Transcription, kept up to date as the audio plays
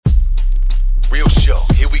Real show,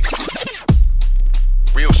 here we go.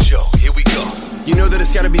 Real show, here we go. You know that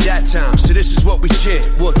it's gotta be that time, so this is what we chant.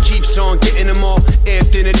 What keeps on getting them all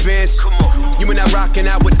amped in advance? Come on. You and I rocking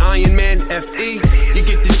out with Iron Man, F.E. You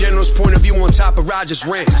get the general's point of view on top of Roger's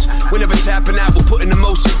rants. We're never tapping out, we're putting the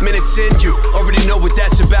most minutes in. You already know what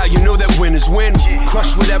that's about, you know that winners win.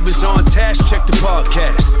 Crush whatever's on task, check the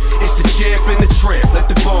podcast. It's the champ and the tramp, let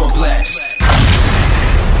the bomb blast.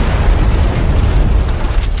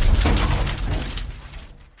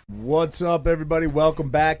 What's up, everybody? Welcome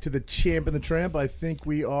back to the Champ and the Tramp. I think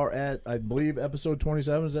we are at, I believe, episode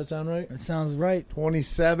 27. Does that sound right? That sounds right.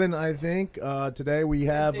 27, I think. Today we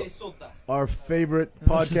have our favorite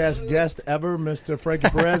podcast guest ever, Mr. Frankie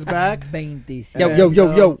Perez, back.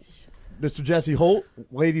 Yo. Mr. Jesse Holt.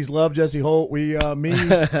 Ladies love Jesse Holt. We, me,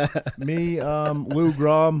 Lou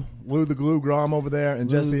Grom, Lou the Glue Grom over there, and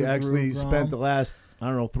Lou Jesse actually spent the last,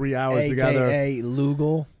 3 hours together. A.K.A.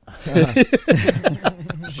 Lugal.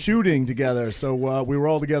 Shooting together, so we were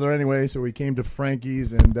all together anyway. So we came to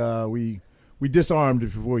Frankie's and we disarmed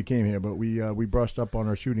before we came here, but we brushed up on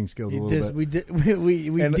our shooting skills a little bit. We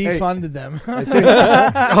defunded them.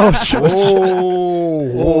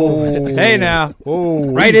 Hey now,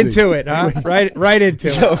 right easy. into it, huh? right into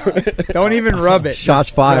it. Don't even rub it. Shots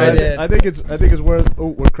fired. Right I think it's worth. Oh,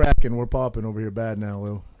 we're cracking. We're popping over here bad now,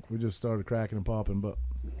 Lou. We just started cracking and popping, but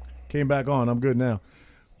came back on. I'm good now.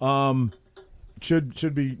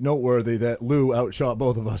 Should be noteworthy that Lou outshot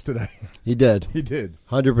both of us today. He did.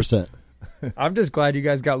 100%. I'm just glad you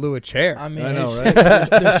guys got Lou a chair. I mean, I know, right?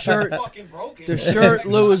 the shirt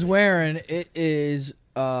Lou is wearing, it is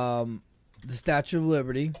the Statue of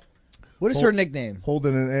Liberty. What is her nickname?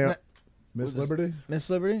 Holding an AR. Miss Liberty? Miss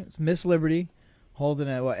Liberty? It's Miss Liberty holding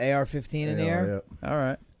a, AR-15 in the air? Yeah. All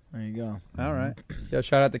right. There you go. All right. Yo,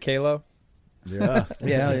 shout out to Kalo. Yeah.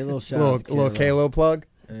 Yeah, a little shout out to Little Kalo plug.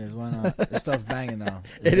 It is, why not? This stuff's banging now.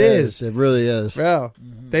 It is. It really is. Bro,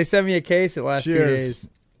 they sent me a case the last 2 Cheers. days.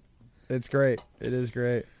 It's great. It is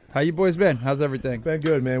great. How you boys been? How's everything? Been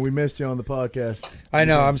good, man. We missed you on the podcast. I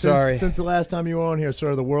know. I'm sorry. Since the last time you were on here,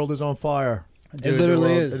 sir, the world is on fire. It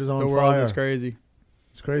literally is. It is on The fire. world is crazy.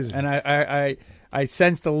 It's crazy. And I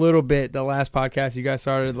sensed a little bit the last podcast you guys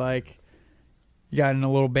started you got in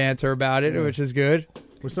a little banter about it, which is good.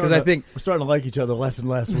 We're starting to like each other less and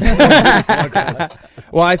less.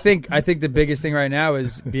 Well, I think the biggest thing right now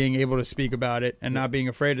is being able to speak about it and not being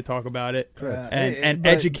afraid to talk about it, and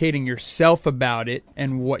educating yourself about it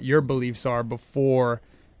and what your beliefs are before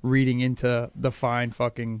reading into the fine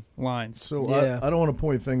fucking lines. So Yeah. I don't want to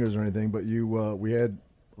point fingers or anything, but we had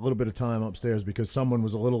a little bit of time upstairs because someone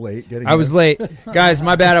was a little late getting I was here. late. Guys,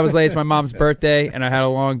 my bad. I was late. It's my mom's birthday, and I had a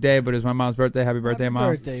long day, but it was my mom's birthday. Happy birthday,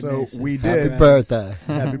 Mom. So we Happy did. birthday.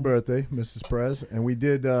 Happy birthday, Mrs. Perez. And we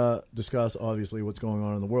did discuss, obviously, what's going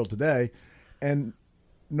on in the world today. And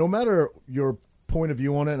no matter your point of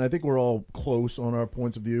view on it, and I think we're all close on our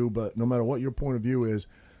points of view, but no matter what your point of view is,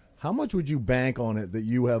 how much would you bank on it that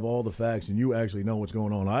you have all the facts and you actually know what's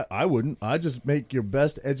going on? I wouldn't. I just make your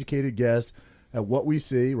best educated guess at what we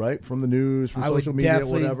see, right, from the news, from social media,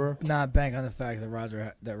 whatever. Not bank on the fact that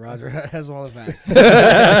Roger has all the facts.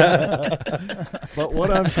 But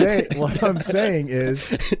what I'm saying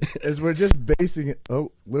is we're just basing it.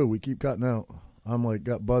 Oh, Lou, we keep cutting out. I'm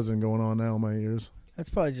got buzzing going on now in my ears. That's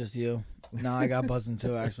probably just you. No, I got buzzing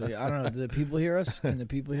too, actually. I don't know. Do the people hear us? Can the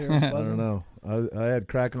people hear us buzzing? I don't know. I had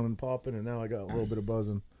cracking and popping, and now I got a little bit of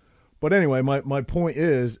buzzing. But anyway, my point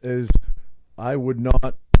is I would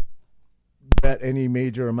not bet any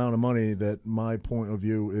major amount of money that my point of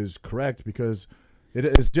view is correct because it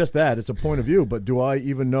is just that. It's a point of view. But do I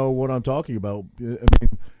even know what I'm talking about? I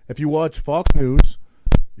mean, if you watch Fox News,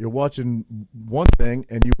 you're watching one thing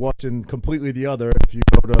and you're watching completely the other if you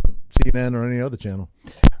go to CNN or any other channel.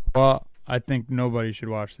 Well, I think nobody should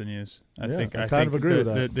watch the news. I think agree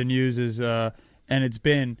with that. The news is, and it's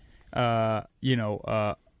been,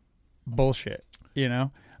 bullshit.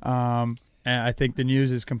 And I think the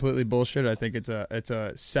news is completely bullshit. I think it's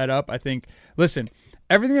a setup. I think, listen,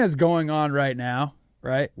 everything that's going on right now,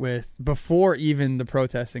 right, with before even the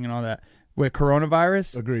protesting and all that, with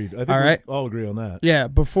coronavirus. Agreed. I think we all agree on that. Yeah,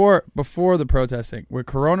 before the protesting, what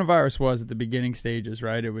coronavirus was at the beginning stages,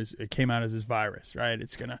 right? It came out as this virus, right?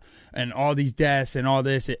 And all these deaths and all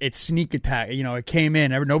this, it's sneak attack. It came in,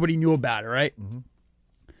 nobody knew about it, right? Mm-hmm.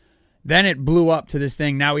 Then it blew up to this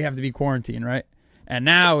thing. Now we have to be quarantined, right? And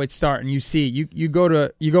now it's starting. You see, you go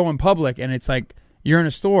in public, and it's like you're in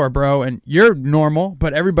a store, bro, and you're normal,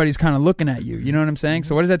 but everybody's kind of looking at you. You know what I'm saying?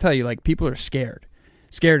 So what does that tell you? People are scared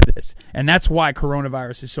of this, and that's why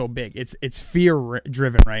coronavirus is so big. It's fear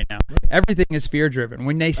driven right now. Everything is fear driven.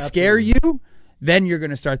 When they scare you, then you're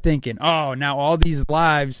going to start thinking, oh, now all these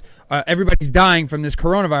lives, everybody's dying from this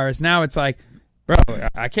coronavirus. Now it's like, bro,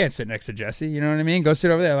 I can't sit next to Jesse. You know what I mean? Go sit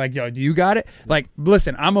over there. Like, yo, do you got it? Like,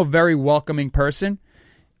 listen, I'm a very welcoming person.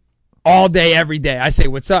 All day, every day. I say,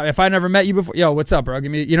 what's up? If I never met you before, yo, what's up, bro?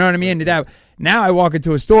 Give me, you know what I mean? Now I walk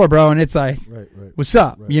into a store, bro, and it's like, what's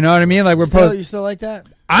up? Right. You know what I mean? Like you still like that?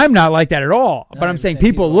 I'm not like that at all. But I'm saying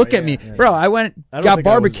people look at me. Yeah. Bro, I got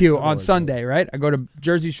barbecue on Sunday, right? I go to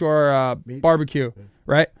Jersey Shore barbecue,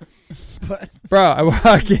 right? Bro, I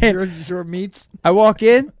walk in. Jersey Shore meats. I walk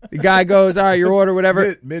in. The guy goes, all right, your order,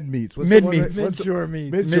 whatever. Mid meats. Mid meats. Mid-shore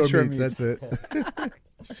meats. Mid-shore meats. That's it.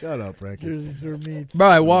 Shut up, Frankie. Jersey Shore meats. Bro,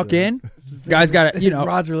 I walk in. Guy's got it,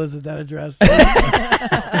 Roger lives at that address.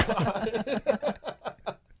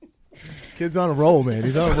 Kid's on a roll, man.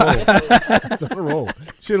 He's on a roll. He's on a roll.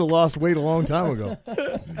 Should have lost weight a long time ago.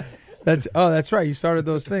 That's right. You started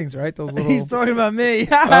those things, right? Those little. He's talking about me.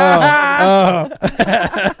 I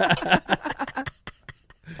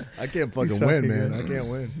can't fucking win, man. I can't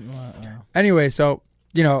win. Anyway, so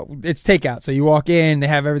it's takeout. So you walk in, they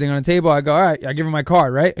have everything on the table. I go, all right. I give him my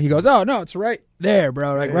card, right? He goes, oh no, it's right there,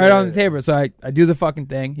 bro. Like right on the table. So I do the fucking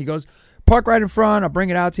thing. He goes, park right in front. I'll bring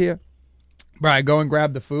it out to you. Bro, I go and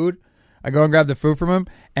grab the food. From him.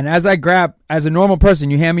 And as a normal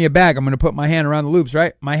person, you hand me a bag, I'm going to put my hand around the loops,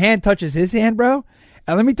 right? My hand touches his hand, bro.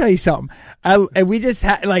 And let me tell you something. And we just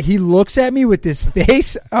he looks at me with this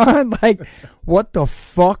face on, like, what the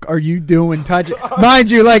fuck are you doing touching?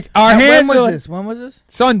 Mind you, like, our hands. When was this?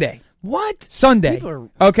 Sunday. What? Sunday.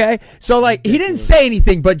 Okay? So, like, he didn't say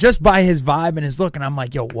anything, but just by his vibe and his look, and I'm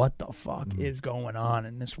like, yo, what the fuck is going on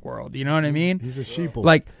in this world? You know what I mean? He's a sheeple.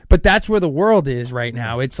 Like, but that's where the world is right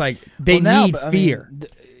now. It's like they need fear.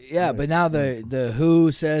 But now the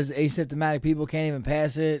WHO says asymptomatic people can't even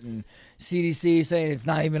pass it, and CDC saying it's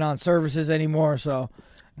not even on services anymore. So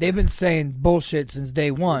they've been saying bullshit since day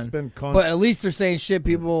one. But at least they're saying shit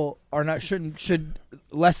people should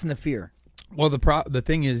lessen the fear. Well, the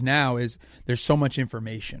thing is now is there's so much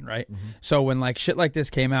information, right? Mm-hmm. So when like shit like this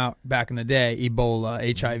came out back in the day,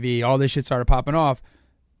 Ebola, HIV, all this shit started popping off,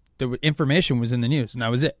 the information was in the news, and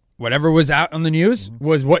that was it. Whatever was out on the news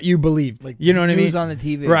was what you believed. Like, you know what I mean? News on the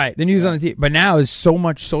TV. Right, the news on the TV. But now is so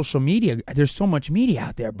much social media. There's so much media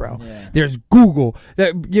out there, bro. Yeah. There's Google.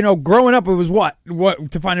 Growing up, it was what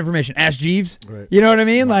to find information? Ask Jeeves. Right. You know what I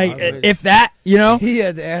mean? Like, if that, He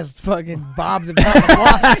had to ask fucking Bob the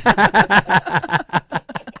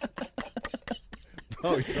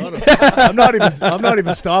Bro, I'm not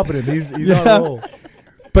even stopping him. He's on a roll.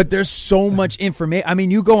 But there's so much information. I mean,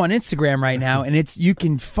 you go on Instagram right now, and you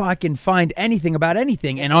can fucking find anything about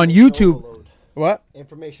anything. And on YouTube, overload. What?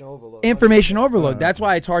 Information overload. Information overload. That's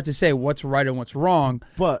why it's hard to say what's right and what's wrong.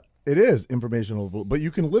 But it is information overload. But you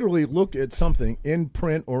can literally look at something in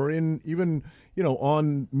print or in even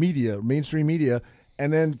on media, mainstream media,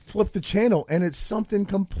 and then flip the channel, and it's something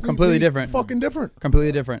completely different. Fucking different.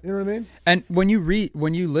 Completely different. You know what I mean? And when you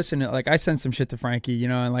listen to, like, I send some shit to Frankie,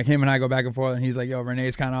 and like him and I go back and forth, and he's like, yo,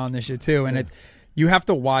 Renee's kind of on this shit too. And you have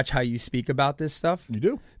to watch how you speak about this stuff. You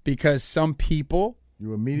do. Because some people,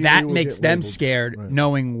 that makes them scared, right,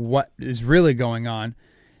 knowing what is really going on.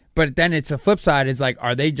 But then it's a flip side. It's like,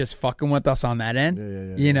 are they just fucking with us on that end?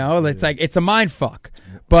 Yeah. It's like, it's a mind fuck.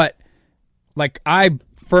 Yeah. But like, I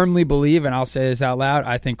firmly believe, and I'll say this out loud,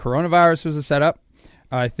 I think coronavirus was a setup.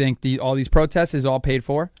 I think all these protests is all paid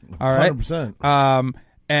for. All right, 100%.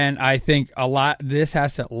 And I think this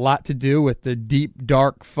has a lot to do with the deep,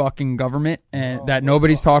 dark fucking government and that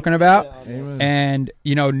nobody's talking about. And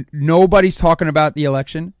nobody's talking about the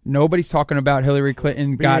election. Nobody's talking about Hillary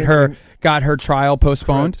Clinton got her trial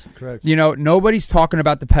postponed. Correct. Nobody's talking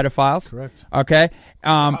about the pedophiles. Correct. Okay.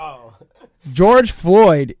 George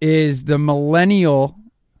Floyd is the millennial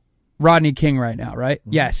Rodney King right now, right?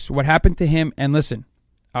 Mm-hmm. Yes. What happened to him? And listen,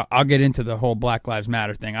 I'll get into the whole Black Lives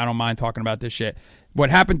Matter thing. I don't mind talking about this shit. What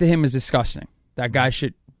happened to him is disgusting. That guy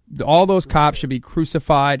all those cops should be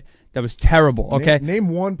crucified. That was terrible. Okay. Name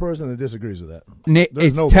one person that disagrees with that.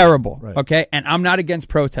 It's terrible. Right. Okay. And I'm not against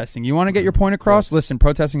protesting. You want to get your point across? Yes. Listen,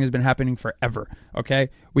 protesting has been happening forever. Okay.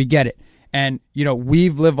 We get it. And,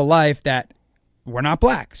 we've lived a life that we're not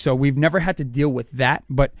black, so we've never had to deal with that,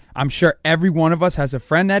 but I'm sure every one of us has a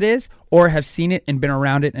friend that is, or have seen it and been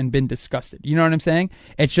around it and been disgusted. You know what I'm saying?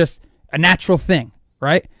 It's just a natural thing,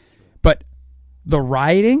 right? But the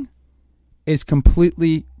rioting is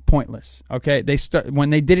completely pointless, okay? When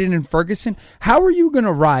they did it in Ferguson, how are you going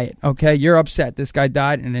to riot, okay? You're upset. This guy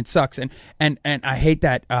died, and it sucks. And I hate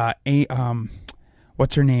that,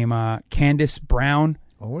 what's her name? Candace Brown.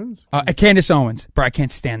 Owens? Candace Owens. Bro, I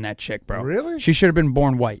can't stand that chick, bro. Really? She should have been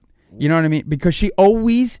born white. You know what I mean? Because she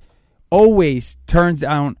always always turns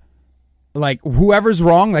down like whoever's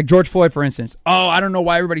wrong, like George Floyd, for instance. Oh, I don't know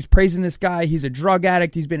why everybody's praising this guy. He's a drug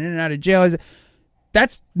addict. He's been in and out of jail.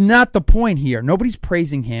 That's not the point here. Nobody's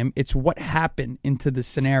praising him. It's what happened into the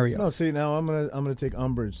scenario. No, see, now I'm gonna take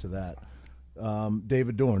umbrage to that.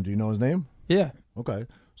 David Dorn, do you know his name? Yeah. Okay.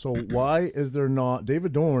 So why is there not?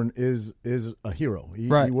 David Dorn is a hero.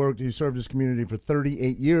 He served his community for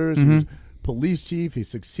 38 years. He was police chief. He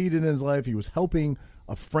succeeded in his life. He was helping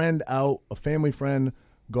a friend out, a family friend,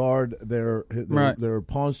 guard their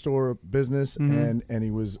pawn store business, and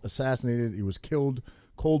he was assassinated. He was killed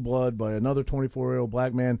cold blood by another 24-year-old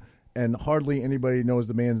black man, and hardly anybody knows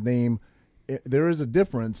the man's name. There is a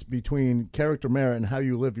difference between character merit and how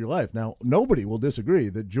you live your life. Now, nobody will disagree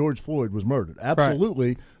that George Floyd was murdered.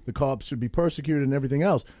 Absolutely, the cops should be persecuted and everything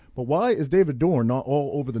else. But why is David Dorn not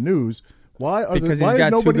all over the news? Because he's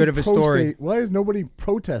got too good of a story. Why is nobody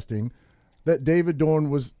protesting that David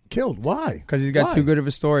Dorn was killed? Why? Because he's got too good of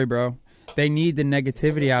a story, bro. They need the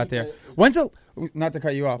negativity out there. Not to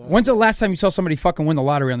cut you off. When's the last time you saw somebody fucking win the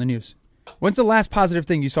lottery on the news? When's the last positive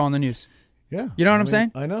thing you saw on the news? Yeah. You know what I'm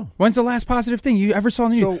saying? I know. When's the last positive thing you ever saw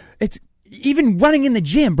on the news? It's even running in the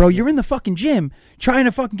gym, bro. You're in the fucking gym trying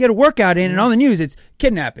to fucking get a workout in, and on the news it's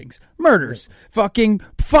kidnappings, murders, fucking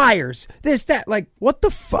fires, this, that. Like, what the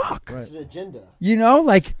fuck? It's an agenda. You know,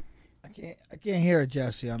 like... I can't hear it,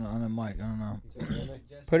 Jesse, on the mic. I don't know.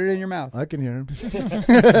 Put it in your mouth. I can hear him.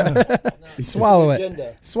 Swallow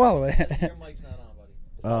it. Swallow it. Your mic's not on, buddy.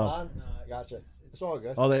 It's not on? No, gotcha. It's all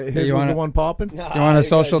good. Oh, his was the one popping? Nah, you want a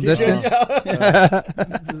social distance?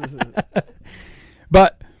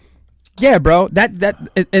 But, yeah, bro,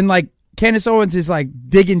 and like, Candace Owens is like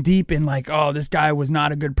digging deep in like, oh, this guy was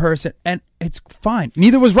not a good person. And it's fine.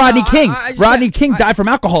 Neither was Rodney King. Rodney King died from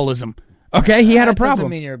alcoholism. Okay, he had a problem. Doesn't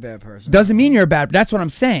mean you're a bad person. Doesn't mean you're a bad. That's what I'm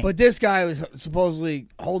saying. But this guy was supposedly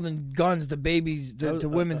holding guns to babies to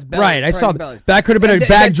women's bellies. Right, I saw bellies. That could have been a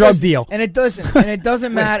bad drug deal. And it doesn't. And it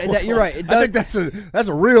doesn't matter. That you're right. I think that's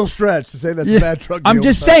a real stretch to say that's a bad drug deal. I'm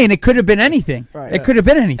just saying it could have been anything. Right. It could have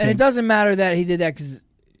been anything. And it doesn't matter that he did that because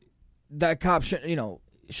that cop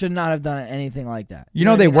should not have done anything like that. You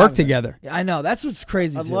know they work together. Yeah, I know. That's what's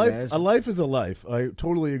crazy. A life is a life. I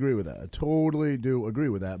totally agree with that. I totally do agree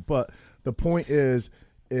with that. But the point is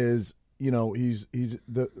he's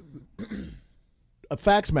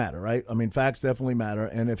facts matter, right? I mean, facts definitely matter.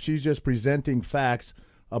 And if she's just presenting facts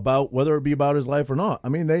about whether it be about his life or not, I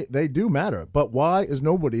mean, they do matter. But why is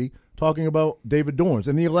nobody talking about David Dorns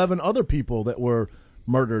and the 11 other people that were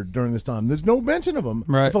murdered during this time? There's no mention of them.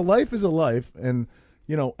 Right. If a life is a life, and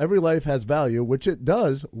every life has value, which it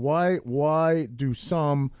does, why do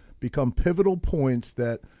some become pivotal points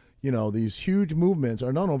that these huge movements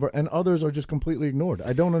are done over, and others are just completely ignored?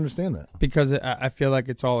 I don't understand that. Because I feel like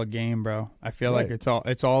it's all a game, bro. I feel like it's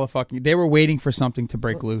all a fucking. They were waiting for something to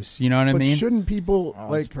break loose. You know what I mean? Shouldn't people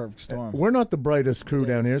it's a perfect storm. We're not the brightest crew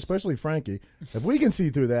down here, especially Frankie. If we can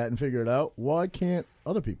see through that and figure it out, why can't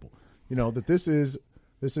other people? That this is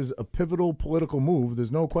a pivotal political move.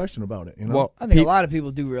 There's no question about it. Well, I think a lot of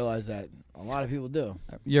people do realize that. A lot of people do.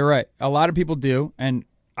 You're right. A lot of people do, and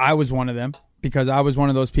I was one of them. Because I was one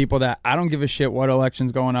of those people that I don't give a shit what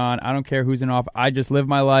election's going on. I don't care who's in office. I just live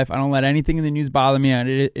my life. I don't let anything in the news bother me, and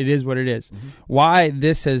it is what it is. Mm-hmm. Why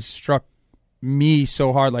this has struck me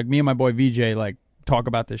so hard, like me and my boy VJ, like talk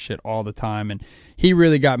about this shit all the time, and he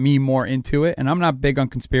really got me more into it. And I'm not big on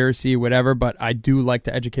conspiracy, whatever, but I do like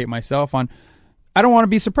to educate myself on. I don't want to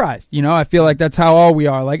be surprised. I feel like that's how all we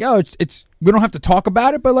are. Like, oh, it's we don't have to talk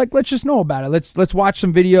about it, but like let's just know about it. Let's watch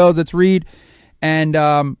some videos. Let's read,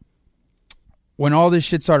 and when all this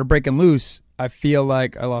shit started breaking loose, I feel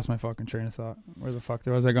like I lost my fucking train of thought. Where the fuck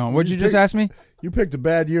was I going? What did you just ask me? You picked a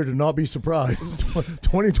bad year to not be surprised.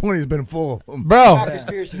 2020 has been full of them. Bro.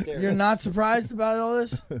 You're not surprised about all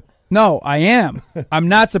this? No, I am. I'm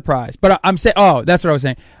not surprised. But I'm saying, that's what I was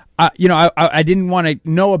saying. I didn't want to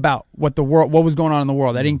know about what was going on in the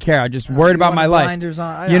world. I didn't care. I just worried about my life. Blinders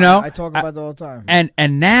on. I talk about it all the time.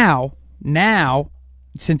 And now,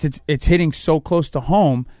 since it's hitting so close to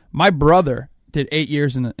home, my brother did 8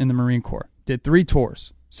 years in the Marine Corps, did 3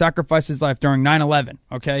 tours, sacrificed his life during 9/11,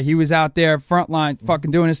 okay? He was out there, front line, fucking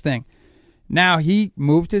doing his thing. Now he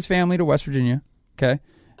moved his family to West Virginia, okay?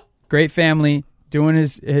 Great family, doing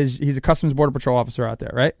he's a Customs Border Patrol officer out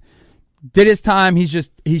there, right? Did his time,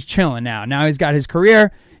 he's chilling now. Now he's got his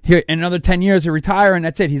career, in another 10 years he'll retire, and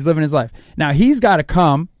that's it, he's living his life. Now he's got to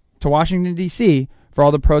come to Washington, D.C., for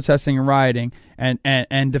all the protesting and rioting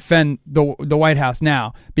and defend the White House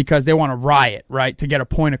now because they want to riot, right, to get a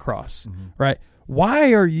point across, right? Why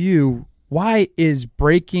is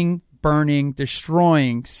breaking, burning,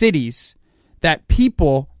 destroying cities that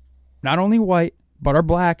people not only white, but are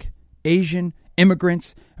black, Asian,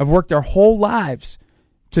 immigrants, have worked their whole lives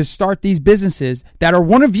to start these businesses that are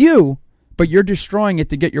one of you, but you're destroying it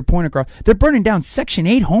to get your point across. They're burning down Section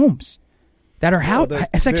 8 homes that are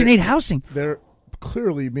Section 8 housing. They're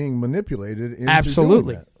clearly being manipulated into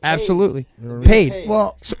Absolutely. doing that. Absolutely. You know what I mean? Paid.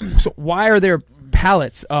 Well, so why are there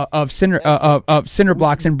pallets of cinder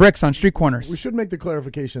blocks and bricks on street corners? We should make the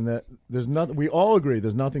clarification that there's nothing. We all agree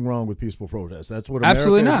there's nothing wrong with peaceful protests. That's what America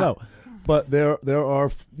Absolutely is not. about. But there are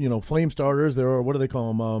flame starters. There are, what do they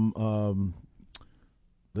call them?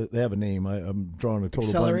 They have a name. I'm drawing a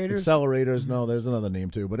total blank. Accelerators. No, there's another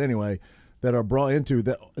name too. But anyway, that are brought into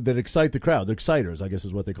that excite the crowd. The exciters, I guess,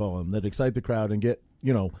 is what they call them. That excite the crowd and get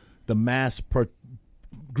the mass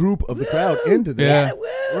group of the crowd into this. Yeah,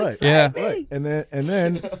 right. Yeah. Right. And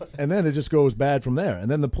then it just goes bad from there. And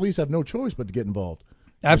then the police have no choice but to get involved.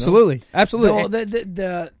 Absolutely. Absolutely.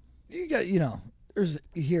 No, you got you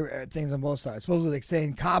hear things on both sides. Supposedly they're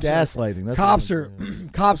saying cops gaslighting. That's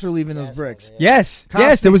cops are leaving those bricks. Yes.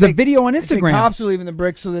 Yes. There was a video on Instagram. Cops are leaving the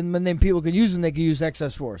bricks, so then when people can use them, they can use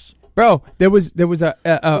excess force. Bro, there was an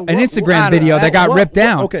Instagram video that got ripped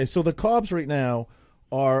down. Okay, so the cops right now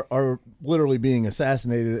are literally being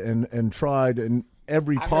assassinated and tried in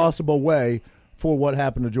every possible way for what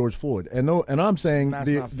happened to George Floyd. And I'm saying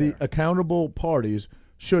the accountable parties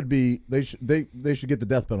should be they should get the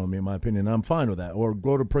death penalty, in my opinion. I'm fine with that, or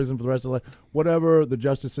go to prison for the rest of their life, whatever the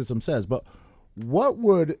justice system says. But what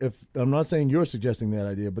would, if I'm not saying you're suggesting that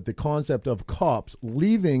idea, but the concept of cops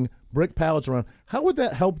leaving brick pallets around, how would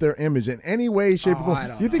that help their image in any way, shape, or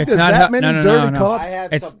form? You think there's that many dirty cops? I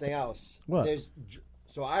have something else. What?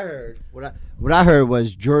 So I heard what I heard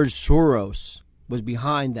was George Soros was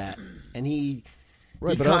behind that, and he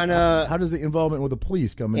kind of. How does the involvement with the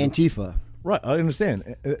police come in? Antifa. Right, I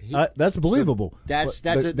understand. That's believable. So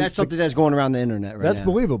that's something that's going around the internet right now. That's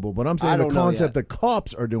believable, but I'm saying the concept that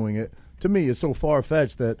cops are doing it, to me, is so far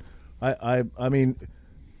fetched that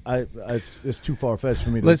it's too far fetched for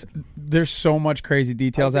me to. Listen, there's so much crazy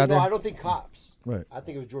details out there. No, I don't think cops. Right. I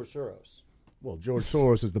think it was George Soros. Well, George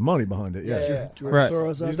Soros is the money behind it. Yeah. George right.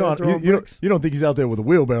 Soros He's not. You don't think he's out there with a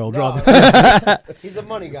wheelbarrow dropping? He's a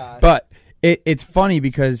money guy. But it's funny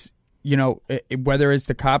because, whether it's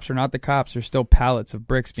the cops or not the cops, there's still pallets of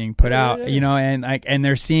bricks being put out, and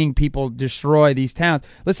they're seeing people destroy these towns.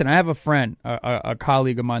 Listen, I have a friend, a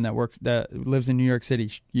colleague of mine that lives in New York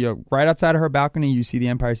City. Right outside of her balcony, you see the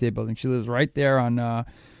Empire State Building. She lives right there on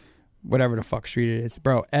whatever the fuck street it is.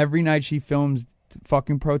 Bro, every night she films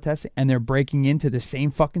fucking protesting, and they're breaking into the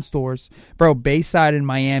same fucking stores. Bro, Bayside in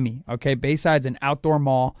Miami, okay? Bayside's an outdoor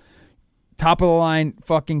mall. Top of the line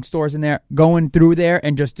fucking stores in there, going through there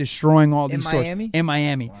and just destroying all these stores. In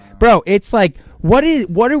Miami? Wow. Bro, it's like, what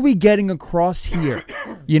are we getting across here?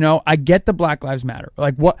 I get the Black Lives Matter.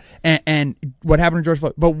 Like what and what happened to George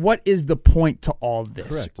Floyd, but what is the point to all of this?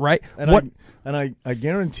 Correct. Right? And I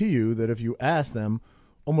guarantee you that if you ask them,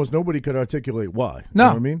 almost nobody could articulate why. No. You know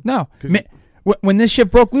what I mean? No. When this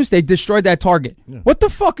shit broke loose, they destroyed that Target. Yeah. What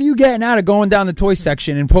the fuck are you getting out of going down the toy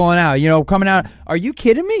section and pulling out? Coming out. Are you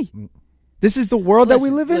kidding me? This is the world that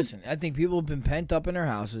we live in? Listen, I think people have been pent up in their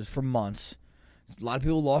houses for months. A lot of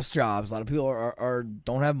people lost jobs. A lot of people are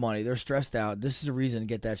don't have money. They're stressed out. This is a reason to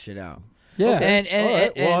get that shit out.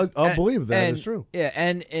 Yeah. I'll believe that. It's true. Yeah,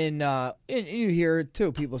 and you hear it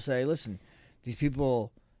too. People say, listen, these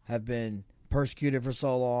people have been persecuted for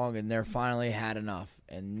so long, and they're finally had enough,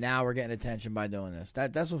 and now we're getting attention by doing this.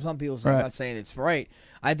 That's what some people say. Right. I'm not saying it's right.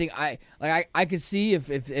 I think I could see if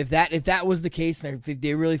that was the case, and if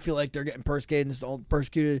they really feel like they're getting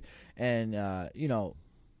persecuted and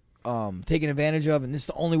taken advantage of, and this is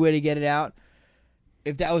the only way to get it out.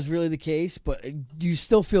 If that was really the case, but you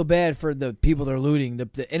still feel bad for the people that are looting,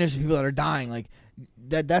 the innocent people that are dying, like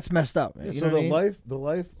that's messed up. Yeah, so the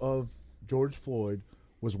life of George Floyd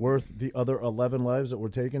was worth the other 11 lives that were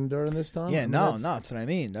taken during this time? Yeah, that's what I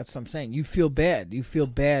mean. That's what I'm saying. You feel bad. You feel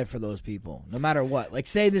bad for those people, no matter what. Like,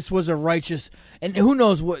 say this was a righteous, and who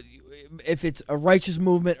knows what, if it's a righteous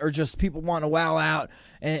movement or just people want to wow out,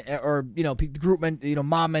 or group,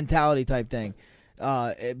 mob mentality type thing.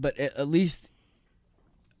 But at least,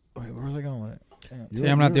 wait, where was I going with it? See,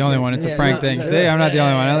 I'm not the only one. It's a Frank thing. See, I'm not the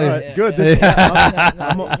only one. At least. Good.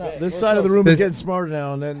 This side of the room is getting smarter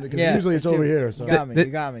now, and then because usually it's over here. So. You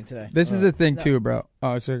got me today. This is the thing too, bro.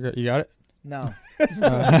 Oh, so you got it? No. Did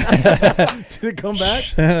it come back?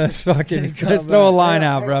 Let's throw a line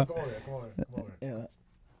out, bro.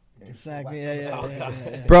 Exactly.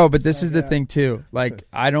 Yeah. Bro, but this is the thing too. Like,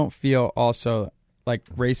 I don't feel also like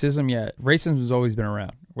racism. Yeah, racism has always been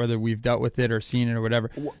around, whether we've dealt with it or seen it or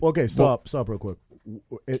whatever. Okay, stop real quick.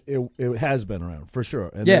 it has been around for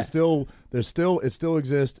sure, and Yeah. it still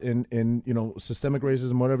exists in systemic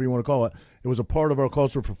racism, whatever you want to call it. It was a part of our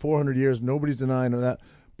culture for 400 years. Nobody's denying that.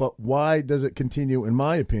 But why does it continue? In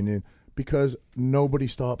my opinion, because nobody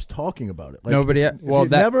stops talking about it. Like, Nobody. If it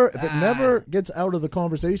never gets out of the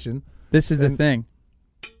conversation. This is the thing.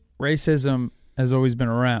 Racism has always been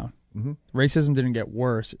around. Mm-hmm. Racism didn't get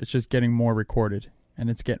worse. It's just getting more recorded, and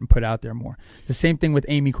it's getting put out there more. The same thing with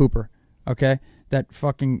Amy Cooper, okay? That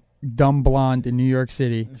fucking dumb blonde in New York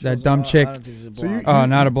City. That dumb chick.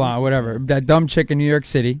 Not a blonde, whatever. That dumb chick in New York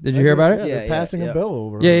City. Did you hear about it? Yeah, passing a bill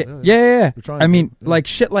over. Yeah. I mean, like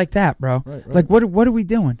shit like that, bro. Right. Like, what are we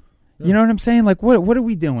doing? Yeah. You know what I'm saying? Like, what are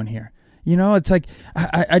we doing here? You know, it's like,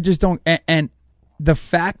 I just don't. And the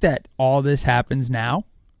fact that all this happens now,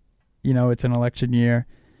 it's an election year.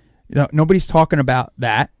 Nobody's talking about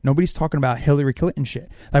that. Nobody's talking about Hillary Clinton shit.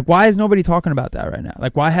 Like, why is nobody talking about that right now?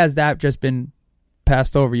 Like, why has that just been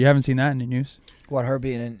passed over? You haven't seen that in the news? What, her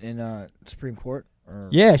being in Supreme Court?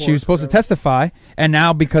 Yeah, she was supposed to testify, and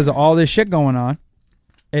now because of all this shit going on,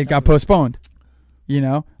 it got postponed.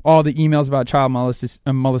 All the emails about child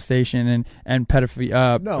molestation and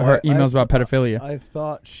pedophilia. Her emails about pedophilia. I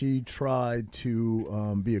thought she tried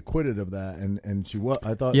to be acquitted of that, and she was.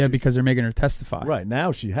 I thought. Yeah, because they're making her testify. Right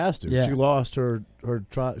now, she has to. Yeah. She lost her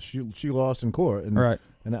trial. She lost in court, and right.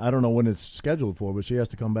 And I don't know when it's scheduled for, but she has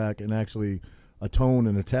to come back and actually atone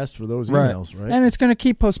and attest for those emails, right? And it's going to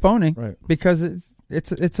keep postponing, right? Because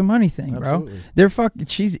it's a money thing, Absolutely. bro. They're fucking.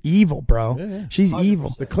 She's evil, bro. Yeah. She's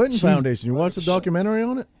evil. The Clinton Foundation. You watched the documentary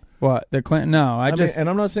on it? What, the Clinton? No, I mean, and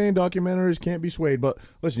I'm not saying documentaries can't be swayed, but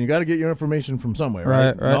listen, you got to get your information from somewhere,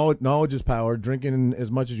 right? Knowledge is power. Drinking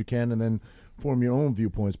as much as you can, and then form your own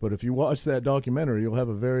viewpoints. But if you watch that documentary, you'll have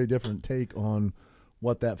a very different take on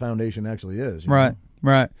what that foundation actually is. Right.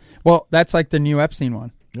 Well, that's like the new Epstein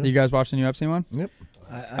one. Yeah. You guys watch the new Epstein one? Yep.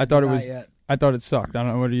 I thought it was. Yet. I thought it sucked. I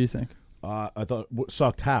don't know. What do you think? I thought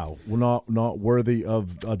sucked how? Well, not worthy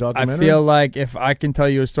of a documentary. I feel like if I can tell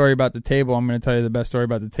you a story about the table, I'm going to tell you the best story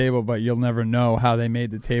about the table, but you'll never know how they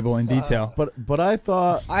made the table in detail. But I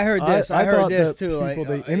thought I heard this. I heard this too. People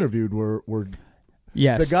they interviewed were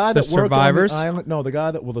yes, the guy that worked survivors. on the island. No, the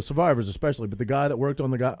guy that the survivors especially, but the guy that worked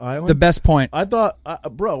on the island. The best point. I thought,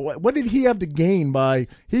 bro, what did he have to gain by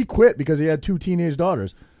he quit because he had 2 teenage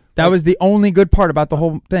daughters? That was the only good part about the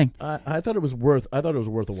whole thing. I thought it was worth. I thought it was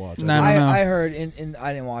worth a watch. No. I heard in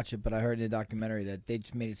I didn't watch it, but I heard in the documentary that they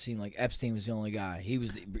just made it seem like Epstein was the only guy. He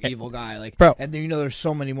was the evil guy. Like, bro. And then there's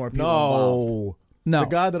so many more people involved. No, the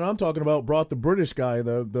guy that I'm talking about brought the British guy,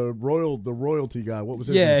 the royalty guy. What was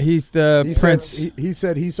his name? Yeah, he's the prince. He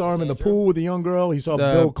said he saw him in the pool with the young girl. He saw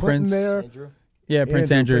Bill Clinton there. Andrew. Yeah,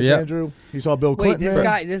 Prince Andrew. Yeah, Andrew. He saw Bill Clinton. Wait,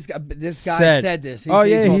 there. this guy said this.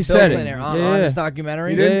 He said it on this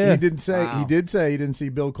documentary. He didn't say he did say he didn't see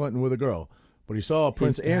Bill Clinton with a girl, but he saw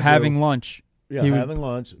Prince Andrew having lunch. Yeah, having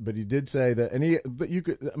lunch. But he did say that, and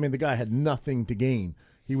the guy had nothing to gain.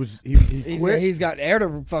 He quit. He's got air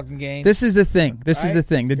to fucking game. This is the thing.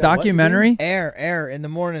 The documentary. Air in the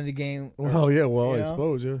morning of the game. Oh yeah, I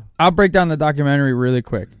suppose yeah. I'll break down the documentary really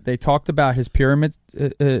quick. They talked about his pyramid.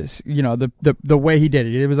 The way he did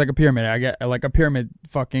it. It was like a pyramid. I get like a pyramid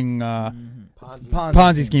fucking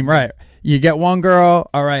Ponzi scheme. Right. You get one girl.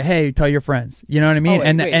 All right. Hey, tell your friends. You know what I mean?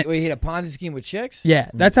 Wait, he had a Ponzi scheme with chicks. Yeah,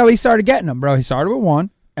 that's how he started getting them, bro. He started with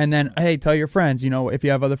one. And then, hey, tell your friends, if you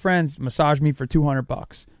have other friends, massage me for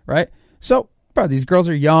 $200, right? So, bro, these girls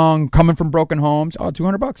are young, coming from broken homes. Oh,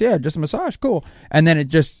 $200, yeah, just a massage, cool. And then it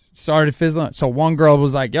just started fizzling. So one girl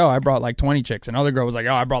was like, yo, I brought like 20 chicks. Another girl was like,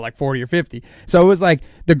 oh, I brought like 40 or 50. So it was like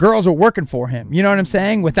the girls were working for him. You know what I'm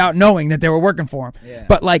saying? Without knowing that they were working for him. Yeah.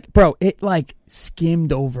 But like, bro, it like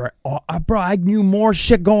skimmed over. Bro, I knew more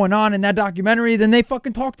shit going on in that documentary than they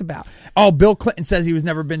fucking talked about. Oh, Bill Clinton says he was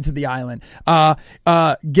never been to the island.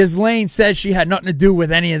 Ghislaine says she had nothing to do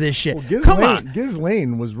with any of this shit. Well, Come on.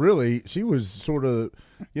 Ghislaine was really, she was sort of,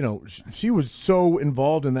 she was so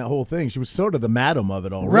involved in that whole thing. She was sort of the madam of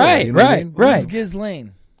it all. Right, really, right. Who's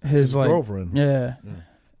Ghislaine? His girlfriend. Yeah.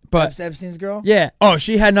 But Epstein's girl? Yeah. Oh,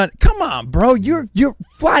 she had not. Come on, bro. You're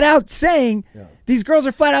flat out saying these girls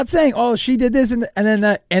are flat out saying, oh, she did this and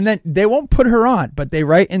then they won't put her on, but they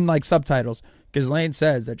write in like subtitles. Ghislaine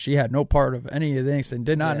says that she had no part of any of this and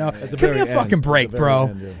did not know. Give me a fucking break, bro.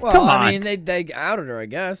 Well, come on. I mean, they outed her, I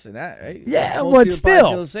guess, and that. Right? Yeah, Most but people still,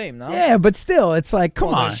 feel the same, no? Yeah, but still, it's like,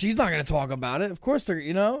 come on. She's not going to talk about it. Of course, they're.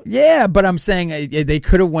 Yeah, but I'm saying they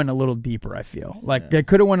could have went a little deeper. I feel like they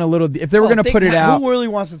could have went a little. If they were going to put it out, who really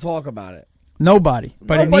wants to talk about it? Nobody,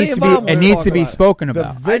 but it needs to be spoken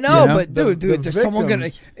about. I know, but dude, is someone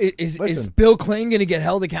gonna is Bill Clinton gonna get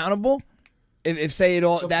held accountable? If say it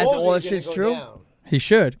all that all that shit's true? He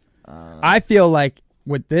should. I feel like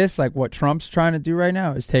with this, like what Trump's trying to do right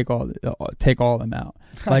now is take all of them out.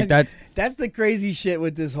 Like that's the crazy shit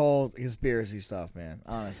with this whole conspiracy stuff, man.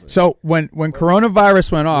 Honestly. So when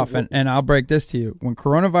coronavirus went off, and I'll break this to you, when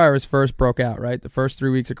coronavirus first broke out, right? The first 3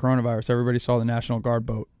 weeks of coronavirus, everybody saw the National Guard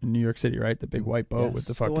boat in New York City, right? The big white boat with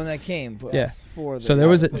the fucking one that came. Yeah. So there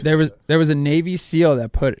was a Navy SEAL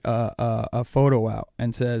that put a photo out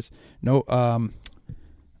and says no.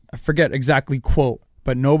 I forget exactly quote,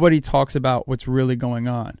 but nobody talks about what's really going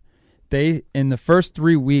on. In the first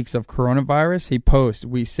 3 weeks of coronavirus, he posts,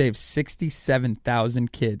 we saved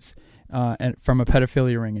 67,000 kids from a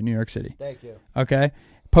pedophilia ring in New York City. Thank you. Okay?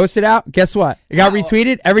 Posted out. Guess what? It got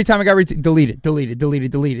retweeted. Every time it got retweeted,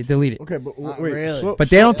 deleted. Okay, but wait. Really? But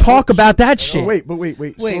they don't talk about that shit. Wait.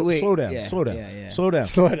 Slow down.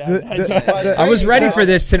 I was ready for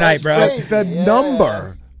this tonight, bro.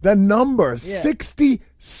 The number,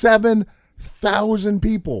 67,000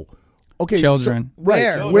 people. Okay, children.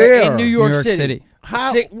 Where? In New York City.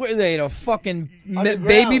 How? Were they in a fucking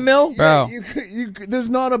baby mill? Bro. There's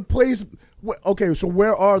not a place. Okay, so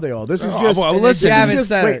where are they all? This is just. This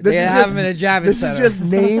is just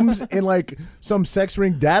names in like some sex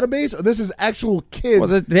ring database, or this is actual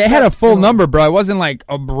kids. Well, they had a full number, bro. It wasn't like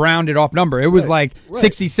a rounded off number. It was like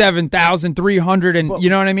 67,300, and you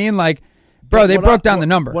know what I mean? Like, bro, they broke down the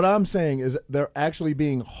number. What I'm saying is they're actually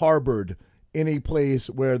being harbored in a place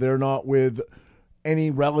where they're not with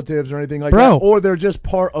any relatives or anything like that, or they're just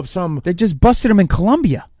part of some. They just busted them in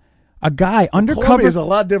Colombia. A guy undercover. Colombia is a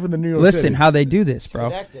lot different than New York City. Listen, how they do this,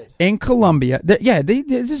 bro. In Colombia, this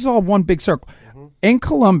is all one big circle. Mm-hmm. In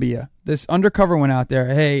Colombia, this undercover went out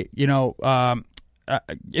there. Hey,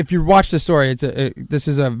 if you watch the story, this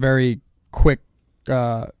is a very quick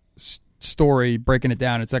story breaking it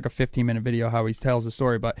down. It's like a 15-minute video how he tells the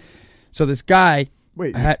story. But so this guy.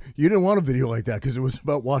 Wait, you didn't want a video like that because it was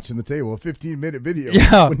about watching the table. A 15-minute video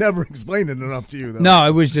would never explain it enough to you, though. No,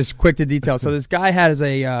 it was just quick to detail. So this guy has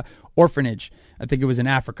a orphanage. I think it was in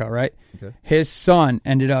Africa, right? Okay. His son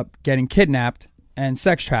ended up getting kidnapped and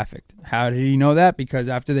sex trafficked. How did he know that? Because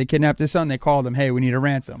after they kidnapped his son, they called him, hey, we need a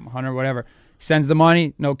ransom, 100, whatever. He sends the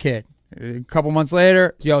money, no kid. A couple months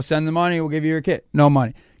later, send the money, we'll give you your kid. No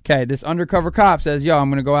money. Okay, this undercover cop says, I'm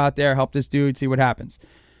going to go out there, help this dude, see what happens.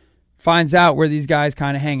 Finds out where these guys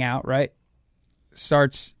kind of hang out, right?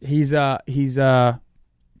 He's on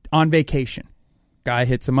vacation. Guy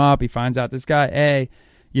hits him up. He finds out this guy, hey,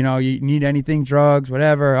 you need anything, drugs,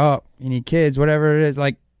 whatever. Oh, you need kids, whatever it is.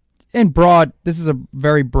 Like, in broad, this is a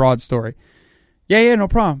very broad story. Yeah, no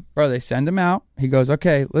problem. Bro, they send him out. He goes,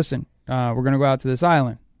 okay, listen, we're going to go out to this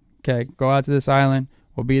island. Okay, go out to this island.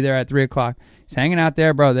 We'll be there at 3 o'clock. He's hanging out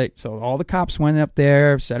there, bro. So all the cops went up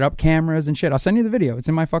there, set up cameras and shit. I'll send you the video. It's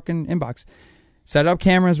in my fucking inbox. Set up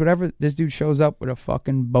cameras, whatever. This dude shows up with a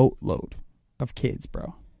fucking boatload of kids,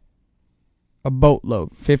 bro. A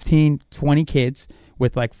boatload. 15, 20 kids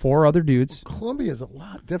with like 4 other dudes. Colombia is a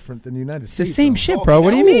lot different than the United States. It's the same shit, bro.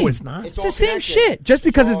 What do you mean? It's not. It's the same shit. Just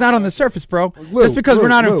because it's not on the surface, bro. Just because we're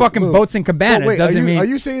not in fucking boats and cabanas doesn't mean. Are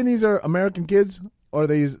you saying these are American kids? Or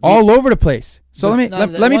these all over the place. So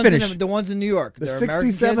let me finish. The ones in New York. The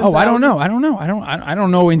 67. Oh, I don't know. I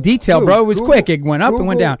don't know in detail, bro. It was quick. It went up and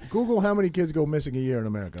went down. Google how many kids go missing a year in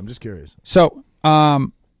America. I'm just curious. So,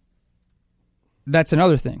 that's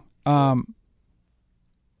another thing.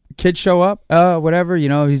 Kids show up, whatever,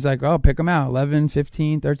 he's like, oh, pick them out, 11,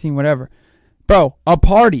 15, 13, whatever. Bro, a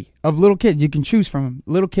party of little kids. You can choose from them.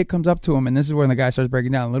 Little kid comes up to him, and this is when the guy starts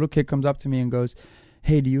breaking down. Little kid comes up to me and goes,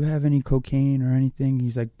 hey, do you have any cocaine or anything?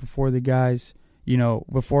 He's like, before the guys,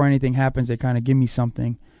 before anything happens, they kind of give me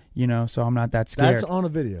something, so I'm not that scared. That's on a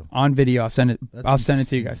video. On video. I'll send it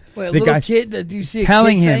to you guys. Wait, the little kid, do you see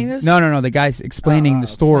telling a kid him, saying this? No, the guy's explaining the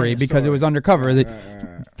story because it was undercover.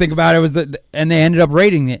 Think about it, and they ended up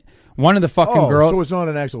rating it. One of the fucking girls. So it's not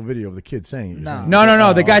an actual video of the kid saying it.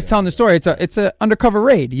 No. The guy's telling the story. It's a undercover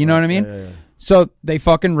raid. You know what I mean? Yeah. So they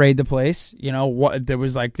fucking raid the place. There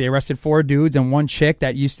was like they arrested 4 dudes and 1 chick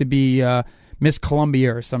that used to be Miss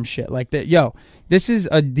Columbia or some shit like that. This is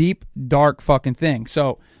a deep, dark fucking thing.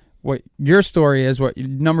 So what your story is, what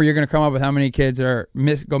number you're gonna come up with? How many kids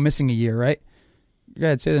go missing a year? Right? Go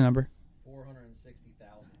ahead, say the number.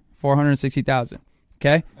 460,000. 460,000.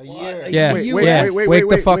 Okay. A year. Yeah. Wait, wake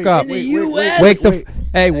the fuck up. In the U.S.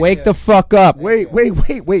 Wake the fuck up.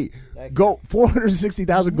 Wait. Go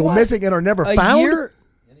 460,000 go missing and are never found. Year?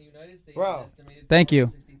 In the United States, bro. Thank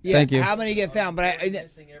you. Yeah, Thank you. How many get found? But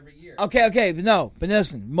missing every year. Okay, but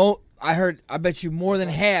listen, I bet you more than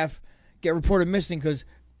half get reported missing because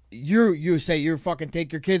you say you fucking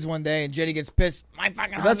take your kids one day and Jenny gets pissed. My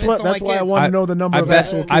fucking That's why I want to know the number of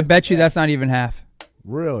actual kids. I bet you that's not even half.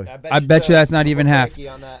 Really? I bet you that's not even half.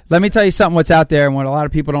 Let me tell you something what's out there and what a lot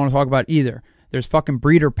of people don't want to talk about either. There's fucking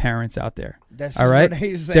breeder parents out there. That's all right?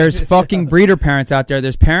 There's fucking breeder parents out there.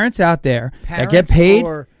 There's parents out there that get paid,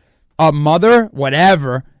 a mother,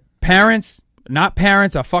 whatever, parents, not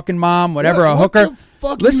parents, a fucking mom, whatever, a hooker. What the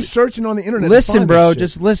fuck are you searching on the internet? Listen, bro,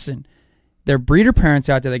 just listen. There are breeder parents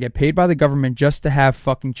out there that get paid by the government just to have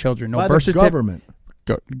fucking children. No birth certificate. By the government?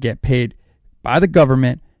 Get paid by the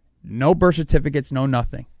government. No birth certificates, no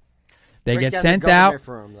nothing. They get sent out,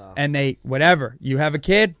 and they, whatever. You have a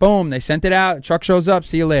kid, boom, they sent it out, truck shows up,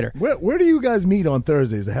 see you later. Where do you guys meet on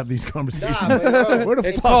Thursdays to have these conversations? Where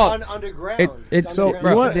the fuck? Underground. It's so,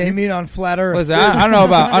 bro, they meet on Flat Earth. Listen, I don't know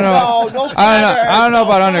about, I don't know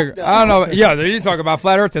about underground. I don't know. Yeah, you talk about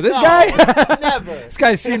Flat Earth to this guy? Never. This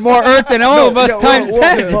guy's seen more Earth than all of us times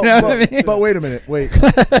 10. You know what I mean? But wait a minute,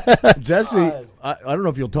 Jesse, I don't know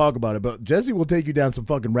if you'll talk about it, but Jesse will take you down some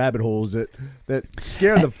fucking rabbit holes that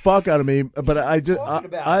scare the fuck out of me. But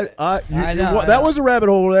that was a rabbit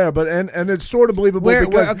hole there. But and it's sort of believable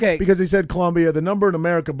because he said Colombia. The number in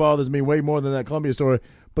America bothers me way more than that Colombia story.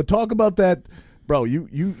 But talk about that, bro.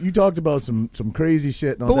 You talked about some crazy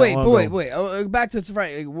shit. But wait. Back to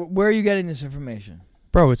Frankie. Where are you getting this information?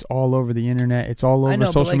 Bro, it's all over the internet. It's all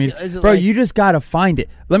over social media. Bro, you just got to find it.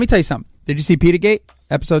 Let me tell you something. Did you see Pizzagate,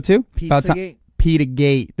 episode 2? Pizzagate?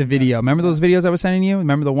 Pizzagate, the video. Remember those videos I was sending you?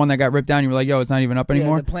 Remember the one that got ripped down? You were like, yo, it's not even up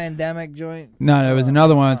anymore? Yeah, the pandemic joint? No, there was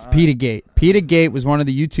another one. It's Pizzagate. Pizzagate was one of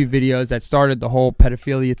the YouTube videos that started the whole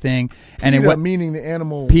pedophilia thing. And PETA, meaning the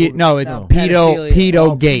animal? Pedogate.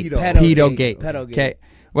 Pedogate. Okay.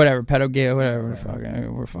 Whatever. Pedogate.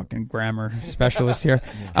 Whatever. We're fucking grammar specialists here.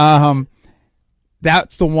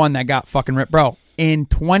 That's the one that got fucking ripped. Bro, in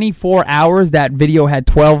 24 hours, that video had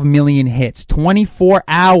 12 million hits. 24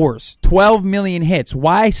 hours, 12 million hits.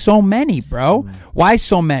 Why so many, bro? Why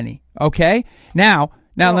so many? Okay? Now,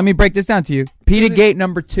 let me break this down to you. Pizzagate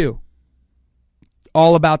number 2.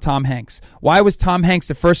 All about Tom Hanks. Why was Tom Hanks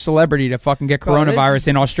the first celebrity to fucking get coronavirus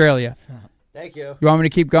in Australia? Thank you. You want me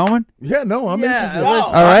to keep going? Yeah, no, I'm interested.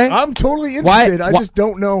 All right. I'm totally interested. I just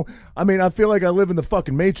don't know. I mean, I feel like I live in the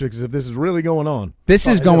fucking Matrix if this is really going on. This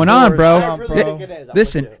is going on, bro.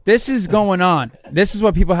 Listen, this is going on. This is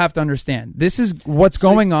what people have to understand. This is what's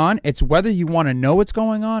going on. It's whether you want to know what's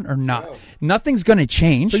going on or not. No. Nothing's going to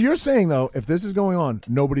change. So you're saying, though, if this is going on,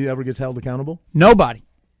 nobody ever gets held accountable? Nobody.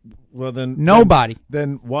 Well, then nobody.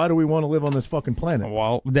 Then why do we want to live on this fucking planet?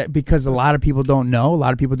 Well, because a lot of people don't know, a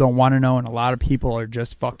lot of people don't want to know, and a lot of people are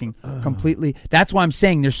just fucking completely. That's why I'm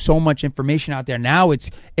saying there's so much information out there now. It's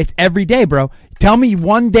every day, bro. Tell me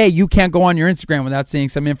one day you can't go on your Instagram without seeing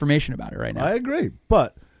some information about it right now. I agree,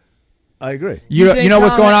 but I agree. You know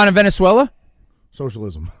what's going on in Venezuela?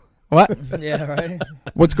 Socialism. What? Yeah, right.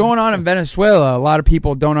 What's going on in Venezuela, a lot of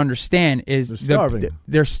people don't understand, is they're starving.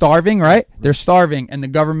 They're starving, right? They're starving, and the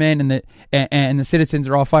government and the citizens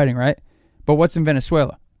are all fighting, right? But what's in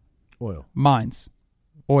Venezuela? Oil. Mines.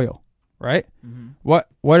 Oil, right? Mm-hmm. What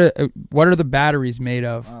are the batteries made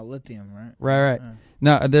of? Lithium, right? Right.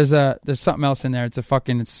 Yeah. No, there's something else in there.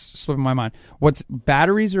 It's slipping my mind. What's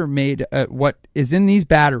batteries are made? What is in these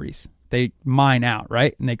batteries? They mine out,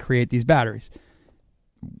 right? And they create these batteries.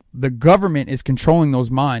 The government is controlling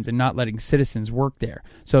those mines and not letting citizens work there.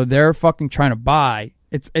 So they're fucking trying to buy.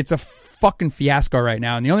 It's a fucking fiasco right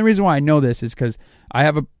now. And the only reason why I know this is because I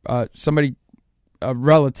have a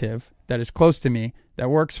relative that is close to me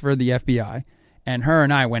that works for the FBI, and her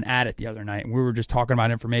and I went at it the other night, and we were just talking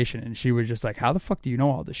about information, and she was just like, how the fuck do you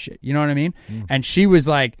know all this shit? You know what I mean? And she was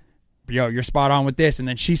like, yo, you're spot on with this. And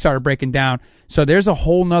then she started breaking down. So there's a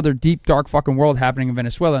whole nother deep, dark fucking world happening in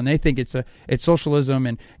Venezuela, and they think it's socialism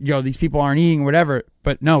and, these people aren't eating, whatever.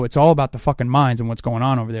 But no, it's all about the fucking mines and what's going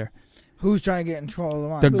on over there. Who's trying to get in control of the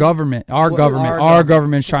mines? The government. Our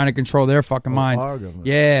government's trying to control their fucking mines. Our government.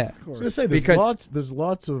 Yeah. I was going to say, there's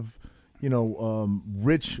lots of,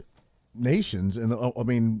 rich nations, and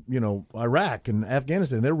Iraq and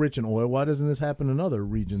Afghanistan, they're rich in oil. Why doesn't this happen in other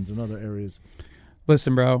regions and other areas?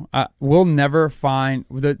 Listen, bro, we'll never find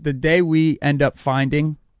the day we end up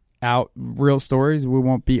finding out real stories. We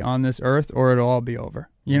won't be on this earth, or it'll all be over.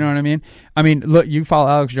 You know what I mean? I mean, look, you follow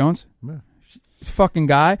Alex Jones, fucking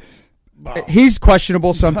guy. He's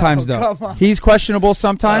questionable sometimes, though. He's questionable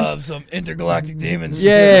sometimes. Some intergalactic demons.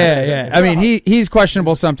 Yeah. I mean, he's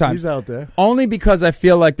questionable sometimes. He's out there. Only because I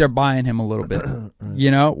feel like they're buying him a little bit.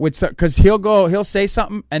 Because he'll say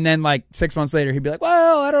something, and then like 6 months later, he'd be like,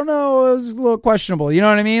 well, I don't know, it was a little questionable. You know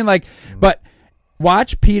what I mean? Like, but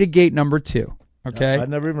watch Pizzagate number 2. Okay, I've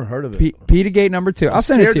never even heard of it. Pizzagate number 2. I'll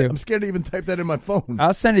send it to you. I'm scared to even type that in my phone.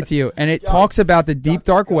 I'll send it to you, and it talks about the deep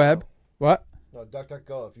dark web. What? No, No,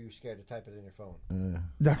 DuckDuckGo if you're scared to type it in your phone.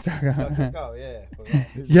 DuckDuckGo, yeah.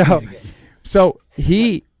 Yo, so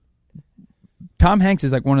Tom Hanks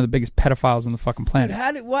is like one of the biggest pedophiles on the fucking planet.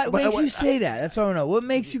 Dude, what makes you say that? That's all I know. What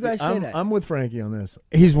makes you guys say that? I'm with Frankie on this.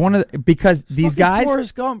 He's one of because these guys.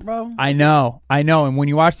 Forrest Gump, bro. I know. And when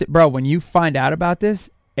you watch it, bro, when you find out about this,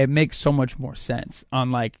 it makes so much more sense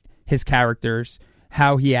on like his characters,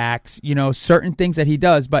 how he acts, certain things that he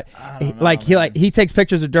does. But he takes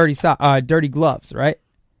pictures of dirty gloves, right?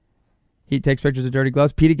 He takes pictures of dirty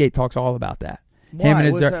gloves. Petergate talks all about that. Why? Him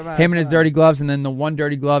and his dirty gloves, and then the one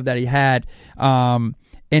dirty glove that he had in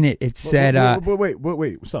it. It said,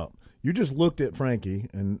 "Wait, stop! You just looked at Frankie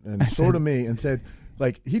and sort of me and said."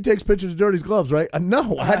 Like, he takes pictures of dirty gloves, right?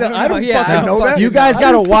 No, I don't fucking know that. You guys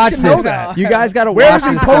got to watch this. You guys got to watch this.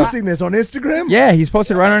 Where is he posting this? On Instagram? Yeah, he's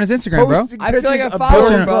posted right on his Instagram, bro. I feel like I follow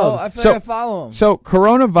him, bro. I feel like I follow him. So,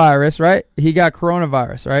 coronavirus, right? He got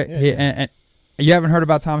coronavirus, right? Yeah. And you haven't heard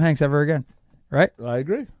about Tom Hanks ever again, right? I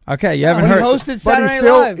agree. Okay, you haven't heard. He hosted Saturday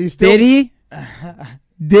Night Live. Did he?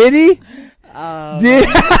 Did he? I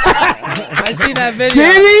seen that video.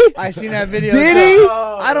 Did he? I seen that video. Did he?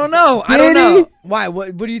 I don't know. I don't know. Why?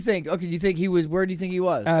 What do you think? Okay, do you think he was? Where do you think he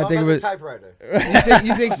was? I think it was typewriter.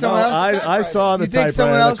 You think someone else? I saw the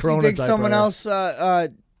typewriter. You think someone else? I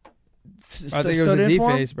think it was a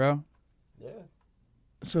D-face, bro. Yeah.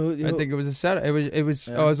 So I think it was a setup. Or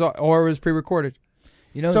it was pre-recorded.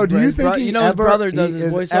 So do you think his brother does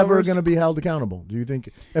his voiceovers? Ever going to be held accountable? Do you think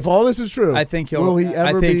if all this is true, I think he'll. Will he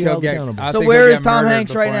ever be held accountable? So where is Tom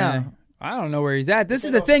Hanks right now? I don't know where he's at. This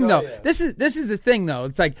is the thing, though. This is the thing, though.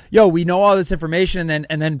 It's like, yo, we know all this information,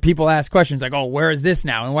 and then people ask questions like, oh, where is this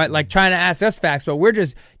now? And what, like trying to ask us facts, but we're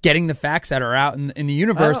just getting the facts that are out in the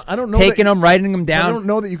universe. I don't know taking them, writing them down. I don't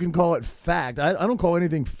know that you can call it fact. I don't call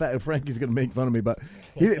anything fact. Frankie's going to make fun of me, but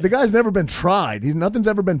the guy's never been tried. Nothing's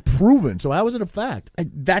ever been proven. So how is it a fact?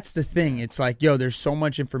 That's the thing. It's like, yo, there's so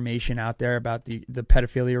much information out there about the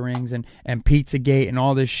pedophilia rings and Pizzagate and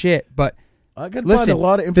all this shit, but. I can find a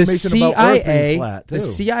lot of information about Earth being flat, too. The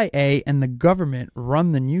CIA and the government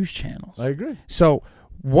run the news channels. I agree. So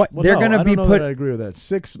they're going to be put. I agree with that.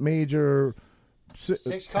 Six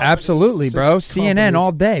absolutely, bro. CNN companies.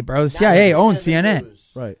 All day, bro. The CIA owns CNN.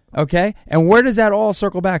 News. Right. Okay, and where does that all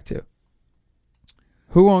circle back to?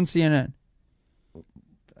 Who owns CNN?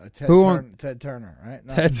 Ted Turner, right?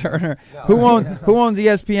 No. Ted Turner. No. Who owns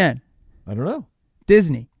ESPN? I don't know.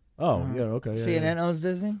 Disney. Oh, yeah, okay. Yeah, CNN owns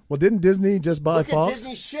Disney? Well, didn't Disney just buy Fox? Look at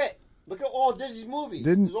Disney shit. Look at all Disney's movies.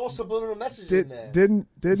 There's all subliminal messages in there. Didn't.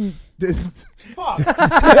 Fuck.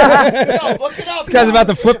 Yo, look it up. This guy's about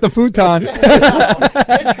to flip the futon.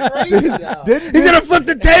 It's crazy now. He's going to flip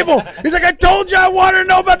the table. He's like, I told you I wanted to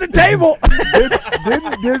know about the table.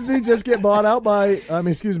 Didn't Disney just get bought out by,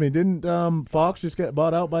 didn't Fox just get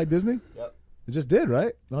bought out by Disney? Yep. It just did,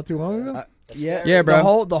 right? Not too long ago? Yeah,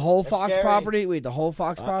 bro. The whole Fox property. Wait, the whole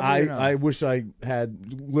Fox property. I wish I had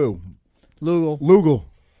Lugal.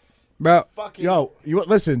 Bro, yo,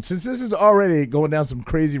 listen. Since this is already going down some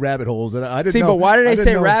crazy rabbit holes, and I didn't see, but why do they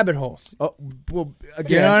say rabbit holes? Oh, well,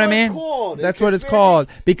 again, you know what I mean? That's what it's called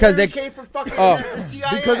because they came from fucking the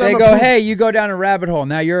CIA. Because they go, hey, you go down a rabbit hole.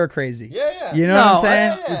 Now you're a crazy. Yeah. You know what I'm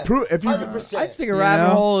saying? If you, I think a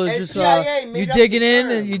rabbit hole is just you digging in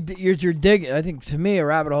and you're digging. I think to me a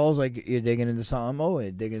rabbit hole is like you're digging into something. Oh, you're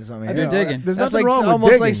digging into something. You're digging. There's nothing wrong with digging.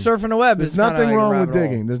 Almost like surfing the web. There's nothing wrong with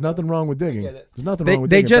digging. There's nothing wrong with digging. There's nothing wrong with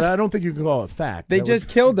digging. But I don't think you can call it fact. They just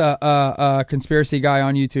killed a conspiracy guy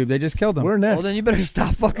on YouTube. They just killed him. We're next. Well, then you better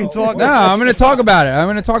stop fucking talking. No, I'm going to talk about it.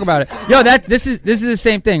 Yo, this is the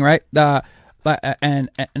same thing, right? And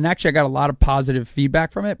actually, I got a lot of positive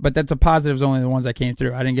feedback from it, but that's the positives only the ones that came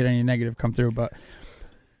through. I didn't get any negative come through. But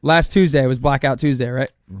last Tuesday was Blackout Tuesday,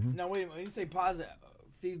 right? Mm-hmm. No, wait. When you say positive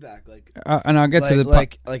feedback, like, and I'll get to the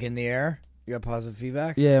like in the air. You got positive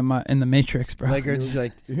feedback? Yeah, in the Matrix, bro. Like, or just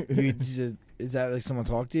like is that like someone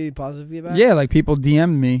talked to you? Positive feedback? Yeah, like people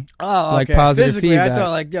DM'd me. Oh, okay. Like positive Physically, feedback. I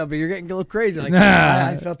thought like, yeah, but you're getting a little crazy. Like,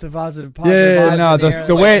 I felt the positive. Yeah, no,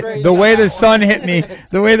 the way the sun hit me,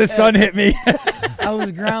 I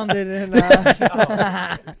was grounded and.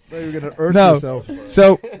 You're gonna earth yourself.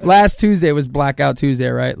 So last Tuesday was Blackout Tuesday,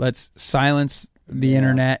 right? Let's silence the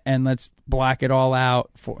internet and let's black it all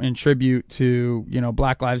out in tribute to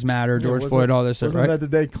Black Lives Matter, George Floyd, all this stuff. Right? Wasn't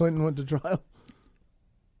that the day Clinton went to trial?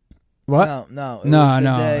 What? No. It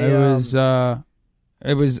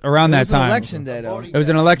was around that time. It was an election day, though. It was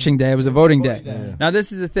an election day. It was a voting day. Yeah. Now,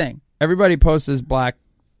 this is the thing. Everybody posts this black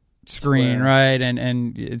screen, right?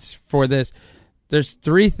 And it's for this. There's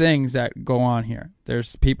three things that go on here.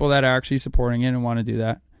 There's people that are actually supporting it and want to do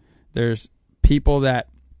that. There's people that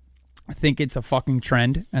think it's a fucking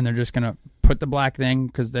trend and they're just going to put the black thing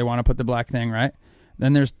because they want to put the black thing, right?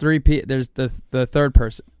 Then there's there's the third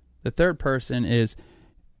person. The third person is,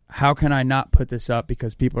 how can I not put this up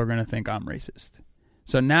because people are going to think I'm racist?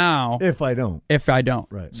 So now, if I don't,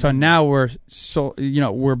 right? So now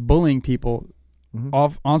we're bullying people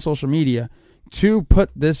off on social media to put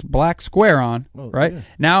this black square on, right? Yeah.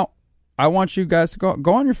 Now, I want you guys to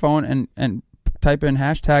go on your phone and type in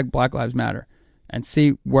hashtag Black Lives Matter and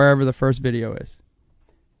see wherever the first video is.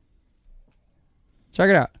 Check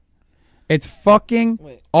it out. It's fucking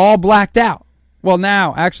all blacked out. Well,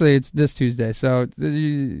 now, actually, it's this Tuesday, so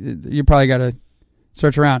you probably got to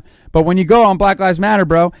search around. But when you go on Black Lives Matter,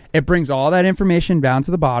 bro, it brings all that information down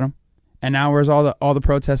to the bottom. And now where's all the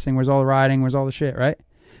protesting, where's all the rioting, where's all the shit, right?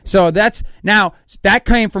 So that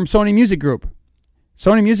came from Sony Music Group.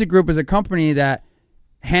 Sony Music Group is a company that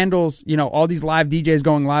handles, all these live DJs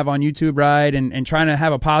going live on YouTube, right? And trying to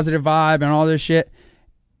have a positive vibe and all this shit.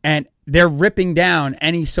 And they're ripping down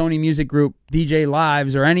any Sony Music Group DJ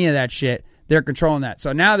lives or any of that shit. They're controlling that.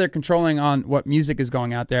 So now they're controlling on what music is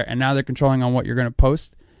going out there, and now they're controlling on what you're going to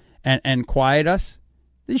post and quiet us.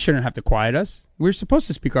 You shouldn't have to quiet us. We're supposed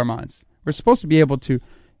to speak our minds. We're supposed to be able to,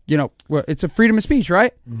 it's a freedom of speech,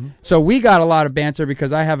 right? Mm-hmm. So we got a lot of banter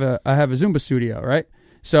because I have a Zumba studio, right?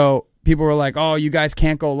 So people were like, "Oh, you guys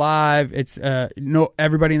can't go live. It's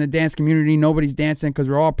everybody in the dance community, nobody's dancing because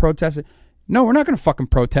we're all protesting." No, we're not going to fucking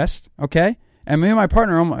protest, okay? And me and my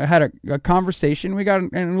partner had a conversation. We got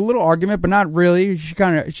in a little argument, but not really.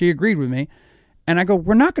 She agreed with me. And I go,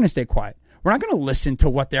 we're not going to stay quiet. We're not going to listen to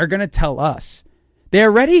what they're going to tell us. They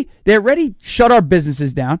already shut our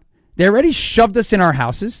businesses down. They already shoved us in our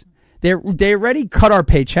houses. They already cut our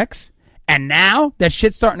paychecks. And now that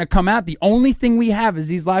shit's starting to come out, the only thing we have is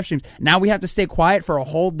these live streams. Now we have to stay quiet for a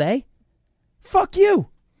whole day? Fuck you.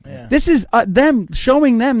 Yeah. This is them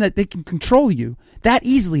showing them that they can control you that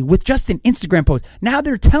easily with just an Instagram post. Now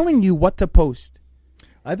they're telling you what to post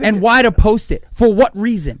and why to post it. For what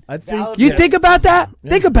reason? Think about that?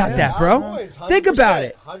 Yeah. Think about that, bro. Think about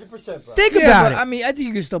it. 100%, bro. Think about it. I mean, I think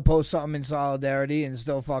you can still post something in solidarity and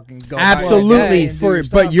still fucking go. Absolutely,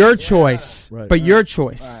 but your choice. Right. But your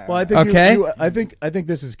choice. Right. Well, I think I think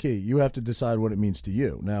this is key. You have to decide what it means to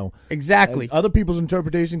you. Now, exactly. Other people's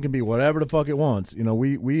interpretation can be whatever the fuck it wants.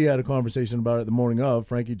 We had a conversation about it the morning of,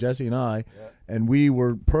 Frankie, Jesse, and I. Yeah. And we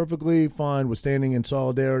were perfectly fine with standing in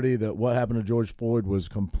solidarity that what happened to George Floyd was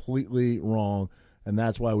completely wrong, and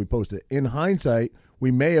that's why we posted it. In hindsight,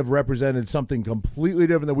 we may have represented something completely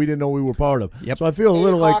different that we didn't know we were part of. Yep. So I feel a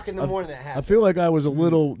little like I feel like I was a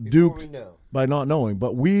little duped by not knowing.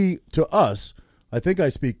 But to us, I think I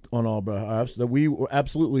speak on all behalf that we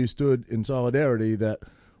absolutely stood in solidarity that.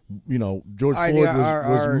 George Floyd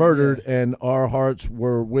was murdered, and our hearts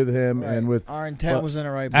were with him, and with our intent was in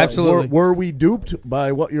the right place. Absolutely. Were we duped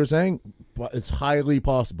by what you're saying? It's highly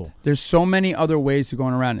possible. There's so many other ways to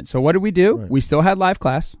going around it. So what did we do? Right. We still had live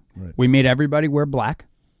class. Right. We made everybody wear black.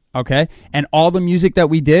 Okay, and all the music that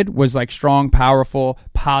we did was like strong, powerful,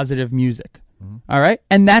 positive music. Mm-hmm. All right,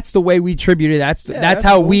 and that's the way we tributed. That's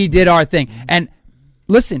how we did our thing. Mm-hmm. And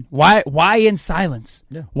listen, why in silence?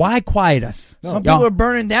 Yeah. Why quiet us? No. Some people are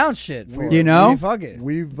burning down shit. Fuck it.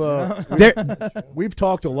 We've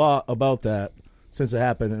talked a lot about that since it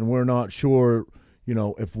happened, and we're not sure,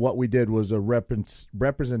 if what we did was a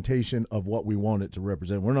representation of what we wanted to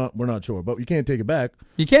represent. We're not sure, but you can't take it back.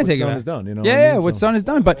 You can't take it back. What's done is done. What's done is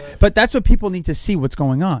done. But that's what people need to see. What's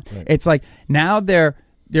going on? Right. It's like now they're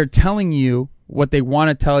telling you what they want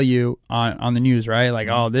to tell you on the news, right? Like,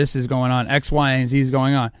 oh, this is going on, X, Y, and Z is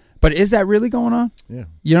going on. But is that really going on? Yeah.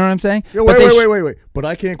 You know what I'm saying? Yeah, wait. But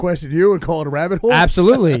I can't question you and call it a rabbit hole?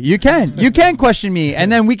 Absolutely. You can. You can question me, and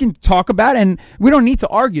then we can talk about it, and we don't need to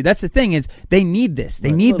argue. That's the thing is they need this.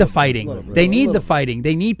 They need the fighting. They need the fighting.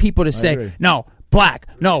 They need people to say, no, black,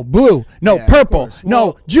 no, blue, no, purple,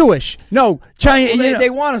 no, Jewish, no, Chinese. Well, they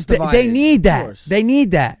want us divided. They need that. They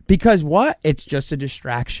need that. Because what? It's just a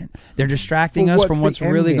distraction. They're distracting us from what's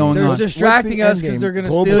really going on. They're distracting us because they're going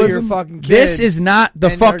to steal your fucking kid. This is not the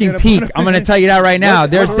fucking peak. I'm going to tell you that right now.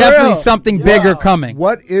 There's definitely something bigger coming.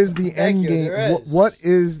 What is the end game? What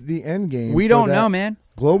is the end game? We don't know, man.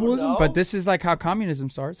 Globalism? But this is like how communism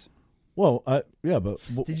starts. Well, yeah, but...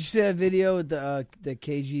 Did you see that video with the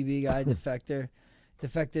KGB guy,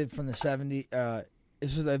 defected from the 70s?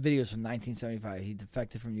 This was a video from 1975. He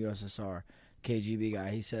defected from USSR, KGB guy.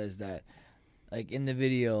 He says that, like, in the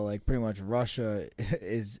video, like, pretty much Russia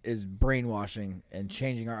is brainwashing and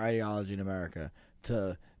changing our ideology in America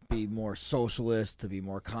to be more socialist, to be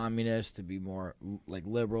more communist, to be more like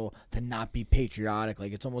liberal, to not be patriotic.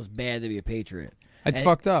 Like it's almost bad to be a patriot. It's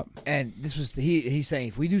fucked up. And this was he's saying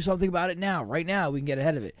if we do something about it now, right now, we can get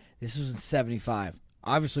ahead of it. This was in '75.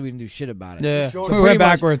 Obviously, we didn't do shit about it. Yeah, so we went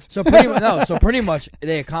backwards. So pretty much,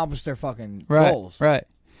 they accomplished their fucking goals. Right.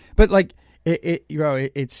 But like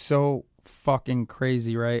it's so fucking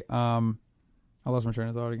crazy, right? I lost my train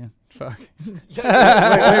of thought again. Fuck.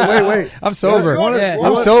 Wait. I'm sober.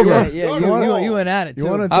 I'm sober. Yeah, you went at it too. You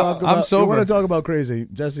want to talk about? I'm sober. You want to talk about crazy,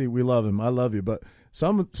 Jesse? We love him. I love you, but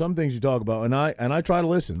some things you talk about, and I try to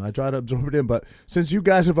listen. I try to absorb it in. But since you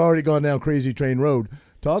guys have already gone down Crazy Train Road,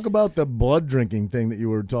 talk about the blood drinking thing that you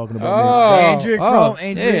were talking about.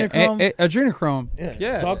 Adrenochrome.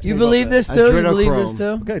 Yeah. You believe this too? You believe this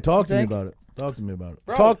too? Okay, talk to me about it. Talk to me about it.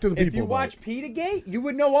 Bro, talk to the people. If you about watch it. Petergate, you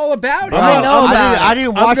would know all about it. I know about it. I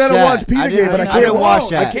didn't watch that. I'm gonna watch Petergate, but I can't watch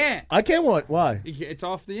that. I can't watch. Why? It's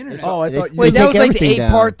off the internet. Oh, I thought you. Wait, that was like the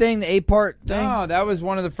 8-part thing. The 8-part thing. No, that was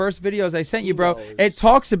one of the first videos I sent you, bro. It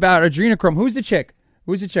talks about adrenochrome. Who's the chick?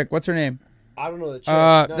 What's her name? I don't know the chick.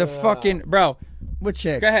 Fucking bro. What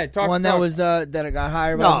chick? Go ahead. Talk. One that was that got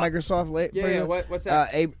hired by Microsoft late. Yeah. What's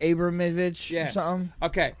that? Abramovich or something.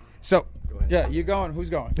 Okay. So. Yeah, you going? Who's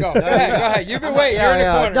going? Go ahead. You've been waiting. You're in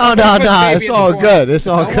the corner. No. It's all good. It's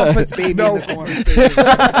all good. No one puts baby in the corner.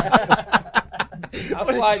 I'll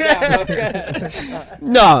slide down. Okay.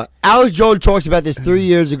 No, Alex Jones talked about this 3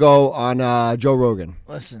 years ago on Joe Rogan.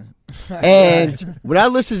 Listen. And when I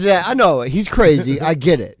listen to that, I know he's crazy. I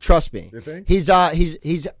get it. Trust me. You think? He's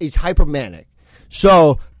hypermanic.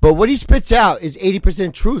 So, but what he spits out is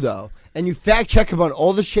 80% true though. And you fact check him on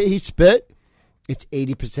all the shit he spit, it's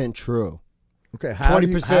 80% true. Okay,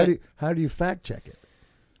 20%. How do you fact check it?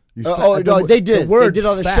 No, they did. They did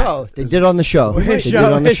on the show. They did on the show.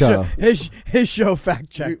 His show fact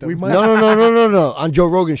checked him. No. On Joe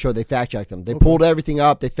Rogan's show, they fact checked him. They pulled everything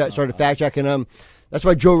up. They started fact checking him. That's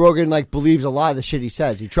why Joe Rogan believes a lot of the shit he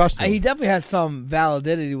says. He trusts him. He definitely has some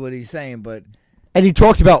validity what he's saying, but and he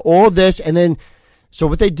talked about all of this, and then so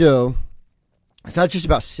what they do, it's not just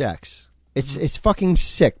about sex. It's fucking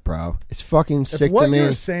sick, bro. It's fucking sick to me. What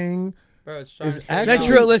you're saying. Bro, is that's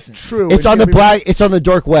true. Listen, true. It's on the It's on the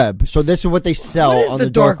dark web. So this is what they sell on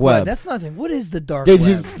the dark web. That's nothing. What is the dark web?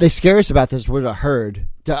 They scare us about this with a herd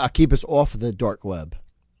to keep us off of the dark web.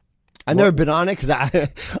 I've never been on it because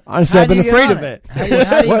honestly I've been afraid of it.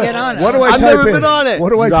 How do you get on it? What do I I've type never in? been on it.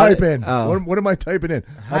 What do I type in? Oh. What am I typing in?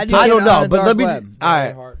 I don't know. But let me. Web? All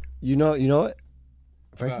right. You know it.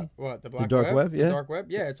 Frankie? What? The dark web? Yeah. The dark web?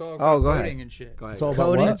 Yeah, it's all coding and shit. It's all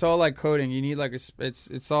coding. It's all like coding. You need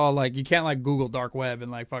it's all like you can't Google dark web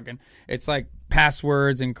and fucking it's like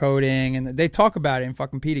passwords and coding and they talk about it in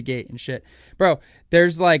fucking Petergate and shit. Bro,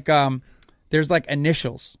 there's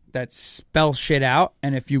initials that spell shit out,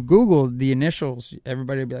 and if you Google the initials,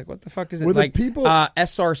 everybody would be like, "What the fuck is it?" Were the people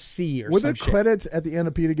SRC or were some there shit. Credits at the end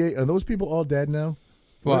of Petergate? Are those people all dead now?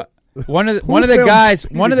 What? One of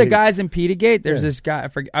the guys in Petergate. There's this guy.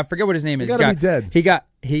 I forget what his name is. He gotta be dead.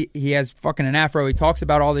 He has fucking an afro. He talks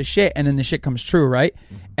about all this shit, and then the shit comes true, right?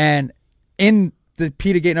 Mm-hmm. And in the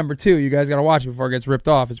Petergate #2, you guys got to watch it before it gets ripped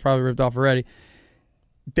off. It's probably ripped off already.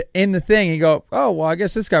 In the thing, he go, oh well, I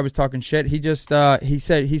guess this guy was talking shit. He just he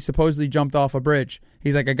said he supposedly jumped off a bridge.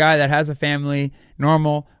 He's like a guy that has a family,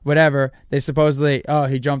 normal, whatever. They supposedly,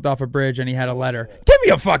 he jumped off a bridge and he had a letter. Give me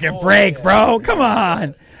a fucking break, bro. Come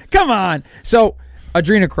on. So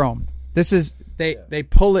adrenochrome. This is they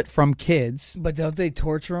pull it from kids. But don't they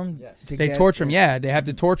torture them? Yes. They torture them. Yeah, they have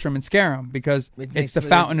to torture them and scare them because it's the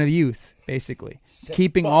fountain of youth, basically.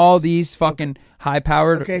 Keeping all these fucking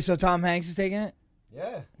high-powered. Okay, so Tom Hanks is taking it.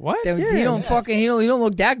 Yeah. What? He don't fucking he don't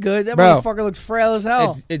look that good. That Bro, motherfucker looks frail as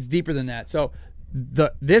hell. It's deeper than that. So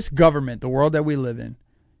this government, the world that we live in,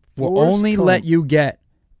 will only let you get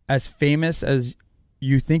as famous as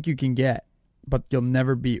you think you can get, but you'll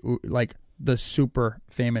never be like the super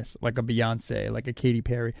famous, like a Beyonce, like a Katy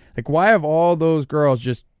Perry. Like, why have all those girls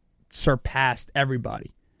just surpassed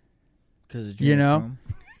everybody? Because of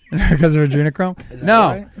because of adrenochrome?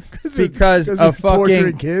 No, because of fucking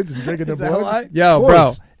torturing kids and drinking their blood. Yo,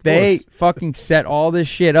 bro, they fucking set all this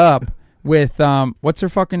shit up with what's her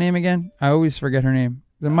fucking name again? I always forget her name.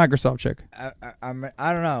 The Microsoft chick. I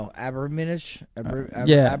don't know. Abramovich.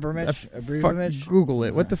 Abramovich. Google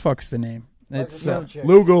it. What the fuck's the name? It's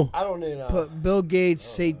Lugal. I don't know. Put Bill Gates,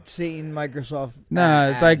 Satan, Microsoft.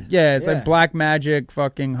 No, it's like Black Magic,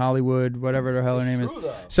 fucking Hollywood, whatever the hell her name is.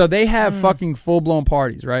 Though. So they have fucking full blown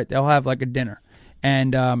parties, right? They'll have like a dinner,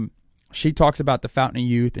 and she talks about the fountain of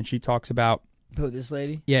youth, and she talks about this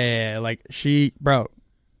lady. Yeah, like she's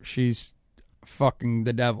fucking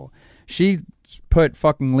the devil. She put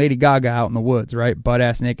fucking Lady Gaga out in the woods, right, butt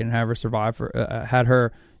ass naked, and have her survive had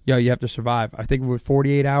her, you have to survive. I think it was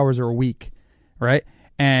 48 hours or a week, right,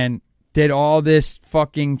 and did all this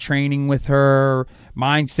fucking training with her,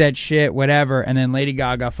 mindset shit, whatever, and then Lady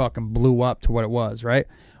Gaga fucking blew up to what it was, right?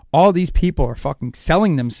 All these people are fucking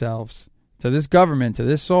selling themselves to this government, to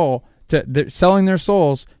this soul, they're selling their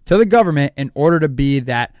souls to the government in order to be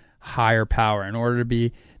that higher power, in order to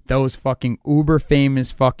be those fucking uber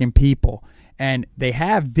famous fucking people. And they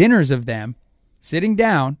have dinners of them sitting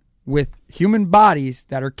down with human bodies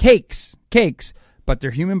that are cakes, but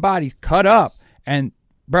they're human bodies cut up. And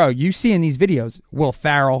bro, you see in these videos, Will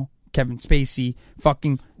Ferrell, Kevin Spacey,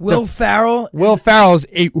 fucking Will Ferrell. Will Ferrell's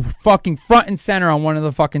a fucking front and center on one of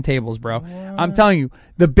the fucking tables, bro. What? I'm telling you,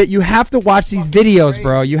 you have to watch these videos,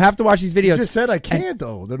 bro. You have to watch these videos. You just said I can't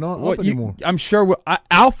though. They're not up anymore. I'm sure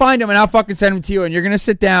I'll find them and I'll fucking send them to you, and you're gonna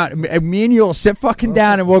sit down. Me and you will sit fucking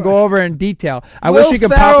down and we'll go over in detail. I wish we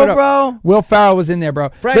could pop it up. Bro. Will Ferrell was in there,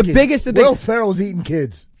 bro. Frankie, the biggest of the Will Ferrell's eating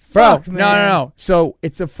kids. Bro, Fuck, no. So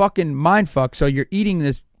it's a fucking mind fuck. So you're eating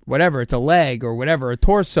this, whatever, it's a leg or whatever, a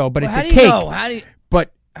torso, but it's a cake.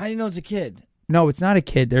 How do you know it's a kid? No, it's not a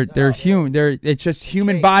kid. They're human. It's just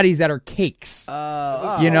human bodies that are cakes.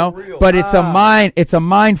 You know? But it's a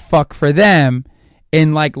mind fuck for them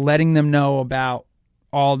in like letting them know about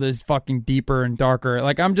all this fucking deeper and darker.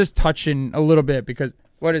 Like I'm just touching a little bit because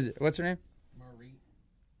what is it? What's her name?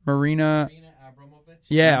 Marina Abramovich.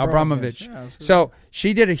 Yeah, Abramovich. Yeah, so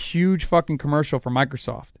she did a huge fucking commercial for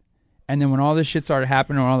Microsoft. And then when all this shit started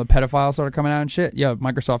happening, when all the pedophiles started coming out and shit,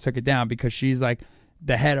 Microsoft took it down because she's like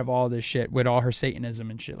the head of all this shit with all her Satanism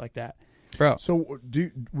and shit like that. Bro. So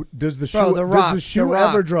does the shoe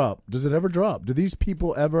ever drop? Does it ever drop? Do these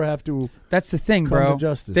people ever have to? That's the thing, come bro. to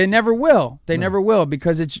justice? They never will. They never will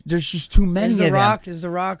because there's just too many of them. Is The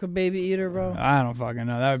Rock a baby eater, bro? I don't fucking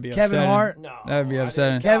know. That would be Kevin upsetting. Hart? No. That would be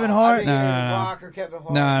upsetting. Kevin Hart? No. Rock or Kevin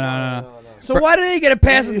Hart? No. So why did he get a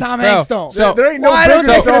pass and Tom Hanks don't? So there ain't no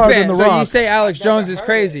bigger stars than The Rock. So you say Alex Jones is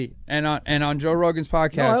crazy, and on Joe Rogan's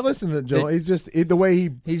podcast. No, I listen to Joe. He's just the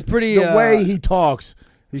way he's pretty. The way he talks.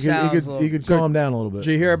 He could So, calm down a little bit.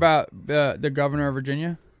 Did you hear about the governor of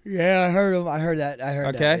Virginia? Yeah, I heard him. I heard that.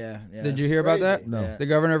 Okay. Yeah. Did you hear about that? No. Yeah. The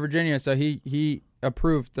governor of Virginia. So he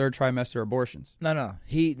approved third trimester abortions. No.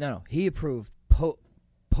 He approved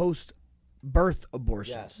post birth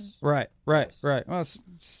abortions. Yes. Right. Well, it's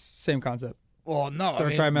same concept. Well, no.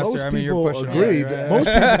 Third trimester. Most You're pushing people agree.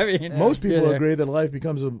 it. Most people agree that life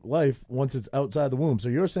becomes a life once it's outside the womb. So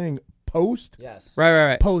you're saying post? Yes.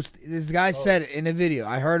 Right. Post. This guy said it in a video.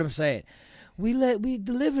 I heard him say it. We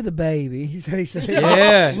deliver the baby. He said.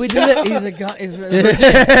 Yeah. We deliver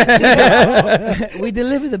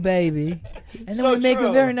the baby, and then we make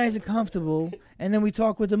it very nice and comfortable, and then we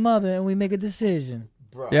talk with the mother, and we make a decision.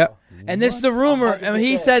 Bro. Yep. And this is the rumor. I mean,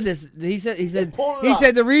 he said this. He said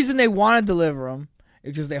the reason they want to deliver them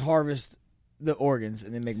is because they harvest the organs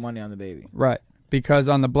and they make money on the baby. Right. Because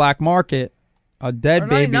on the black market, a dead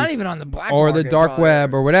baby, not even on the black or market, the dark probably.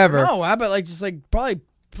 web or whatever. No, how about probably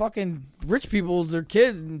fucking rich people's their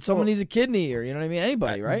kid and someone needs a kidney or you know what I mean?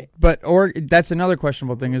 Anybody, right? But that's another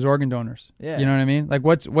questionable thing is organ donors. Yeah. You know what I mean? Like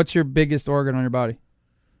what's your biggest organ on your body?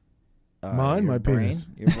 Mine, my penis.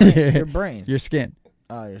 Your brain. Your skin.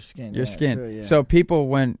 Oh, your skin. Your skin. True, yeah. So people,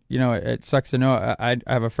 when it sucks to know. I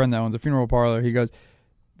have a friend that owns a funeral parlor. He goes,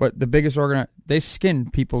 but the biggest organ they skin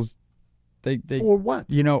people's. They for what?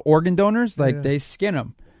 Organ donors they skin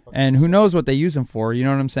them, and who knows what they use them for? You know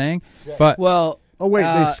what I'm saying? But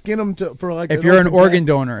they skin them for like. If you're an organ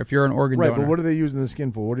donor, right? But what are they using the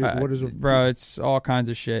skin for? What is it, bro? It's all kinds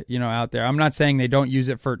of shit out there. I'm not saying they don't use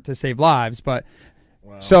it to save lives, but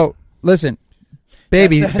so listen.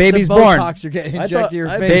 Baby's born. Botox you're getting injected to your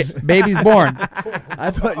face. Baby's born. I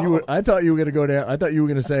thought you were going to go down. I thought you were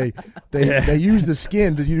going to say they use the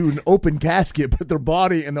skin to do an open casket, but their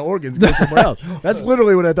body and the organs go somewhere else. That's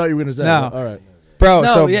literally what I thought you were going to say. No. All right,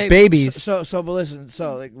 bro. Babies. But listen.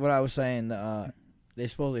 So like what I was saying, they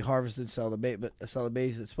supposedly harvested sell the babies.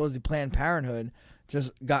 That supposedly Planned Parenthood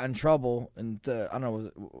just got in trouble and I don't know, was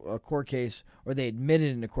it a court case or they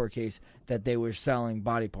admitted in a court case that they were selling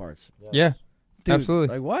body parts. Yes. Yeah. Dude,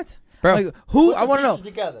 absolutely. Like what? Bro. Like who? I want to know.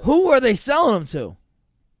 Together. Who are they selling them to?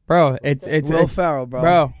 Bro, it's Will Ferrell, bro.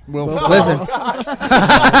 Bro, Will listen.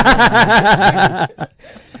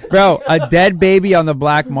 Bro, a dead baby on the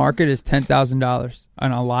black market is $10,000.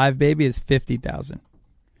 And a live baby is $50,000.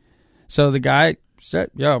 So the guy said,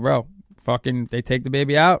 "Yo, bro, fucking, they take the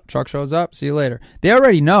baby out. Truck shows up. See you later." They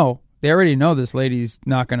already know They already know this lady's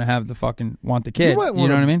not going to have the fucking want the kid. You know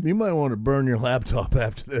what I mean? You might want to burn your laptop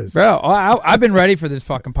after this, bro. I've been ready for this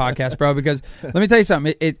fucking podcast, bro. Because let me tell you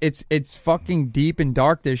something. It's fucking deep and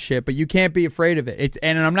dark, this shit. But you can't be afraid of it.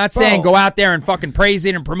 And I'm not saying go out there and fucking praise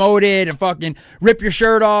it and promote it and fucking rip your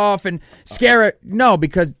shirt off and scare it. No,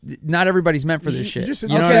 because not everybody's meant for this shit. You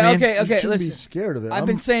know what I mean? Okay. You shouldn't be scared of it. I've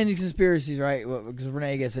been saying these conspiracies, right? Because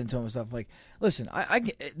Renee gets into them and stuff. Like, listen,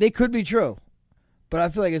 they could be true. But I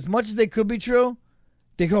feel like as much as they could be true,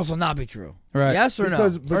 they could also not be true. Right. Yes or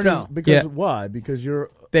no? Because why? Because you're...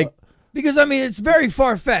 because, I mean, it's very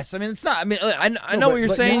far-fetched. I mean, it's not... I mean, I know what you're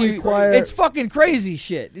saying. It's fucking crazy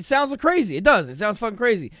shit. It sounds crazy. It does. It sounds fucking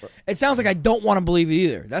crazy. It sounds like I don't want to believe it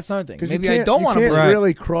either. That's another thing. Maybe I don't want to believe it. You can't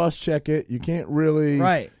really cross-check it. You can't really...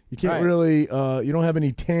 Right. You can't really... you don't have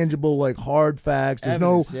any tangible, like, hard facts. There's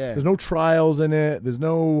no trials in it. There's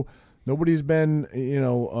no... Nobody's been,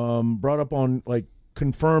 brought up on, like,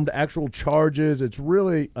 confirmed actual charges. It's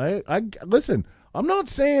really, I listen, I'm not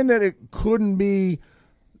saying that it couldn't be,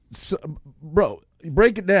 bro,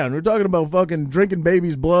 break it down. We're talking about fucking drinking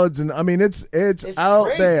babies' bloods, and I mean, it's out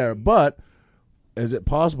crazy. There, but is it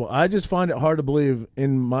possible? I just find it hard to believe,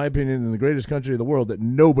 in my opinion, in the greatest country of the world, that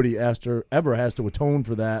nobody ever has to atone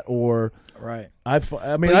for that, or right. I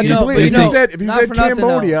mean, I can believe if you said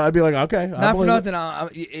Cambodia, I'd be like, okay, not for nothing.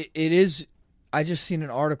 It is. I just seen an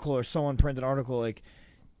article, or someone printed an article, like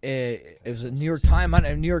it was a New York Times,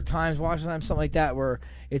 Washington Times, something like that, where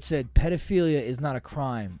it said pedophilia is not a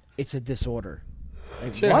crime; it's a disorder.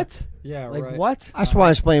 Like what? Yeah, like right. What? I just want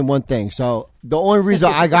to explain one thing. So the only reason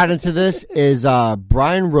I got into this is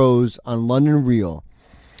Brian Rose on London Real.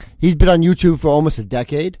 He's been on YouTube for almost a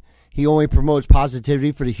decade. He only promotes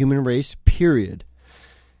positivity for the human race, period.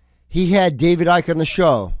 He had David Icke on the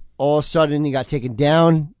show. All of a sudden, he got taken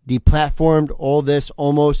down, deplatformed, all this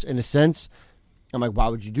almost in a sense. I'm like, why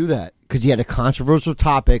would you do that? Because he had a controversial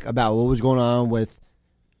topic about what was going on with,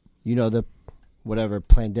 the whatever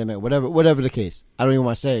pandemic, whatever the case. I don't even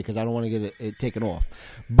want to say it because I don't want to get it taken off.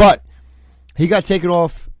 But he got taken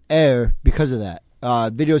off air because of that.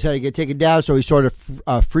 Videos had to get taken down, so he started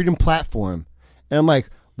a freedom platform. And I'm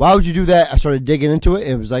like, why would you do that? I started digging into it.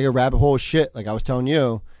 It was like a rabbit hole of shit, like I was telling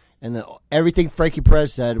you. And then everything Frankie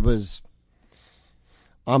Perez said was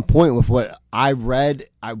on point with what I've read,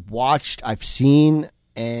 I've watched, I've seen,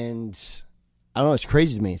 and I don't know. It's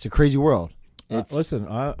crazy to me. It's a crazy world. Listen,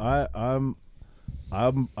 I want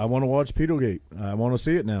to watch Pedogate. I want to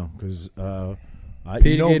see it now because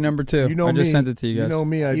Pedogate number 2. I just sent it to you guys. You know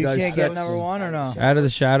me. You can't get number 1 or no? Out of the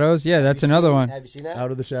Shadows. Yeah, that's another one. Have you seen that?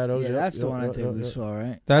 Out of the Shadows. Yeah, that's the one I think we saw,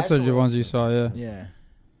 right? That's the ones you saw. Yeah. Yeah.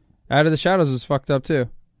 Out of the Shadows was fucked up too.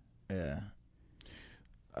 Yeah.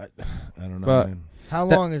 I don't know, but man. How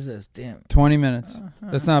long is this? Damn. 20 minutes.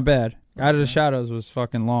 That's not bad. Out of the Shadows was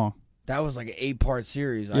fucking long. That was like an 8-part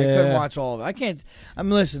series. Yeah. I couldn't watch all of it. I can't. I'm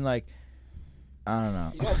listening. Like, I don't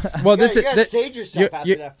know. Well, this is sage yourself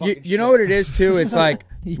after that fucking you know what it is too. It's like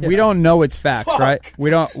we don't know it's facts, right? We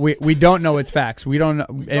don't know it's facts. We don't know.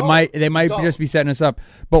 They might just be setting us up.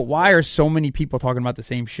 But why are so many people talking about the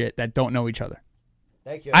same shit that don't know each other?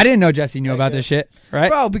 Thank you. I didn't know Jesse knew about this shit, right?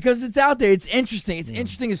 Bro, because it's out there. It's interesting. It's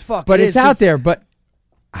interesting as fuck. But it's out there. But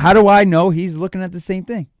how do I know he's looking at the same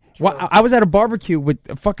thing? Well, I was at a barbecue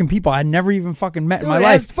with fucking people I never even fucking met in my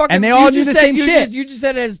life, and they all do the same shit. You just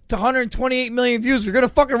said it has 128 million views. You're gonna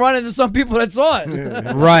fucking run into some people that saw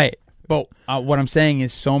it, right? But what I'm saying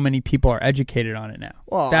is, so many people are educated on it now.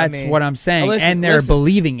 Well, that's what I'm saying, and they're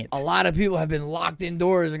believing it. A lot of people have been locked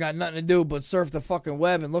indoors and got nothing to do but surf the fucking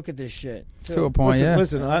web and look at this shit. To a point,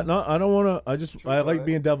 Listen, I don't want to. I like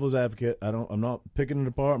being devil's advocate. I'm not picking it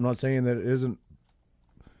apart. I'm not saying that it isn't.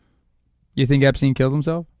 You think Epstein killed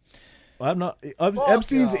himself? I'm not.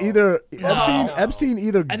 Epstein either got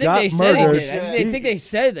murdered. I think they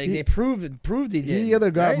said they proved he did. He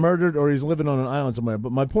either got murdered or he's living on an island somewhere.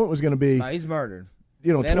 But my point was going to be, he's murdered.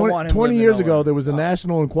 20 years ago there was the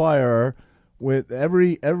National Enquirer with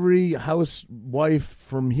every housewife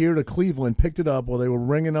from here to Cleveland picked it up while they were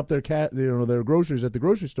ringing up their their groceries at the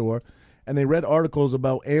grocery store. And they read articles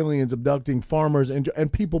about aliens abducting farmers,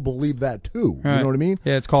 and people believe that too. Right. You know what I mean?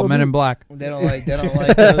 Yeah, it's called Men in Black. They don't like the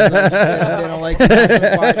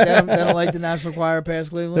National Enquirer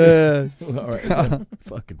past Cleveland. All right,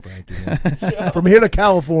 fucking Frankie. Man. From here to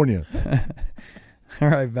California. All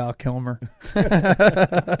right, Val Kilmer. All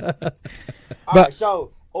right,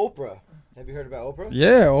 so Oprah. Have you heard about Oprah?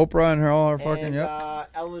 Yeah, Oprah and all her fucking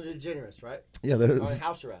Ellen DeGeneres, right? Yeah, there's on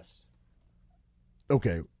house arrest.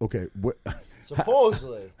 Okay.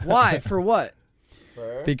 Supposedly. Why? For what?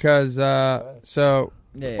 Because Oprah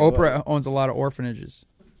owns a lot of orphanages,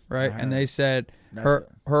 right? And they said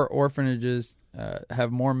Her orphanages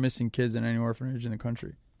have more missing kids than any orphanage in the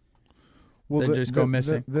country. Well, they just go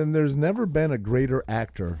missing. Then there's never been a greater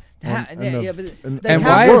actor in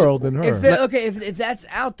the world than her. If that's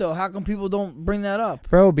out though, how come people don't bring that up,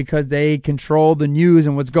 bro? Because they control the news,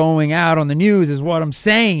 and what's going out on the news is what I'm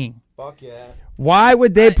saying. Fuck yeah. Why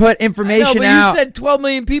would they put information out? You said 12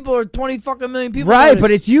 million people or 20 fucking million people. Right,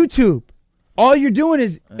 but it's YouTube. All you're doing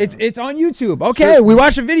is it's on YouTube. Okay, we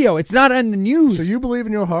watch a video. It's not on the news. So you believe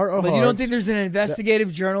in your heart of But you don't think there's an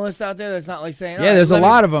investigative journalist out there that's not like saying, yeah, there's a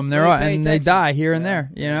lot of them. They die here and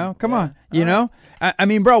there. You know, come on. You know, I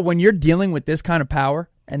mean, bro, when you're dealing with this kind of power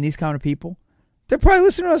and these kind of people, they're probably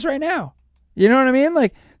listening to us right now. You know what I mean?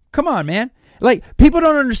 Like, come on, man. Like, people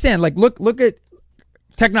don't understand. Like, look at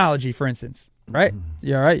technology, for instance. Right?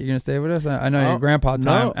 You all right? You gonna stay with us? I know your grandpa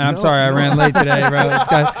time. And I'm sorry I ran late today, bro.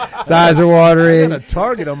 His eyes are watery. I got a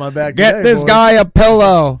target on my back. Get this guy a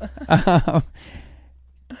pillow.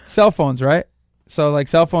 Cell phones, right? So like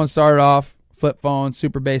cell phones started off flip phones,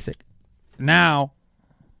 super basic. Now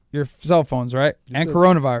your cell phones, right? And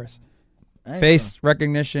coronavirus. Face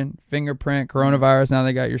recognition, fingerprint, coronavirus. Now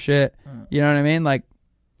they got your shit. You know what I mean? Like,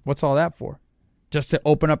 what's all that for? Just to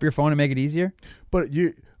open up your phone and make it easier? But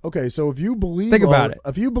you... Okay, so if you believe Think about it.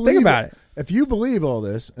 If you believe all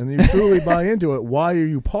this and you truly buy into it, why are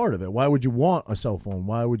you part of it? Why would you want a cell phone?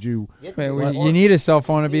 Why would you? You need a cell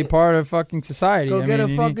phone to be part of fucking society. Go get a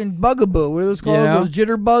fucking bugaboo. What are those called? Those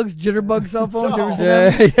jitterbug cell phones.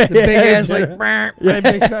 The big ass like.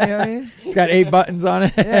 Big, you know what I mean? It's got 8 buttons on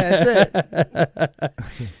it. Yeah, that's it.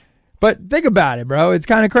 But think about it, bro. It's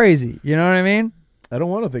kind of crazy. You know what I mean? I don't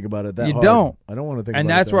want to think about it that hard. You don't. I don't want to think about it And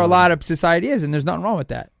that's where a lot of society is, and there's nothing wrong with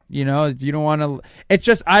that. You know, you don't want to... It's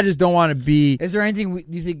just, I just don't want to be... Is there anything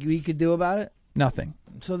you think we could do about it? Nothing.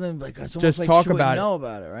 So then, like, it's just like talk about it. Know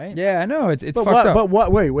about it, right? Yeah, I know. It's fucked up. But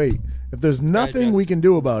what? Wait. If there's nothing we can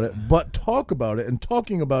do about it, but talk about it, and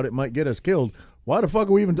talking about it might get us killed, why the fuck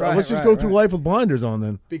are we even... let's just go through life with blinders on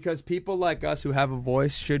then. Because people like us who have a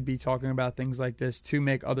voice should be talking about things like this to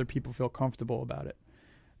make other people feel comfortable about it.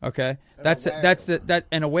 Okay, that's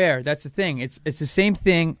aware. That's the thing. It's the same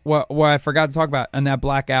thing. What I forgot to talk about on that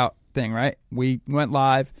blackout thing, right? We went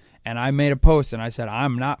live, and I made a post, and I said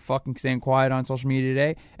I'm not fucking staying quiet on social media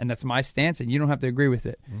today, and that's my stance, and you don't have to agree with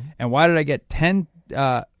it. Mm-hmm. And why did I get 10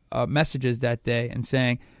 messages that day and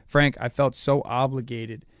saying, Frank, I felt so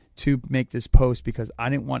obligated to make this post because I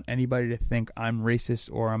didn't want anybody to think I'm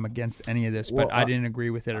racist or I'm against any of this, but I didn't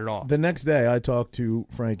agree with it at all. The next day, I talked to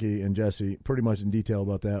Frankie and Jesse pretty much in detail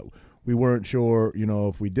about that. We weren't sure,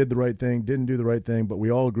 if we did the right thing, didn't do the right thing, but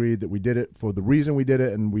we all agreed that we did it for the reason we did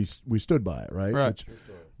it, and we stood by it, right? Right.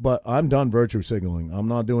 But I'm done virtue signaling. I'm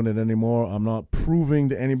not doing it anymore. I'm not proving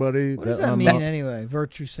to anybody. What does that mean anyway,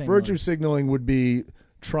 virtue signaling? Virtue signaling would be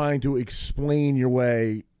trying to explain your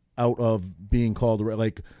way out of being called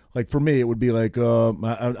like for me, it would be like I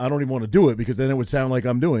don't even want to do it because then it would sound like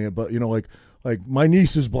I'm doing it. But like my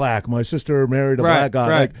niece is black, my sister married a black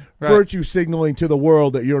guy. Virtue signaling to the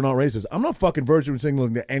world that you're not racist. I'm not fucking virtue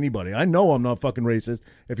signaling to anybody. I know I'm not fucking racist.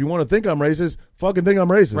 If you want to think I'm racist, fucking think I'm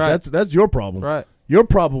racist. Right. That's your problem. Right. You're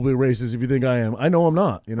probably racist if you think I am. I know I'm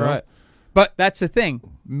not. Right. But that's the thing.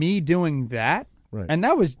 Me doing that. Right. And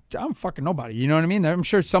I'm fucking nobody. You know what I mean? I'm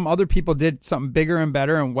sure some other people did something bigger and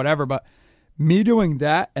better and whatever, but me doing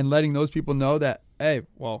that and letting those people know that, hey,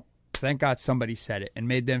 well, thank God somebody said it and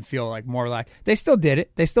made them feel like more like they still did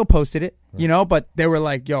it. They still posted it, but they were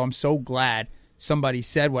like, yo, I'm so glad somebody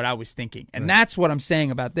said what I was thinking. And that's what I'm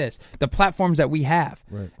saying about this. The platforms that we have,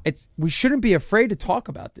 we shouldn't be afraid to talk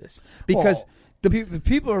about this because the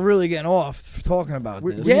people are really getting off for talking about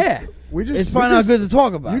this. It's probably not good to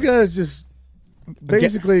talk about. You guys just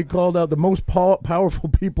basically called out the most powerful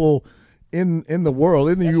people in the world,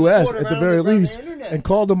 in the U.S. at the very least, and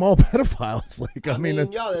called them all pedophiles.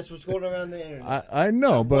 That's what's going around the internet. I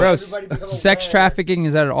know, but bro, sex trafficking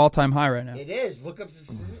is at an all-time high right now. It is. Look up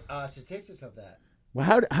statistics of that.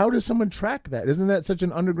 Well, how does someone track that? Isn't that such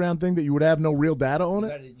an underground thing that you would have no real data on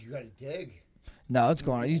it? You got to dig. No, it's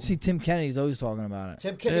going on. You see Tim Kennedy's always talking about it.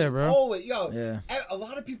 Tim Kennedy, bro. A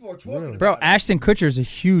lot of people are talking about it. Bro, Ashton Kutcher is a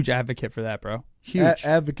huge advocate for that, bro. Huge.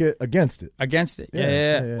 Advocate against it. Against it.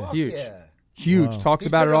 Yeah. Huge. Yeah. Huge. Wow. Talks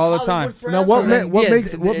about it all the time. Now, what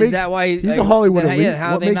makes that why he's a Hollywood elite?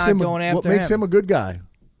 How they not going after him? What makes him a good guy?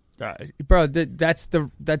 Bro,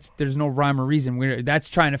 there's no rhyme or reason. That's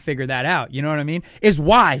trying to figure that out. You know what I mean?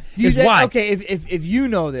 Why? Okay, if you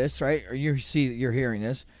know this, right, or you're hearing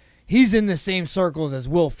this, he's in the same circles as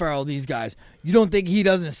Will Ferrell. These guys, you don't think he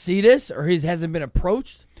doesn't see this or he hasn't been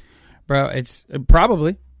approached? Bro, it's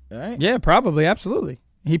probably. Right? Yeah, probably, absolutely.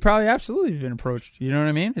 He probably absolutely been approached. You know what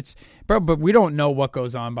I mean? But we don't know what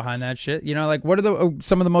goes on behind that shit. You know, like what are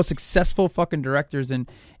some of the most successful fucking directors in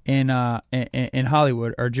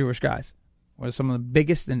Hollywood are Jewish guys. What are some of the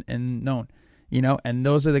biggest and known? You know, and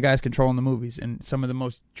those are the guys controlling the movies and some of the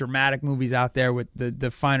most dramatic movies out there with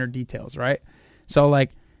the finer details, right? So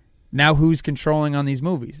like, now who's controlling on these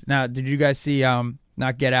movies? Now, did you guys see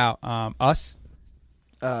not Get Out, Us?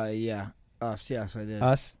 Yeah. Us, yes, I did.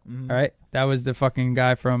 Us, all right. That was the fucking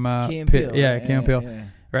guy from Key and Peele. Key and Peele. Yeah.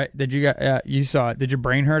 Right? Did you you saw it? Did your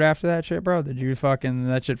brain hurt after that shit, bro? Did you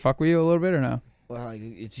that shit fuck with you a little bit or no? Well, like,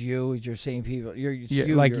 it's you're same people.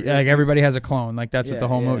 Like everybody has a clone. Like that's what the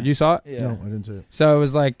whole movie. You saw it? Yeah. No, I didn't see it. So it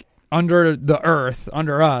was like under the earth,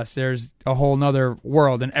 under us, there's a whole nother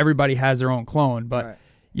world, and everybody has their own clone, but. Right.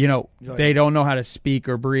 You know, they don't know how to speak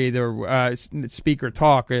or breathe or speak or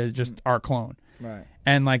talk. It's just our clone. Right.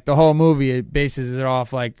 And like the whole movie, it bases it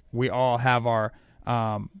off like we all have our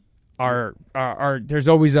there's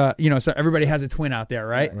always a, you know, so everybody has a twin out there,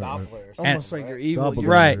 right? Dopplers. Almost like your evil.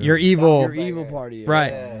 Your evil. Your evil party.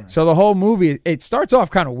 Right. Yeah. So the whole movie, it starts off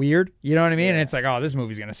kind of weird. You know what I mean? And it's like, oh, this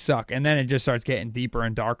movie's going to suck. And then it just starts getting deeper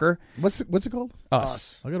and darker. What's it called?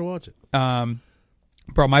 Us. I got to watch it.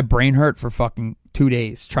 Bro, my brain hurt for fucking 2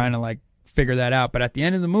 days trying to like figure that out. But at the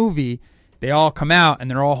end of the movie, they all come out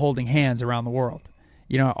and they're all holding hands around the world.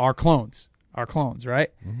 You know, our clones, right?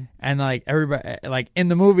 Mm-hmm. And like everybody, like in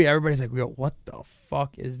the movie, everybody's like, what the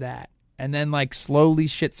fuck is that? And then like slowly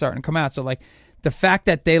shit starting to come out. So like the fact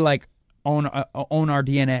that they like own our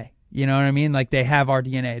DNA, you know what I mean? Like they have our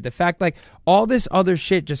DNA. The fact like all this other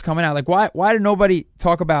shit just coming out. Like why did nobody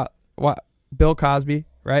talk about what Bill Cosby,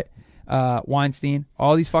 right? Weinstein,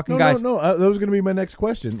 all these fucking guys. No, that was going to be my next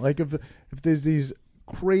question. Like if there's these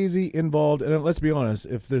crazy involved, and let's be honest,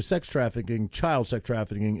 if there's sex trafficking, child sex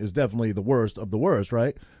trafficking is definitely the worst of the worst,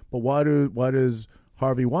 right? But why does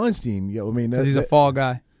Harvey Weinstein? Yeah, I mean, because he's a fall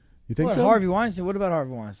guy. You think so? Harvey Weinstein. What about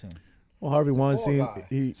Harvey Weinstein? Well, Harvey Weinstein,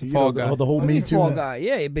 he's a fall guy. The whole Me Too fall guy.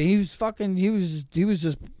 Yeah, but he was fucking. He was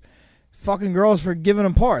just fucking girls for giving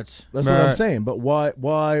him parts. That's what I'm saying. But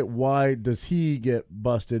why does he get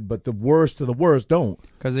busted, but the worst of the worst don't?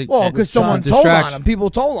 Because someone told on him.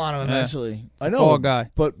 People told on him eventually. I know, fall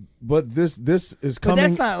guy. But this is coming. But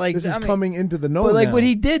that's not like this is coming into the know. But like now. what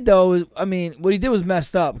he did though, what he did was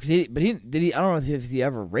messed up. Because he I don't know if he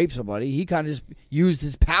ever raped somebody. He kind of just used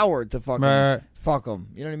his power to fucking fuck them.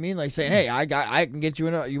 You know what I mean? Like saying, hey, I can get you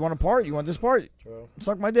in. You want a part? You want this part? True.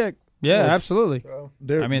 Suck my dick. Yeah, absolutely.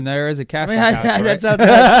 I mean, there is a casting couch, right? That's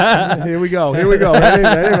how. Here we go.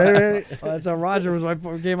 Ready. That's how Roger was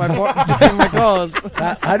gave my calls.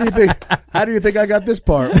 How do you think I got this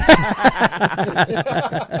part?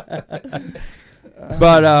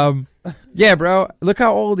 But yeah, bro. Look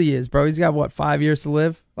how old he is, bro. He's got what, 5 years to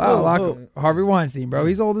live? Wow, Harvey Weinstein, bro.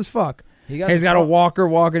 He's old as fuck. He's got a walker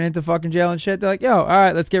walking into fucking jail and shit. They're like, yo, all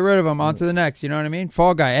right, let's get rid of him. On to the next. You know what I mean?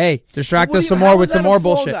 Fall guy. Hey, distract us some more with some more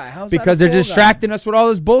bullshit. Because they're distracting us with all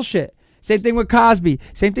this bullshit. Same thing with Cosby.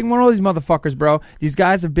 Same thing with all these motherfuckers, bro. These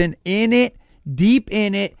guys have been in it, deep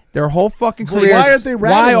in it, their whole fucking careers. Why aren't they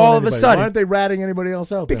ratting Why all of a sudden? Why aren't they ratting anybody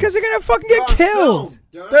else out there? Because they're going to fucking get killed.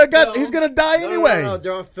 He's going to die anyway. No,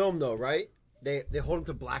 they're on film, though, right? They hold him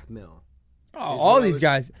to blackmail. Oh, all these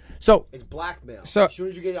guys. So it's blackmail. So as soon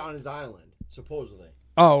as you get on his island. Supposedly.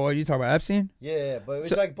 Oh, well, you talking about Epstein? Yeah, but it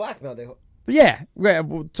was like blackmail. Yeah,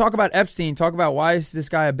 we'll talk about Epstein. Talk about why is this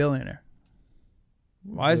guy a billionaire?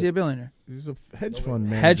 Why is he a billionaire? He's a hedge fund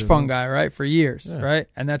manager. Hedge fund guy, right? For years, right?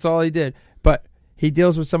 And that's all he did. But he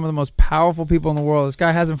deals with some of the most powerful people in the world. This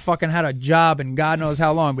guy hasn't fucking had a job in God knows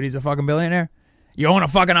how long, but he's a fucking billionaire. You own a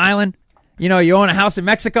fucking island? You know, you own a house in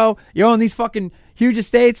Mexico? You own these fucking huge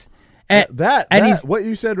estates? What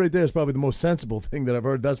you said right there is probably the most sensible thing that I've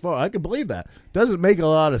heard thus far. I can believe that. Doesn't make a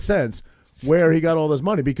lot of sense where he got all this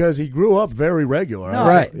money because he grew up very regular. No,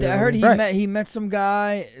 right. I heard he met some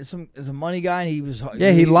guy, as a money guy, and he was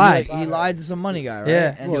he lied. He lied to some money guy, right?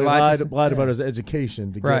 Yeah, and he lied about his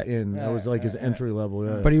education to get in. That was like his entry level.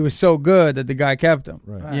 Yeah. But he was so good that the guy kept him.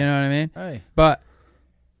 Right. You know what I mean? Right. But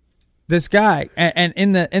this guy, and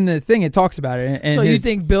in the thing, it talks about it. And so you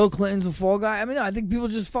think Bill Clinton's a fall guy? I mean, no, I think people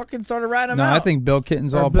just fucking started ratting him out. No, I think Bill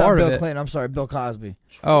Clinton's all Bill part of it. Bill Clinton, I'm sorry, Bill Cosby.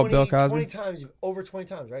 Bill Cosby. 20 times, over 20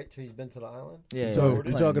 times, right? Till he's been to the island? Yeah. You're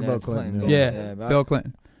talking about Clinton. Yeah, Bill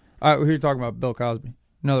Clinton. All right, we're here talking about Bill Cosby.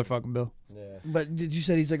 Another fucking Bill. Yeah. But you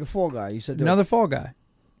said he's like a fall guy. You said another fall guy.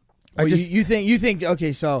 Well, you think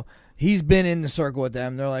okay, so he's been in the circle with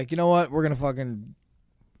them. They're like, you know what? We're going to fucking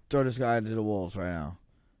throw this guy to the wolves right now.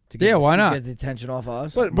 Why not? Get the attention off of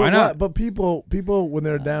us. But why not? But people when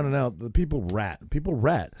they're down and out, the people rat.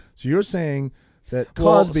 So you're saying that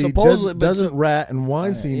Cosby supposedly- doesn't rat and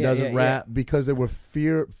Weinstein Yeah, doesn't yeah. rat because they were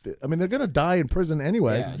fear. I mean, they're going to die in prison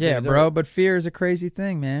anyway. Yeah, bro. But fear is a crazy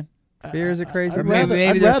thing, man. Fear is a crazy thing. Maybe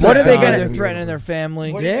I'd rather What are they die gonna- They're than- threatening their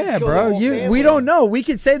family. What do you Yeah, kill the bro. whole We family? don't know. We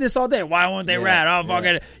could say this all day. Why won't they rat? Oh, fuck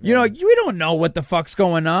it. You know, we don't know what the fuck's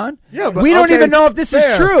going on. Yeah, but we don't okay, even know if this fair,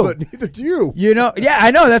 is true. But neither do you. You know, yeah, I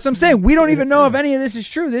know. That's what I'm saying. We don't even know if any of this is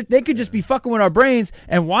true. They could just be fucking with our brains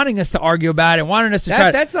and wanting us to argue about it, wanting us to try.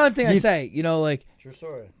 That's another thing I say. You know, like True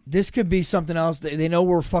story. this could be something else. They know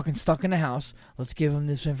we're fucking stuck in the house. Let's give them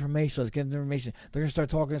this information. Let's give them the information. They're gonna start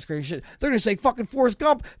talking this crazy shit. They're gonna say fucking Forrest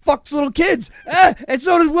Gump fucks little kids, and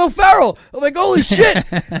so does Will Ferrell. I'm like, holy shit!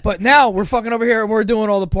 But now we're fucking over here and we're doing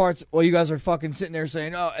all the parts. Well, you guys are fucking sitting there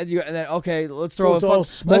saying, oh, and then okay, let's throw So a it's all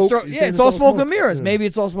smoke? You're yeah, saying it's all smoke and smoke? mirrors. Yeah. Maybe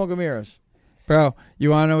it's all smoke and mirrors. Bro,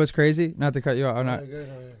 you want to know what's crazy? Not to cut you off. I'm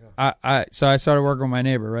not. So I started working with my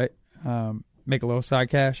neighbor, right? Make a little side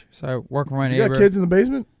cash. So I work with my You neighbor. got kids in the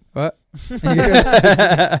basement? What?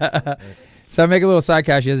 So I make a little side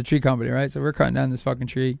cash. He has a tree company, right? So we're cutting down this fucking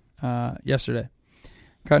tree yesterday.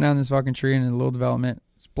 Cutting down this fucking tree in a little development.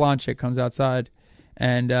 This blonde chick comes outside,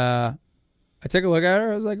 and I take a look at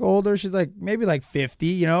her. I was like older. She's like maybe like 50,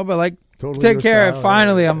 you know, but like Totally take your care of it. style,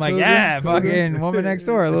 Finally, yeah. I'm like, Cougar, yeah, cougar. fucking woman next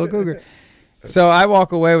door, a little cougar. So I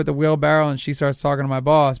walk away with the wheelbarrow, and she starts talking to my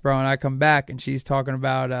boss, bro. And I come back, and she's talking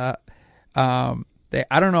about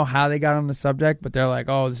I don't know how they got on the subject, but they're like,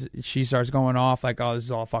 she starts going off like, oh, this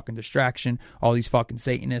is all fucking distraction. All these fucking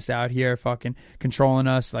Satanists out here fucking controlling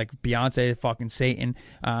us. Like Beyonce is fucking Satan.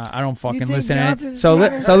 I don't fucking think listen to it. Beyonce's So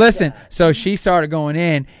Satan? listen. So she started going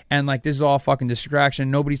in and like, this is all fucking distraction.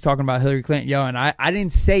 Nobody's talking about Hillary Clinton. Yo, and I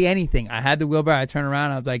didn't say anything. I had the wheelbarrow. I turned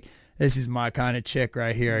around. I was like, this is my kind of chick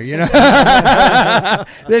right here, you know?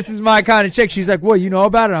 This is my kind of chick. She's like, well, you know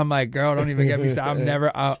about it? I'm like, girl, don't even get me started. I'm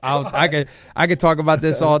never, I could talk about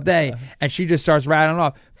this all day. And she just starts rattling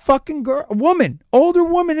off. Fucking girl, older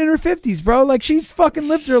woman in her 50s, bro. Like, she's fucking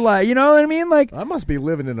lived her life. You know what I mean? Like, I must be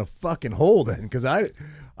living in a fucking hole then, because I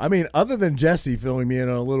mean, other than Jesse filling me in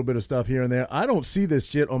on a little bit of stuff here and there, I don't see this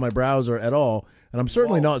shit on my browser at all, and I'm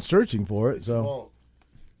certainly not searching for it. So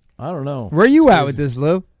I don't know. where you at with this,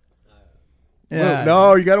 Lou? Lou,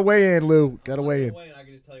 no, you got to weigh in, Lou. Got to weigh in. I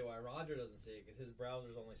can just tell you why Roger doesn't see it, because his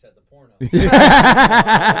browser's only set to porno.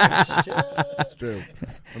 That's true.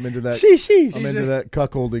 I'm into that. She. I'm into that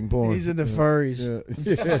cuckolding porn. He's in the furries.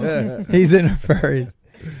 Yeah. He's in a furries.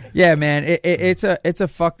 Yeah, man. It's a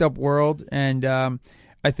fucked up world, and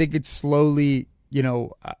I think it's slowly. You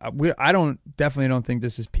know, I definitely don't think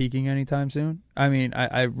this is peaking anytime soon. I mean,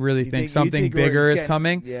 I really think something bigger is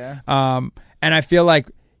coming. Yeah. And I feel like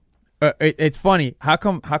it's funny. How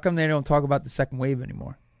come they don't talk about the second wave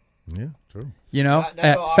anymore? Yeah, true. You know, Not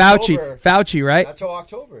till October. Fauci, right? Not till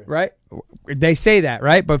October. Right? They say that,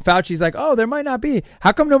 right? But Fauci's like, oh, there might not be.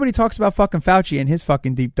 How come nobody talks about fucking Fauci and his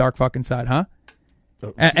fucking deep, dark fucking side, huh?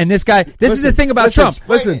 And this guy, this is the thing about Trump.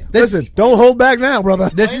 Listen, don't hold back now, brother.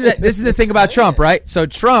 This is the thing about Trump, right? So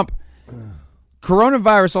Trump,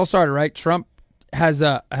 coronavirus all started, right? Trump has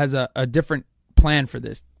a different plan for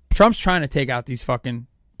this. Trump's trying to take out these fucking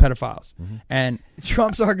pedophiles, and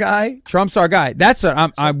Trump's our guy. That's what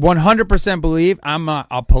I 100% believe. I'm not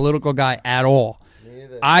a political guy at all.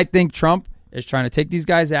 I think Trump is trying to take these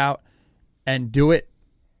guys out and do it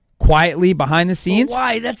quietly behind the scenes. Well,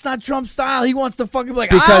 why? That's not Trump's style. He wants to fucking be like,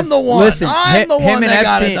 Because, I'm the one. listen, I'm the one him and that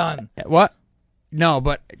got it Epstein- done. What? No,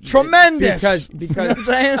 but Tremendous. because You know what I'm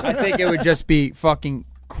saying? I think it would just be fucking.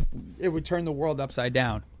 It would turn the world upside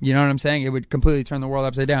down. You know what I'm saying? It would completely turn the world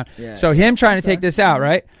upside down. Yeah. So him trying to take this out,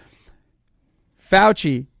 right?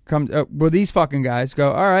 Fauci comes. Well, these fucking guys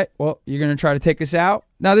go. All right. Well, you're gonna try to take us out.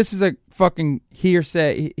 Now this is a fucking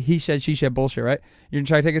hearsay. He said, she said bullshit, right? You're gonna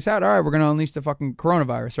try to take us out. All right. We're gonna unleash the fucking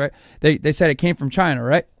coronavirus, right? They said it came from China,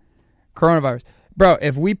 right? Coronavirus, bro.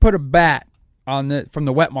 If we put a bat from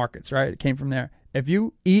the wet markets, right? It came from there. If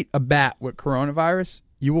you eat a bat with coronavirus,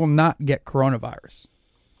 you will not get coronavirus.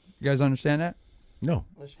 You guys understand that? No.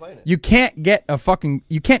 Explain it. You can't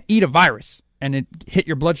you can't eat a virus and it hit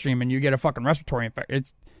your bloodstream and you get a fucking respiratory infection.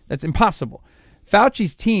 That's impossible.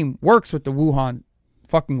 Fauci's team works with the Wuhan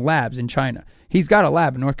fucking labs in China. He's got a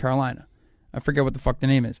lab in North Carolina. I forget what the fuck the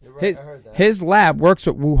name is. Right, I heard that. His lab works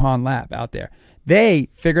with Wuhan lab out there. They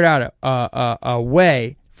figured out a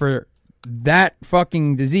way for that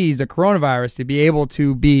fucking disease, the coronavirus, to be able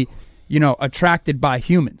to be, attracted by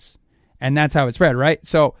humans. And that's how it spread, right?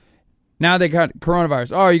 So now they got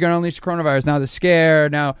coronavirus. Oh, you're going to unleash the coronavirus. Now they're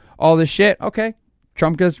scared. Now all this shit. Okay.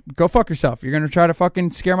 Trump goes, go fuck yourself. You're going to try to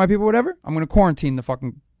fucking scare my people, whatever? I'm going to quarantine the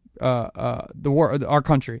fucking our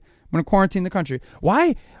country. I'm going to quarantine the country.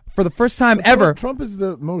 Why? For the first time ever. Trump is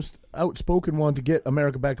the most outspoken one to get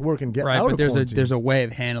America back to work and get out of quarantine. But there's a way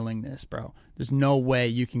of handling this, bro. There's no way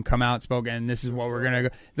you can come outspoken and this is what we're going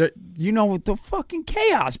to go. The fucking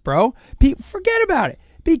chaos, bro. People, forget about it.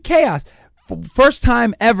 Be chaos. First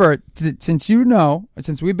time ever, since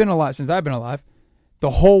we've been alive, since I've been alive, the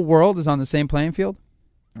whole world is on the same playing field.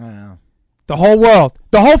 I know. The whole world,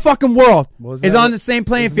 the whole fucking world is on the same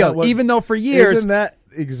playing field, even though for years. Isn't that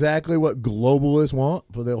exactly what globalists want,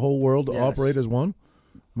 for the whole world to operate as one?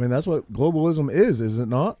 I mean, that's what globalism is it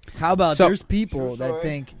not? How about there's people that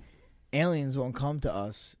think aliens won't come to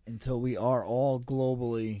us until we are all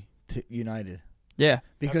globally united. Yeah.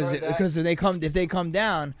 Because if they come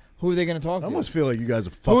down, who are they going to talk to? I almost feel like you guys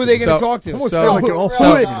are fucking. Who are they going to talk to? I almost feel like you're all who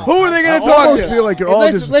are they going to talk to? I almost feel like you're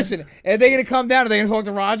all just. Listen, are they going to come down? Are they going to talk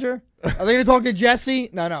to Roger? Are they going to talk to Jesse?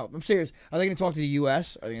 No, I'm serious. Are they going to talk to the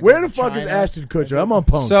U.S.? Where the fuck is Ashton Kutcher? I'm on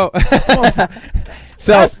Punk.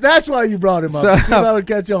 So that's why you brought him up. See if I would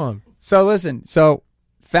catch on. So listen. So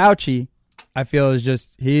Fauci, I feel, is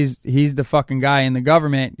just he's the fucking guy in the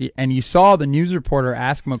government, and you saw the news reporter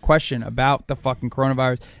ask him a question about the fucking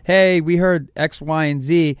coronavirus. Hey, we heard X, Y, and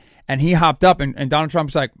Z, and he hopped up, and Donald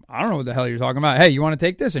Trump's like, I don't know what the hell you're talking about. Hey, you want to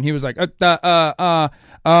take this? And he was like,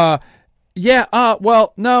 yeah,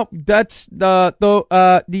 well, no, that's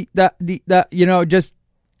just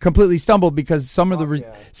completely stumbled because some of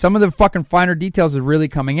the fucking finer details are really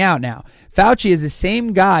coming out now. Fauci is the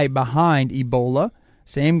same guy behind Ebola.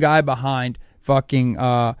 Same guy behind fucking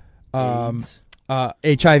HIV. But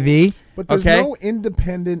there's no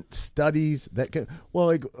independent studies that can.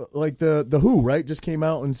 Well, like the WHO, right, just came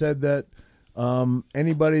out and said that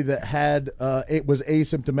anybody that had it was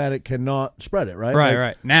asymptomatic cannot spread it, right?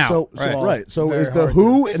 Right. Now. So is the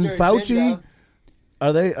WHO and Fauci?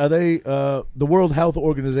 Are they the World Health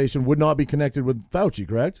Organization would not be connected with Fauci,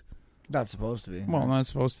 correct? Not supposed to be. Well, not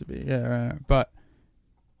supposed to be. Yeah, right. But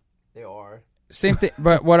they are. Same thing,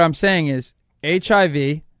 but what I'm saying is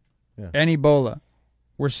HIV and Ebola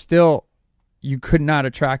were still, you could not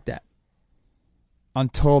attract that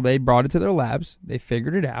until they brought it to their labs. They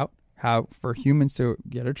figured it out, how for humans to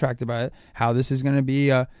get attracted by it, how this is going to be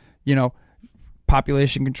a,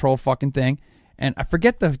 population control fucking thing. And I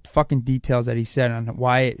forget the fucking details that he said on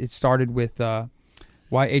why it started with,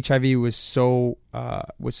 why HIV was so,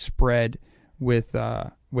 was spread with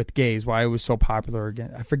gays, why it was so popular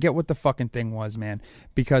again. I forget what the fucking thing was, man,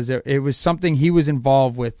 because it was something he was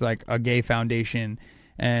involved with, like a gay foundation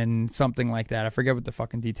and something like that. I forget what the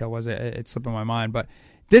fucking detail was. It slipped in my mind. But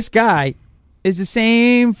this guy is the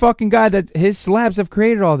same fucking guy that his labs have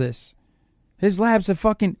created all this. His labs have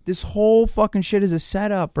this whole fucking shit is a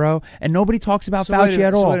setup, bro. And nobody talks about Fauci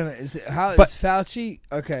at all. Wait a minute. Is Fauci,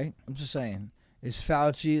 okay, I'm just saying. Is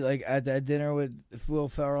Fauci like at that dinner with Will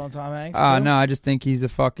Ferrell and Tom Hanks? No, I just think he's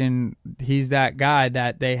he's that guy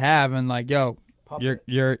that they have, and like, yo,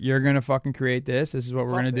 you're gonna fucking create this. This is what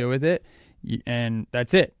we're gonna do with it, and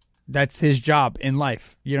that's it. That's his job in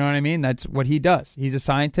life. You know what I mean? That's what he does. He's a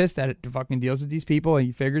scientist that fucking deals with these people, and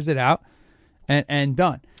he figures it out, and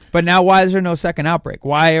done. But now, why is there no second outbreak?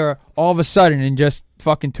 Why are all of a sudden in just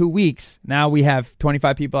fucking 2 weeks now we have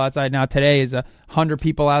 25 people outside? Now today is 100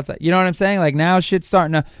 people outside. You know what I'm saying? Like now shit's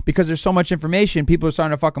starting to, because there's so much information, people are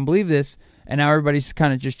starting to fucking believe this, and now everybody's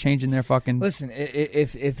kind of just changing their fucking. Listen,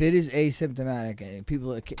 if it is asymptomatic and people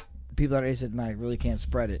that are asymptomatic really can't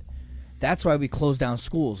spread it. That's why we close down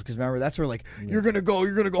schools, because remember, that's where like you're gonna go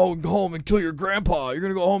home and kill your grandpa. You're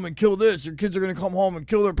gonna go home and kill this. Your kids are gonna come home and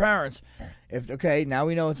kill their parents. Now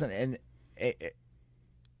we know it's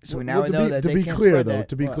so now we know that to be clear though.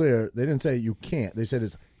 To be clear, they didn't say you can't. They said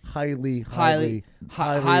it's highly unlikely.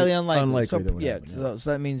 So, that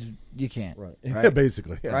so that means you can't. Right. Right? Yeah,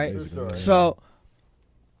 basically. Yeah, right. Basically. So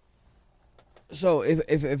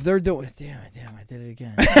if they're doing, damn, I did it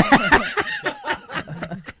again.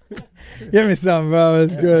 Give me something, bro.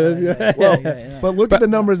 It's good. It's good. Well, but look at the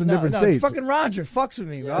numbers in different states. It's fucking Roger fucks with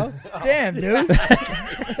me, bro. Damn, dude. What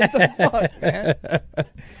the fuck, man?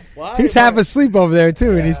 He's half asleep over there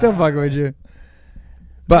too, and he's still fucking with you.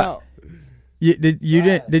 But did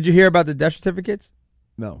you hear about the death certificates?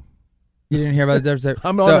 No. You didn't hear about the death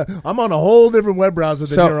certificates? I'm on a whole different web browser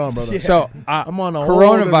than you're on, brother. So I'm on a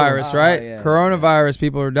coronavirus, right? Coronavirus,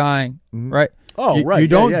 people are dying, right? Oh, right. You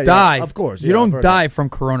don't die. Of course. You don't die from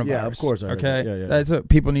coronavirus. Yeah, of course. Okay? Yeah. That's what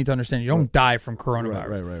people need to understand. You don't die from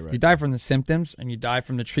coronavirus. Right. You die from the symptoms, and you die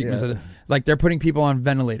from the treatments. Like they're putting people on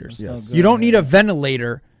ventilators. Yes. You don't need a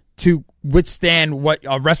ventilator to withstand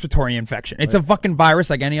a respiratory infection. It's a fucking virus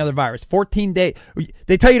like any other virus. 14 days.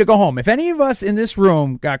 They tell you to go home. If any of us in this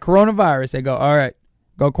room got coronavirus, they go, all right,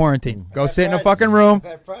 Go quarantine. Go sit in a fucking room.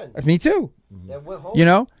 I've had friends Me too. that went home. You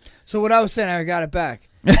know? So what I was saying, I got it back.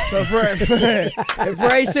 So if we're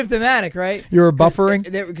asymptomatic, right? You were buffering?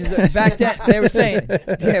 Because back then, they were saying,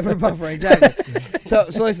 yeah, we're buffering, exactly. So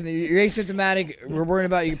listen, you're asymptomatic, we're worrying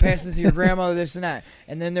about you passing it to your grandmother, this and that.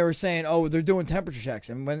 And then they were saying, oh, they're doing temperature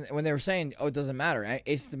checks. And when they were saying, oh, it doesn't matter,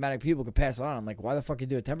 asymptomatic people could pass it on, I'm like, why the fuck you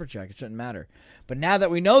do a temperature check? It shouldn't matter. But now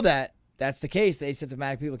that we know that that's the case, the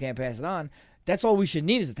asymptomatic people can't pass it on, that's all we should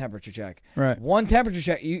need is a temperature check. Right. One temperature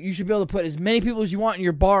check. You should be able to put as many people as you want in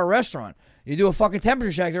your bar or restaurant. You do a fucking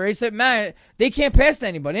temperature check. They're asymptomatic. They can't pass to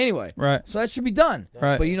anybody anyway. Right. So that should be done.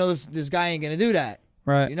 Right. But you know this guy ain't going to do that.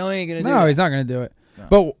 Right. You know he ain't going to do that. No, he's not going to do it.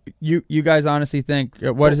 No. But you guys honestly think,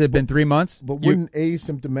 what has it been, 3 months? But wouldn't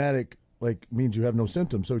asymptomatic means you have no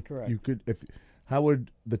symptoms? So Correct. you could how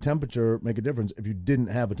would the temperature make a difference if you didn't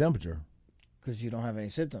have a temperature? Because you don't have any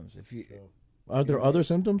symptoms. If you Are there other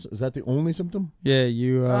symptoms? Is that the only symptom? Yeah,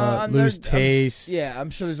 you lose there's- taste.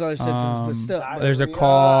 I'm sure there's other symptoms, but still. There's a Diarrhea,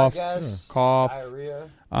 cough, I guess. cough. Diarrhea.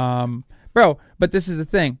 Bro, but this is the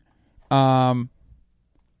thing.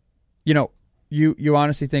 You know, you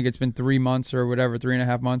honestly think it's been 3 months or whatever,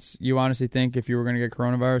 3.5 months? You honestly think if you were going to get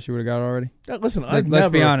coronavirus, you would have got it already? Listen, Let's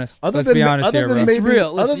be honest. Let's be honest here, bro. It's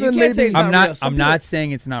real. Listen, you can't say it's I'm not real. I'm not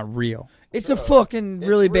saying it's not real. It's a fucking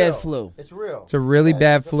really bad flu. It's real. It's a really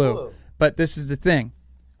bad It's a flu. But this is the thing.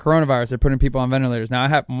 Coronavirus, they're putting people on ventilators. Now, I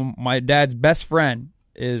have my dad's best friend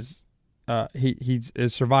is he's a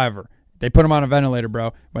survivor. They put him on a ventilator,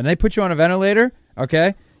 bro. When they put you on a ventilator,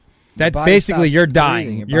 okay, that's body basically stops you're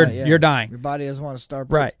breathing. dying. Your You're dying. Your body doesn't want to start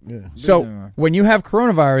Right. breathing. Yeah. So anymore. when you have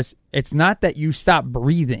coronavirus, it's not that you stop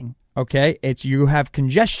breathing, okay? It's you have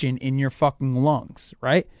congestion in your fucking lungs,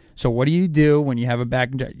 right? So what do you do when you have a back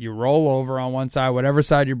congestion? You roll over on one side, whatever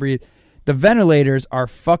side you breathe. The ventilators are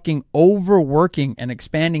fucking overworking and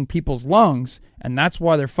expanding people's lungs, and that's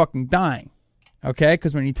why they're fucking dying, okay?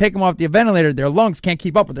 Because when you take them off the ventilator, their lungs can't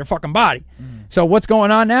keep up with their fucking body. So what's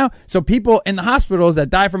going on now? So people in the hospitals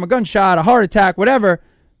that die from a gunshot, a heart attack, whatever,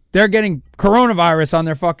 they're getting coronavirus on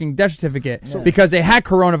their fucking death certificate because they had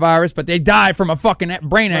coronavirus, but they died from a fucking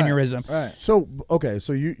brain aneurysm. Right. So okay,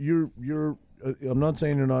 so you're I'm not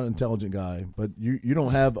saying you're not an intelligent guy, but you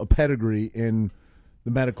don't have a pedigree in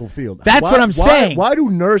the medical field. That's what I'm saying. Why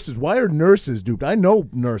are nurses duped? I know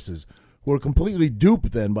nurses who are completely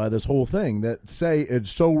duped then by this whole thing that say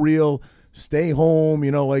it's so real, stay home,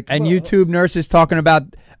 and YouTube nurses talking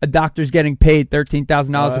about a doctor's getting paid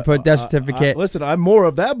 $13,000 to put a death certificate. Listen, I'm more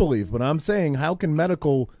of that belief, but I'm saying how can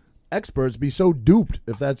medical experts be so duped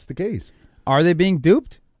if that's the case? Are they being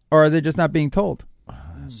duped, or are they just not being told?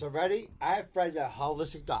 So ready? I have friends that are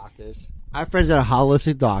holistic doctors. A holistic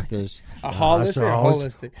A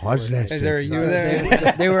holistic. Is there a you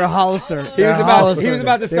there? They were a Hollister. He was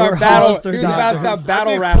about to start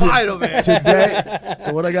battle rap. Today,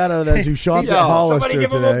 so what I got out of that is you shot the Hollister somebody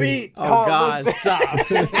give him a today. beat. Oh, God, stop.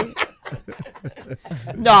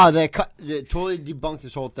 No, they totally debunked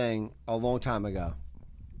this whole thing a long time ago.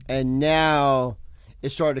 And now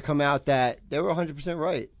it started to come out that they were 100%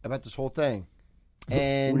 right about this whole thing.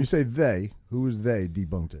 And When you say they, who was they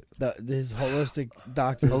debunked it? His holistic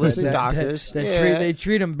doctors. Doctors. They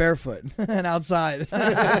treat him barefoot and outside.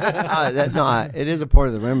 It is a part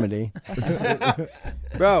of the remedy.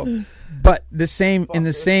 Bro, but in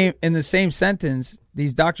the same sentence,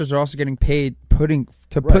 these doctors are also getting paid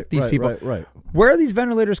to put these people. Right. Where are these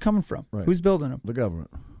ventilators coming from? Right. Who's building them? The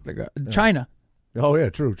government. China. Oh yeah,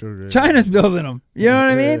 true. China's building them. You know what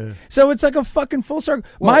I mean? Yeah. So it's like a fucking full circle.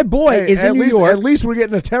 My boy is in New York. At least we're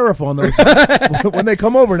getting a tariff on those when they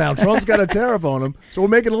come over now. Trump's got a tariff on them, so we're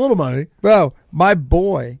making a little money. Bro, my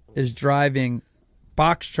boy is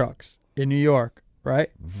box trucks in New York, right?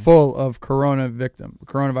 Full of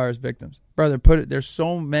coronavirus victims. Brother, there's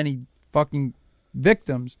so many fucking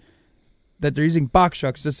victims that they're using box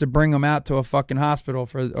trucks just to bring them out to a fucking hospital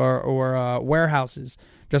or warehouses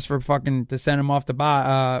just for fucking to send them off to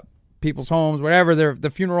buy people's homes, whatever, the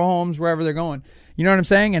funeral homes, wherever they're going. You know what I'm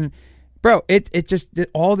saying? And bro, it just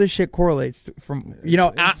all this shit correlates from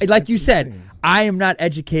like you said, insane. I am not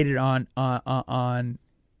educated on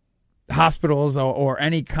hospitals or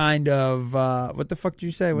any kind of what the fuck did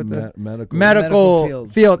you say? What the medical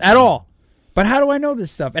field at all. But how do I know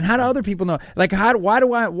this stuff? And how do other people know? Like, why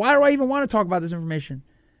do I even want to talk about this information?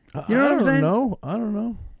 You know what I'm saying? I don't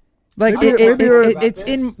know. Like maybe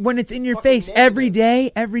when it's in your face every day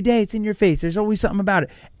it's in your face. There's always something about it.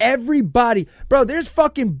 Everybody, bro, there's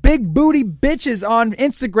fucking big booty bitches on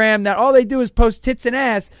Instagram that all they do is post tits and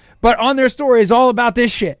ass, but on their story is all about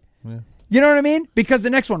this shit. Yeah. You know what I mean? Because the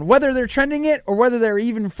next one, whether they're trending it or whether they're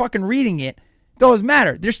even fucking reading it, Doesn't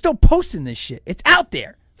matter. They're still posting this shit. It's out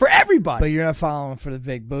there for everybody. But you're not following for the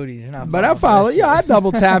big booties. You're not. But I follow. Yeah, I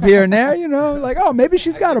double tap here and there. Like, oh, maybe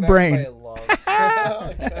she's got a brain.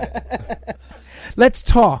 Let's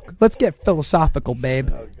talk. Let's get philosophical, babe.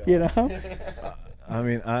 I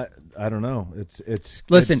mean, I don't know.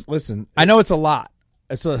 Listen. I know it's a lot.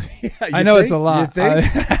 It's a. I know it's a lot.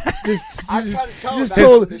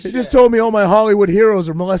 You just told me all my Hollywood heroes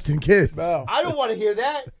are molesting kids. I don't want to hear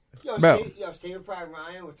that. Saving Private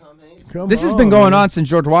Ryan with Tom Hanks. This has been going on since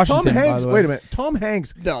George Washington. Tom Hanks. By the way. Wait a minute. Tom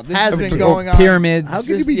Hanks. No, this has been going on. Pyramids. How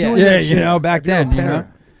could you be doing that? Yeah, back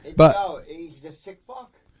then, But he's a sick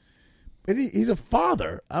fuck. He's a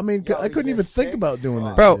father. I mean, I couldn't even think about doing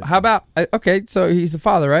that. Bro, how about okay? So he's a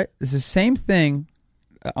father, right? It's the same thing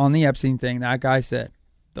on the Epstein thing. That guy said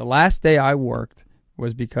the last day I worked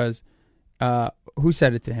was because who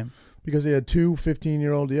said it to him? Because he had two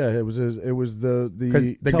 15-year-old. Yeah, it was the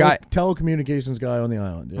guy, telecommunications guy on the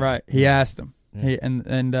island. Yeah. Right. He asked him. Yeah.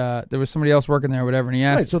 And there was somebody else working there or whatever, and he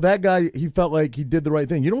asked. Right. So that guy, he felt like he did the right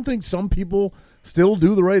thing. You don't think some people still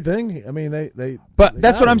do the right thing? I mean, they. But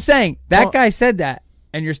that's what I'm saying. That guy said that,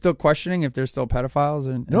 and you're still questioning if they're still pedophiles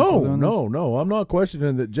and no. I'm not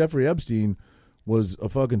questioning that Jeffrey Epstein was a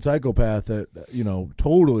fucking psychopath that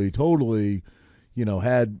totally,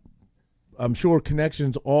 had. I'm sure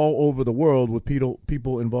connections all over the world with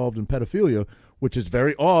people involved in pedophilia, which is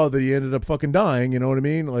very odd that he ended up fucking dying. You know what I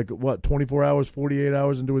mean? Like, 24 hours, 48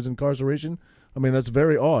 hours into his incarceration? I mean, that's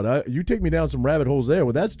very odd. You take me down some rabbit holes there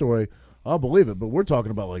with that story, I'll believe it. But we're talking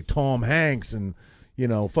about, like, Tom Hanks and,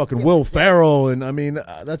 fucking Will Ferrell. And, I mean,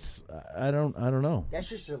 I don't know. That's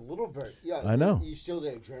just a little bit. Yeah, I know. You steal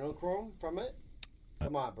the adrenochrome from it?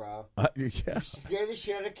 Come on, bro. Yeah. You scare the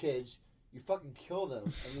shit out of kids. You fucking kill them.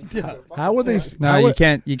 How are they? No, you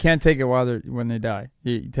can't take it when they die.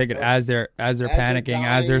 You take it as they're panicking,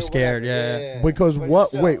 as they're scared. Yeah. Because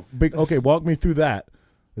what? Wait. Okay, walk me through that.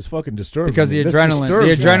 It's fucking disturbing. Because the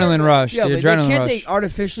adrenaline rush. Yeah, the but adrenaline can't rush. they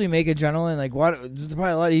artificially make adrenaline? Like, what? It's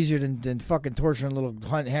probably a lot easier than fucking torturing little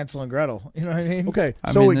Hansel and Gretel. You know what I mean? Okay,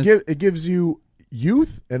 so it gives you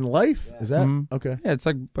youth and life. Yeah. Is that okay? Yeah, it's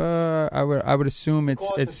like I would assume it's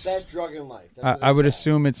the best drug in life. I would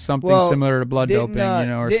assume it's something similar to blood doping,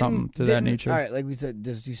 or something to that nature. All right, like we said,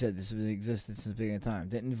 you said this has been existed since the beginning of time.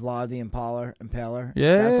 Didn't Vlad the Impaler?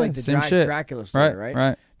 Yeah, that's like the Dracula story, right?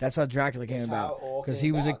 Right. That's how Dracula came about because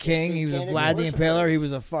he was a king. He was a Vlad the Impaler.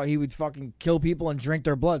 He would fucking kill people and drink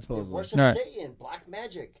their blood. Supposedly, worship Satan, black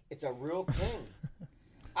magic. It's a real thing.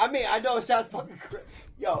 I mean, I know it sounds fucking crazy.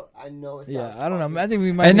 Yo, I know it sounds I don't know. I think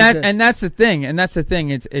we might and that's the thing.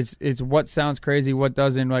 It's what sounds crazy, what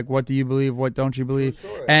doesn't, like what do you believe, what don't you believe?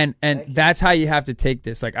 Sure. And that's how you have to take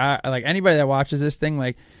this. Like anybody that watches this thing,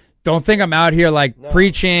 like don't think I'm out here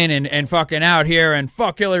preaching and fucking out here and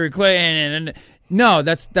fuck Hillary Clinton and no,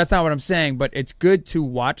 that's not what I'm saying, but it's good to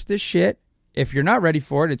watch this shit. If you're not ready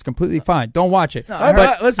for it, it's completely fine. Don't watch it. No,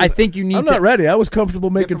 but listen, I think you need I'm not ready. I was comfortable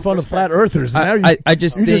making fun of flat earthers. Now you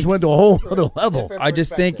just went to a whole other level. I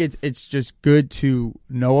just think it's just good to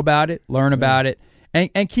know about it, learn about it,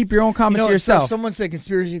 and keep your own comments to yourself. Someone said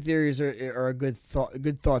conspiracy theories are a good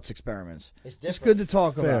thoughts experiments. It's good to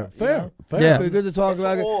talk about. Fair. Yeah, good to talk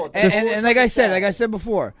about it. And like I said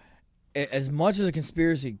before, as much as a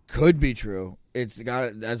conspiracy could be true, it's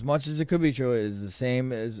got as much as it could be true is the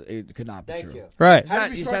same as it could not be true. Thank you. Right. How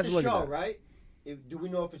did we start the show, right? Do we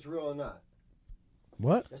know if it's real or not?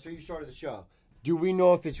 What? That's where you started the show. Do we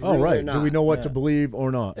know if it's real or not? Do we know what to believe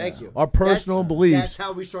or not? Thank you. Our personal beliefs. That's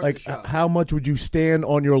how we started the show. How much would you stand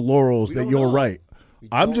on your laurels that you're right?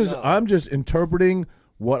 I'm just interpreting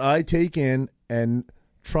what I take in and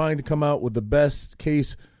trying to come out with the best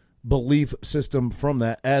case belief system from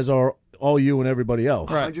that, as are all you and everybody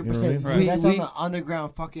else. Right. 100%. You know what I mean? Right. That's on the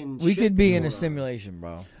underground fucking We shit could be in a simulation,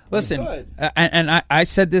 bro. Listen, and I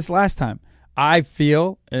said this last time. I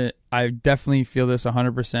feel, I definitely feel this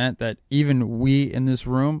 100%, that even we in this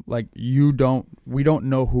room, like we don't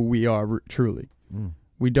know who we are truly.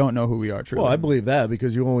 We don't know who we are truly. Well, I believe that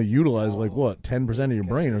because you only utilize 10% of your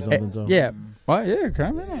brain or something. So. Yeah. Well, yeah,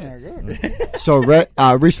 come in. So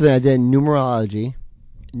recently I did numerology.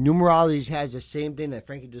 Numerology has the same thing that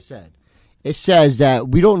Frankie just said. It says that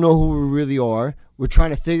we don't know who we really are. We're trying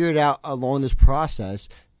to figure it out along this process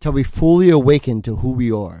till we fully awaken to who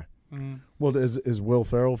we are. Mm-hmm. Well, is Will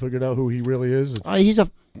Ferrell figured out who he really is? He's a...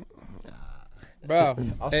 Bro,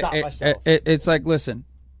 I'll stop myself. It's like, listen,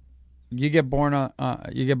 you get born.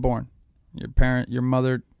 Your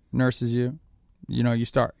mother nurses you. You know,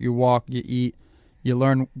 you walk, you eat, you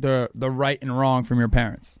learn the right and wrong from your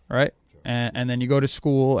parents, right? And then you go to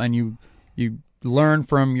school and you learn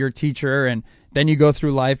from your teacher, and then you go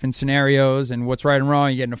through life and scenarios and what's right and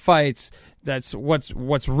wrong. You get into fights. That's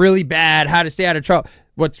what's really bad, how to stay out of trouble,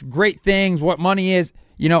 what's great things, what money is,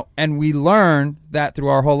 and we learn that through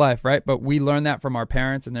our whole life, right? But we learn that from our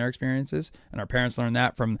parents and their experiences, and our parents learn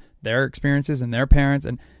that from their experiences and their parents,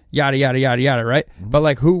 and yada, yada, yada, yada, right? Mm-hmm. But,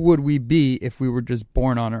 like, who would we be if we were just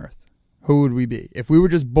born on Earth? Who would we be? If we were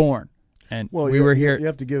just born and we were here. You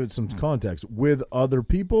have to give it some context. With other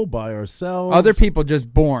people, by ourselves? Other people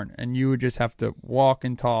just born, and you would just have to walk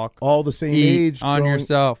and talk. All the same age. On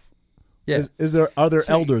yourself. Yeah. Is there other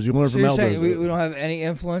elders? You learn from elders. We don't have any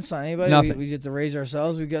influence on anybody? Nothing. We get to raise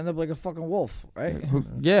ourselves. We end up like a fucking wolf, right?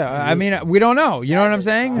 Yeah. I mean, we don't know. You know what I'm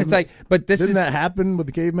saying? It's like, but didn't that happen with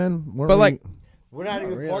the cavemen? We're not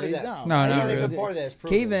even part of that. No, not even really. part of that. It's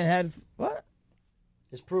proven. Cavemen had what?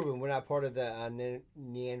 It's proven we're not part of the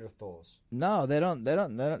Neanderthals. No, they don't.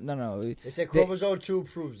 No. They say chromosome 2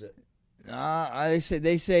 proves it.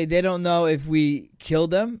 They say they don't know if we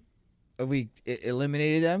killed them, if we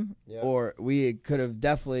eliminated them, or we could have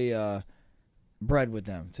definitely bred with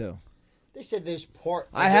them too. They said there's part.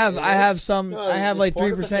 I have like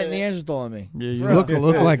 3% Neanderthal in me. Yeah, you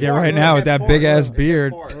look like it right now with that big ass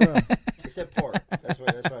beard. They said part. That's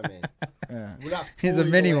what I mean. Yeah. He's a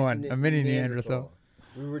mini one, a mini Neanderthal.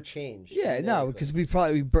 We were changed. Yeah, no, because we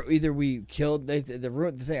killed. The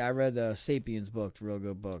thing I read the Sapiens book, real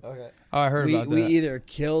good book. Okay. Oh, I heard about that. We either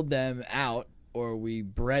killed them out or we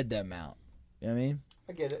bred them out. You know what I mean?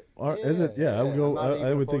 I get it.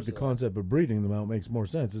 I would think the concept of breeding them out makes more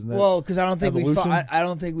sense, isn't that? Well, because I don't think evolution? I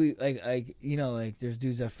don't think we like there's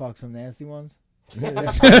dudes that fuck some nasty ones. You know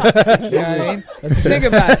what I mean? Think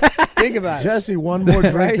about it. Jesse, one more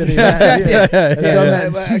drink Right? than he has. Yeah. Done that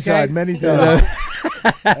in Seaside many times.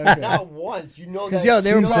 Not once. You know that.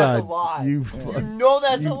 They were that's a lie. You know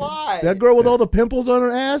that's a lie. That girl with all the pimples on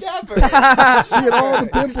her ass? Never. She had all the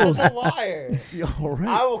pimples. You're such a liar. All right.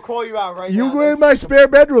 I will call you out right now. You were in my spare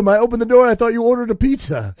bedroom. I opened the door and I thought you ordered a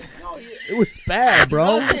pizza. No, it was bad,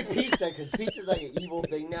 bro. Don't say pizza because pizza's like an evil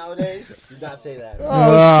thing nowadays. Do not say that. Oh,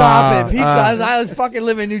 stop it. Pizza. I fucking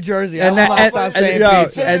live in New Jersey. And stop saying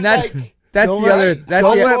pizza. And that's the other.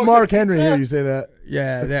 Don't let Mark Henry hear you say that.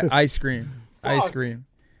 Yeah, that ice cream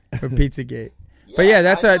for Pizzagate. But yeah,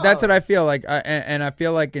 that's what I feel like. And I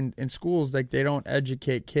feel like in schools, like, they don't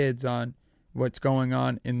educate kids on what's going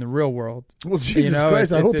on in the real world. Well, Jesus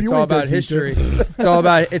Christ, I hope it's you all ain't that about history.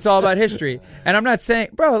 It's all about history. And I'm not saying,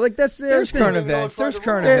 bro, like, there's current events. There's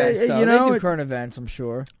current events. They do current events, I'm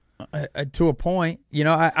sure. To a point,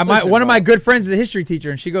 one of my good friends is a history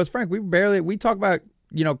teacher, and she goes, Frank, we talk about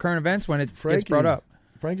current events when it gets brought up.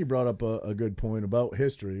 Frankie brought up a good point about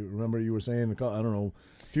history. Remember, you were saying, I don't know,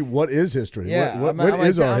 what is history? Yeah, what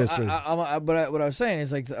is our history? But what I was saying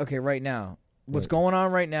is, like, okay, right now, what's going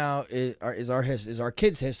on right now is our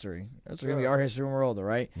kids' history. That's going to be our history when we're older,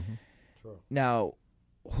 right? Mm-hmm. Sure. Now,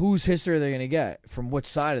 whose history are they going to get? From which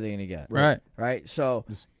side are they going to get? Right. So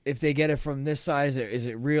if they get it from this side, is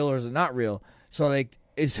it real or is it not real? So, like,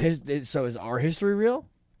 is our history real?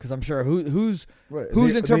 Because I'm sure whose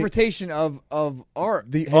interpretation of our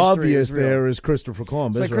the history obvious is real. There is Christopher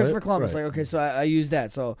Columbus. It's like Christopher right? Columbus. Right. Like, okay, so I use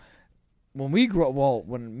that. So when we grew up,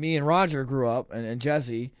 when me and Roger grew up and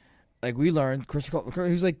Jesse, like, we learned Christopher Columbus,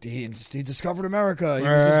 he was like, he discovered America. He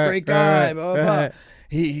was this great guy. Blah, blah, blah.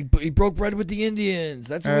 He broke bread with the Indians.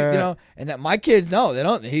 That's what and that my kids know. They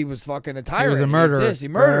don't. He was fucking a tyrant. He was a murderer. He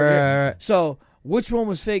murdered. So which one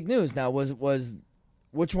was fake news? Now which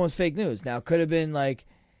one was fake news? Now could have been like,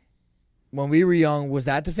 when we were young, was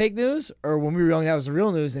that the fake news? Or when we were young, that was the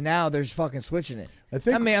real news, and now they're just fucking switching it?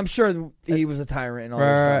 I mean, I'm sure he was a tyrant and all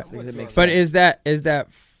that stuff. It makes sense. Is that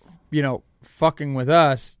fucking with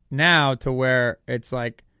us now to where it's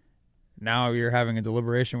like, now you're having a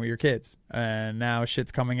deliberation with your kids, and now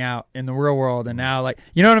shit's coming out in the real world, and now, like,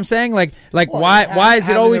 you know what I'm saying? Like why does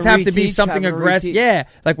it always have to be something aggressive? Yeah,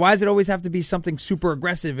 like, why does it always have to be something super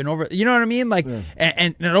aggressive and over? You know what I mean? Like,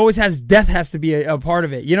 and it always death has to be a part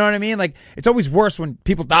of it. You know what I mean? Like, it's always worse when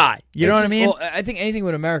people die. You know what I mean? Well, I think anything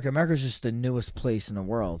with America's just the newest place in the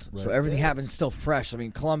world, so everything happens still fresh. I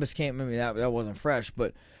mean, Columbus came. I mean, that wasn't fresh,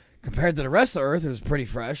 but compared to the rest of the earth, it was pretty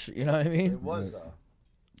fresh. You know what I mean? It was though.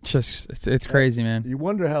 It's crazy, man. You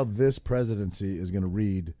wonder how this presidency is going to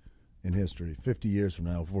read in history 50 years from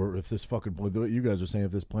now. If this fucking, you guys are saying,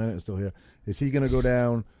 if this planet is still here, is he going to go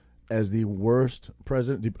down as the worst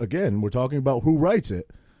president? Again, we're talking about who writes it,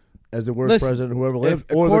 as the worst president who ever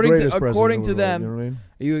lived, or the greatest president. According to them, you know what I mean?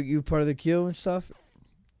 Are you part of the Q and stuff?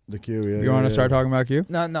 The Q, yeah. You want to start talking about Q?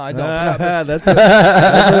 No, I don't.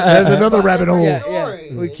 That's another rabbit hole. Yeah.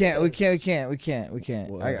 We can't.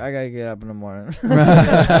 Well, I gotta get up in the morning.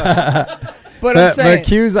 But I'm saying, but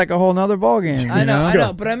Q's like a whole nother ballgame. I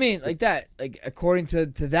know, but I mean, like that, like according to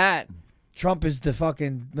that, Trump is the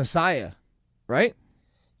fucking Messiah, right?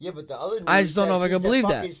 Yeah, but the other news I just don't know if I says can believe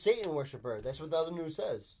he's a that. fucking Satan worshiper. That's what the other news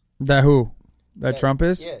says. That who? That Trump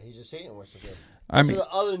is? Yeah, he's a Satan worshiper. I That's mean, what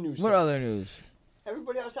the other news What says. other news?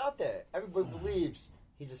 Everybody else out there. Everybody believes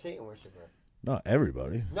he's a Satan worshiper. Not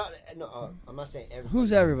everybody. I'm not saying everybody.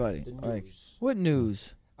 Who's everybody? The news. Like, what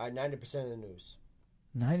news? 90% of the news.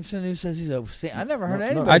 90% of news says he's a Satan. I never heard No,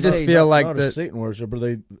 anybody. I just say feel like not the a Satan worshiper.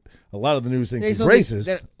 A lot of the news thinks They he's don't think- racist.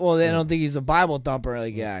 they don't think he's a Bible thumper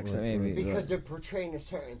like Yak. So maybe Because they're portraying a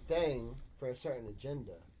certain thing for a certain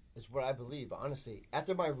agenda, is what I believe, honestly.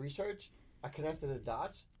 After my research, I connected the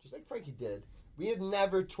dots, just like Frankie did. We have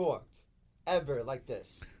never talked, ever, like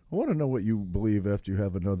this. I want to know what you believe after you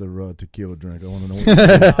have another tequila drink. I want to know. What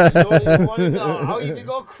You don't even want to know. I'll even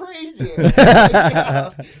go crazy.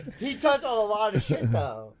 He touched on a lot of shit,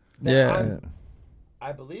 though. that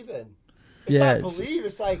I believe in. It's not believe.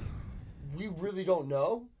 It's like we really don't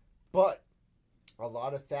know, but a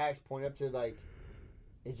lot of facts point up to like,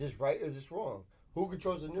 is this right or is this wrong? Who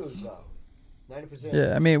controls the news, though? 90%.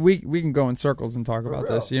 Yeah, I mean, we can go in circles and talk about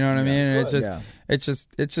this. You know what I mean? And it's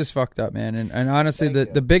just fucked up, man. And honestly,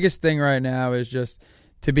 the biggest thing right now is just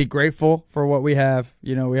to be grateful for what we have.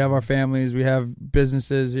 You know, we have our families, we have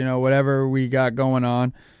businesses. You know, whatever we got going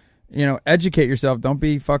on. You know, educate yourself. Don't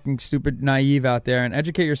be fucking stupid, naive out there, and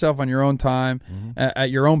educate yourself on your own time,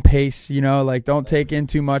 at your own pace. You know, like don't take in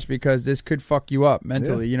too much because this could fuck you up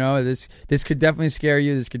mentally. You know, this could definitely scare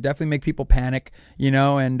you. This could definitely make people panic. You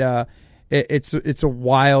know, and it's a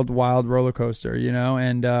wild roller coaster, you know,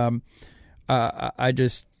 and I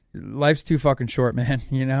just life's too fucking short, man.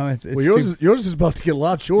 You know, it's well, yours is about to get a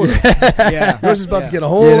lot shorter. Yours is about to get a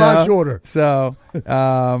whole lot shorter. So,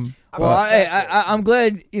 I'm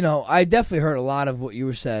glad. You know, I definitely heard a lot of what you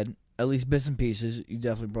were said, at least bits and pieces. You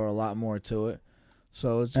definitely brought a lot more to it.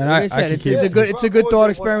 So it's, like I said, it's a good thought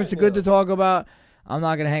experiment. It's good to talk about. I'm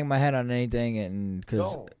not gonna hang my head on anything and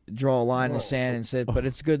draw a line in the sand and sit, but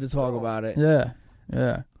it's good to talk about it. Yeah.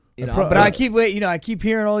 You know, but I keep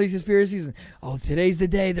hearing all these conspiracies. And, today's the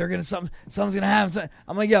day they're gonna something's gonna happen.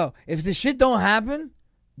 I'm like, yo, if this shit don't happen,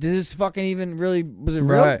 did this fucking even really was it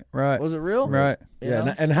real? Right. Was it real? Right.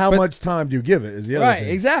 Yeah, and how much time do you give it is the other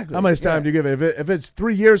thing. Exactly. How much time do you give it? If it's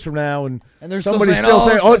 3 years from now and there's somebody's still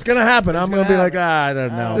saying, it's going to happen, I'm going to be like, I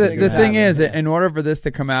don't know. The thing is, in order for this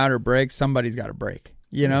to come out or break, somebody's got to break.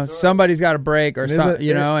 You know, somebody's got to break or something.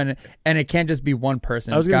 You know, and it can't just be one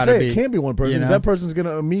person. I was going to say it can't be one person. Because that person's going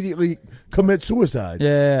to immediately commit suicide.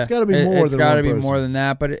 Yeah, it's got to be more. It's got to be more than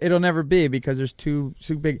that. But it'll never be because there's too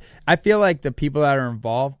big. I feel like the people that are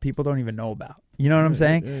involved, people don't even know about. You know what I'm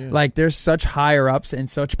saying? Yeah. Like there's such higher ups and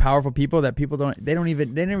such powerful people that people they never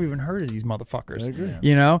even heard of these motherfuckers. I agree.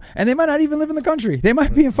 You know, and they might not even live in the country. They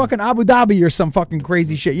might be in fucking Abu Dhabi or some fucking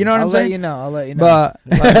crazy shit. You know what I'm saying? I'll let you know.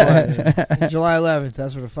 But July 11th,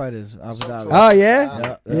 that's where the fight is. Abu Dhabi. Oh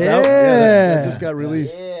yeah, that just got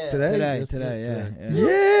released today.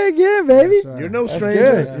 Yeah, baby. You're no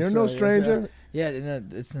stranger. Good. You're no stranger. Yeah,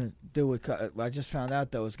 it's gonna do with. I just found out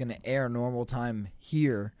though it's gonna air normal time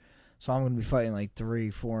here. So I'm going to be fighting like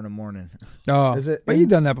 3-4 in the morning. Oh, but you've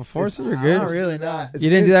done that before, so you're good. Not really, no. You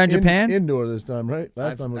didn't do that in Japan? Indoor this time, right?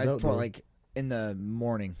 Last time was I outdoor. fought like in the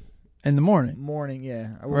morning. In the morning? Morning,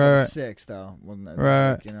 yeah. I woke up at 6, though. Wasn't that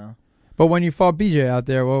right. You know? But when you fought BJ out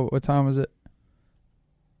there, what time was it?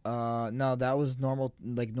 No, that was normal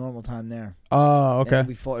time there. Oh, okay. And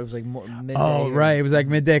we fought, it was like midday. Oh, right. It was like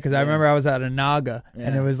midday because I remember I was at a Naga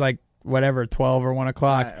and it was like, 12 or 1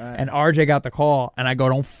 o'clock, right. And RJ got the call, and I go,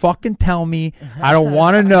 don't fucking tell me, I don't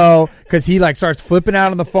want to know, because he like starts flipping out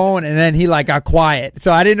on the phone, and then he like got quiet,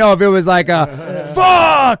 so I didn't know if it was like a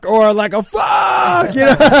fuck or like a fuck, you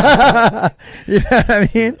know, you know what I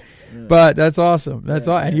mean? But that's awesome. That's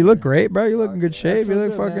all, and you look great, bro. You look in good shape. You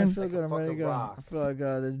look fucking. I feel good. I'm ready to go. I feel like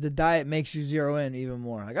the diet makes you zero in even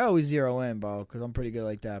more. Like I always zero in, bro, because I'm pretty good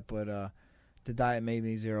like that. But the diet made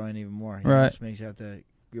me zero in even more. Right. It just makes you have to.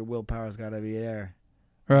 Your willpower's got to be there.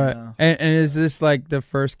 Right. You know? And is this like the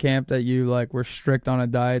first camp that you like were strict on a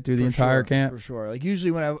diet through the entire camp? For sure. Like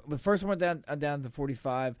usually when the first one went down to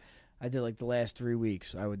 45, I did like the last 3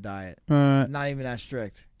 weeks I would diet. Not even that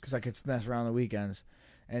strict because I could mess around the weekends.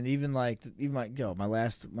 And even my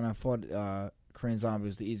last when I fought Korean Zombie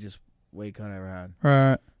was the easiest weight cut I ever had.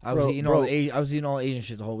 Right. I was eating all Asian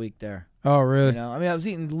shit the whole week there. Oh really? You know, I mean I was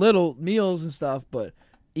eating little meals and stuff, but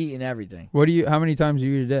eating everything. How many times do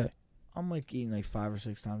you eat a day? I'm like eating like 5 or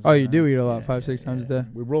 6 times. Oh, a you day. do eat a lot, 5-6 times a day.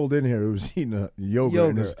 We rolled in here. It was eating a yogurt.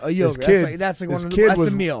 And his Yogurt. kid, That's like his one of kid that's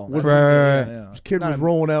was a meal. was- That's a meal, Right. yeah. His kid was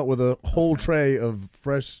rolling out with a whole tray of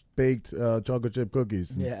fresh baked chocolate chip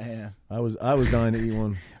cookies. Yeah. I was dying to eat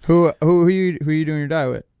one. Who you doing your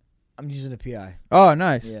diet with? I'm using a PI. Oh,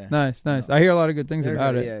 nice, Yeah. nice. I hear a lot of good things They're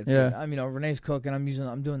about good, it. Yeah, it's good. I mean, Renee's cooking. I'm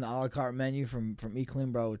doing the a la carte menu from Eat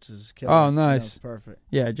Clean Bro, which is killing. Oh, nice. It's perfect.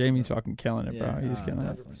 Yeah, Jamie's fucking killing it, bro. Yeah, He's killing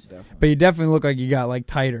it. definitely. But you definitely look like you got like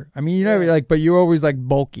tighter. I mean, you never like, but you're always like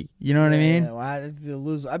bulky. You know what I mean? Yeah, well, I had to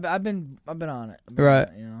lose. I've been on it. Right.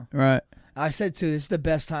 On it, you know. Right. I said too, this is the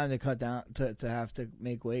best time to cut down to have to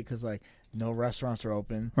make weight because like no restaurants are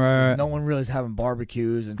open. Right. No one really is having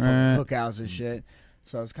barbecues and fucking Right. cookouts and shit.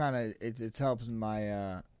 So it's kind of it helps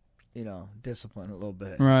my discipline a little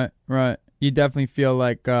bit. Right. You definitely feel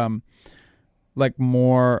like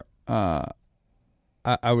more.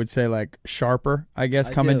 I would say like sharper. I guess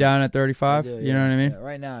I coming do. down at 35. I do, You know what I mean? Yeah,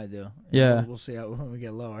 right now I do. Yeah. We'll see how when we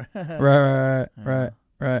get lower. Right.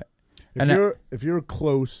 If you're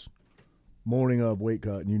close morning of weight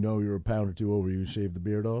cut and you know you're a pound or two over, you shave the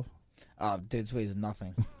beard off. Dude, this weighs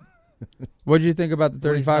nothing. What did you think about the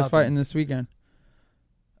Weighs 35s nothing. fighting this weekend?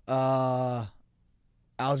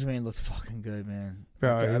 Aljamain looked fucking good, man.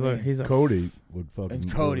 Bro, I look, mean, he's a Cody would fucking.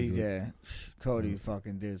 and Cody, really do it. yeah, Cody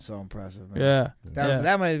fucking did so impressive, man. yeah.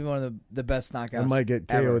 That might be one of the best knockouts. That might get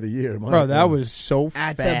KO ever. of the year. Bro, that was so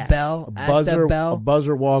At fast. the bell, a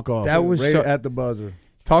buzzer walk off. That was right so- at the buzzer.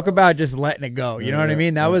 Talk about just letting it go. You know what I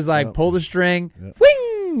mean? That was like yeah. pull the string, Yeah.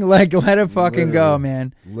 wing, like let it fucking go, Literally.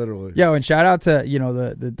 man. Literally. Yo, and shout out to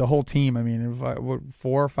the whole team. I mean, what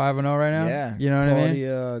 4 or 5-0 right now. Yeah, you know what I mean?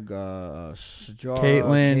 Claudia, Sajara,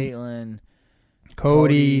 Caitlin. Caitlin,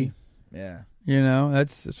 Cody. Yeah, You know,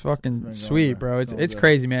 it's been fucking going sweet, good. bro. It's It's going it's good.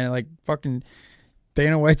 crazy, man. Like fucking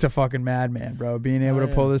Dana White's a fucking madman, bro. Being able Oh,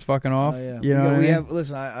 to pull yeah. this fucking off. Oh, yeah. You know what I we mean? have.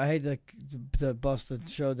 Listen, I hate to bust the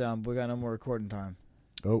show down, but we got no more recording time.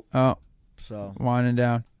 Oh, So winding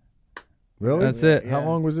down. Really? That's it. How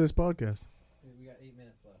long was this podcast? We got 8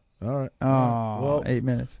 minutes left. All right. Oh, Well, 8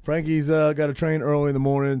 minutes. Frankie's got to train early in the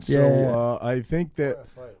morning, so Yeah. I think that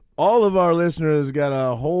all of our listeners got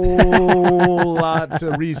a whole lot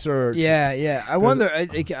to research. yeah. I wonder,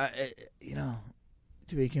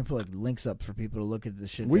 we can put like links up for people to look at the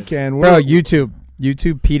shit. We that's- can. Bro, YouTube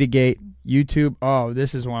Pizzagate. YouTube. Oh,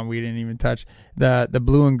 this is one we didn't even touch. The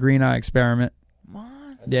blue and green eye experiment. What?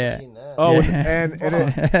 Yeah. Oh, Yeah. and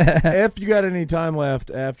if you got any time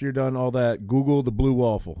left after you're done all that, Google the blue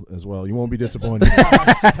waffle as well. You won't be disappointed.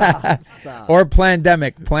 Stop. Or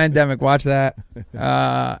Plandemic. Watch that.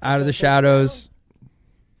 Out of the Shadows.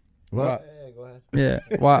 What? Yeah.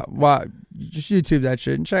 Why? Just YouTube that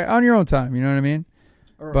shit and check on your own time. You know what I mean?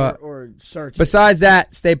 or search. Besides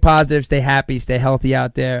that, stay positive, stay happy, stay healthy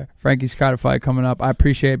out there. Frankie's Codified coming up. I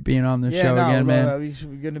appreciate being on the show again, man.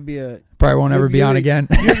 We're gonna be a. Probably won't ever be on again.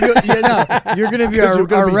 You're gonna be Because you're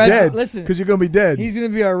gonna our be resident. dead. Listen, Because you're gonna be dead. he's gonna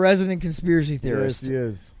be our resident conspiracy Yes, theorist. he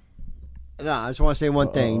is. No, I just want to say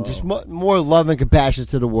one thing. Just more love and compassion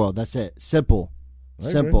to the world. That's it. Simple. I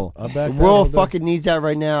agree. Simple. I'll back The that all world day. fucking needs that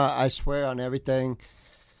right now. I swear on everything.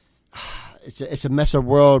 It's a mess of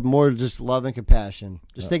world. More just love and compassion.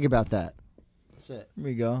 Just think about that. That's it. Here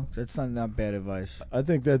we go. That's not bad advice. I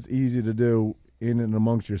think that's easy to do in and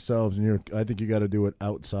amongst yourselves, and I think you got to do it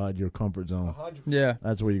outside your comfort zone. Yeah.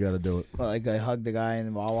 That's where you got to do it. Well, like I hugged the guy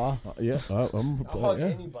in Wawa. Yeah, Hug yeah.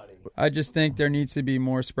 anybody. I just think there needs to be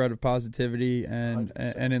more spread of positivity and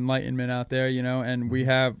enlightenment out there, you know. And we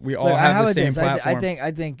all Look, have how the about same this? platform. I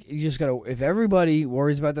think you just gotta. If everybody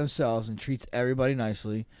worries about themselves and treats everybody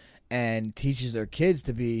nicely, and teaches their kids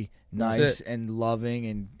to be nice and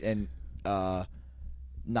loving and not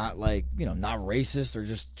not racist or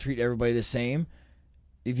just treat everybody the same.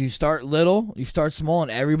 If you start little, you start small,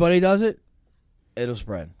 and everybody does it, it'll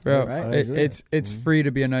spread. Bro, right? I agree. it's free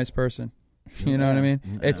to be a nice person. You know what I mean?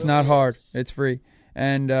 It's not hard. It's free.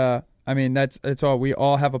 And I mean that's all. We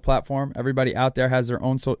all have a platform. Everybody out there has their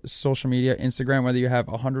own social media, Instagram. Whether you have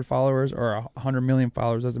 100 followers or 100 million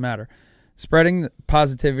followers, doesn't matter. Spreading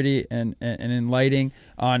positivity and enlightening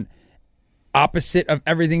on opposite of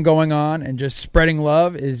everything going on and just spreading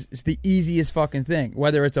love is the easiest fucking thing.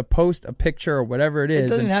 Whether it's a post, a picture, or whatever it is. It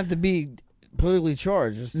doesn't have to be politically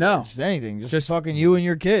charged. Just anything. Just fucking you and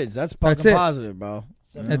your kids. That's fucking it. positive, bro.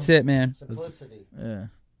 That's it, man. Simplicity. Yeah.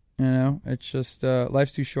 You know, it's just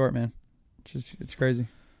life's too short, man. It's crazy.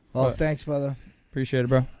 Well, But- thanks, brother. Appreciate it,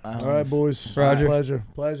 bro. All right, boys. Roger.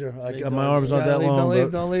 Pleasure. My arm's not that Don't long.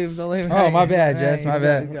 leave. but- Don't leave. Oh, my bad, Jess. My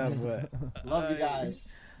bad. Love you guys.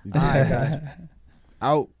 All right, guys.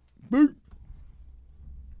 Out. That's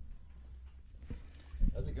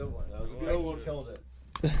a good one. Frankie killed it.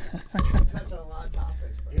 Touched on a lot of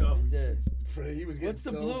topics. You know, Did. he was getting What's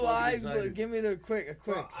the so blue fucking eye? excited. Give me a quick.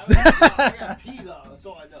 I gotta pee though. That's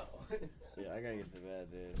all I know. Yeah, I gotta get to bed,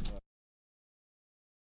 dude.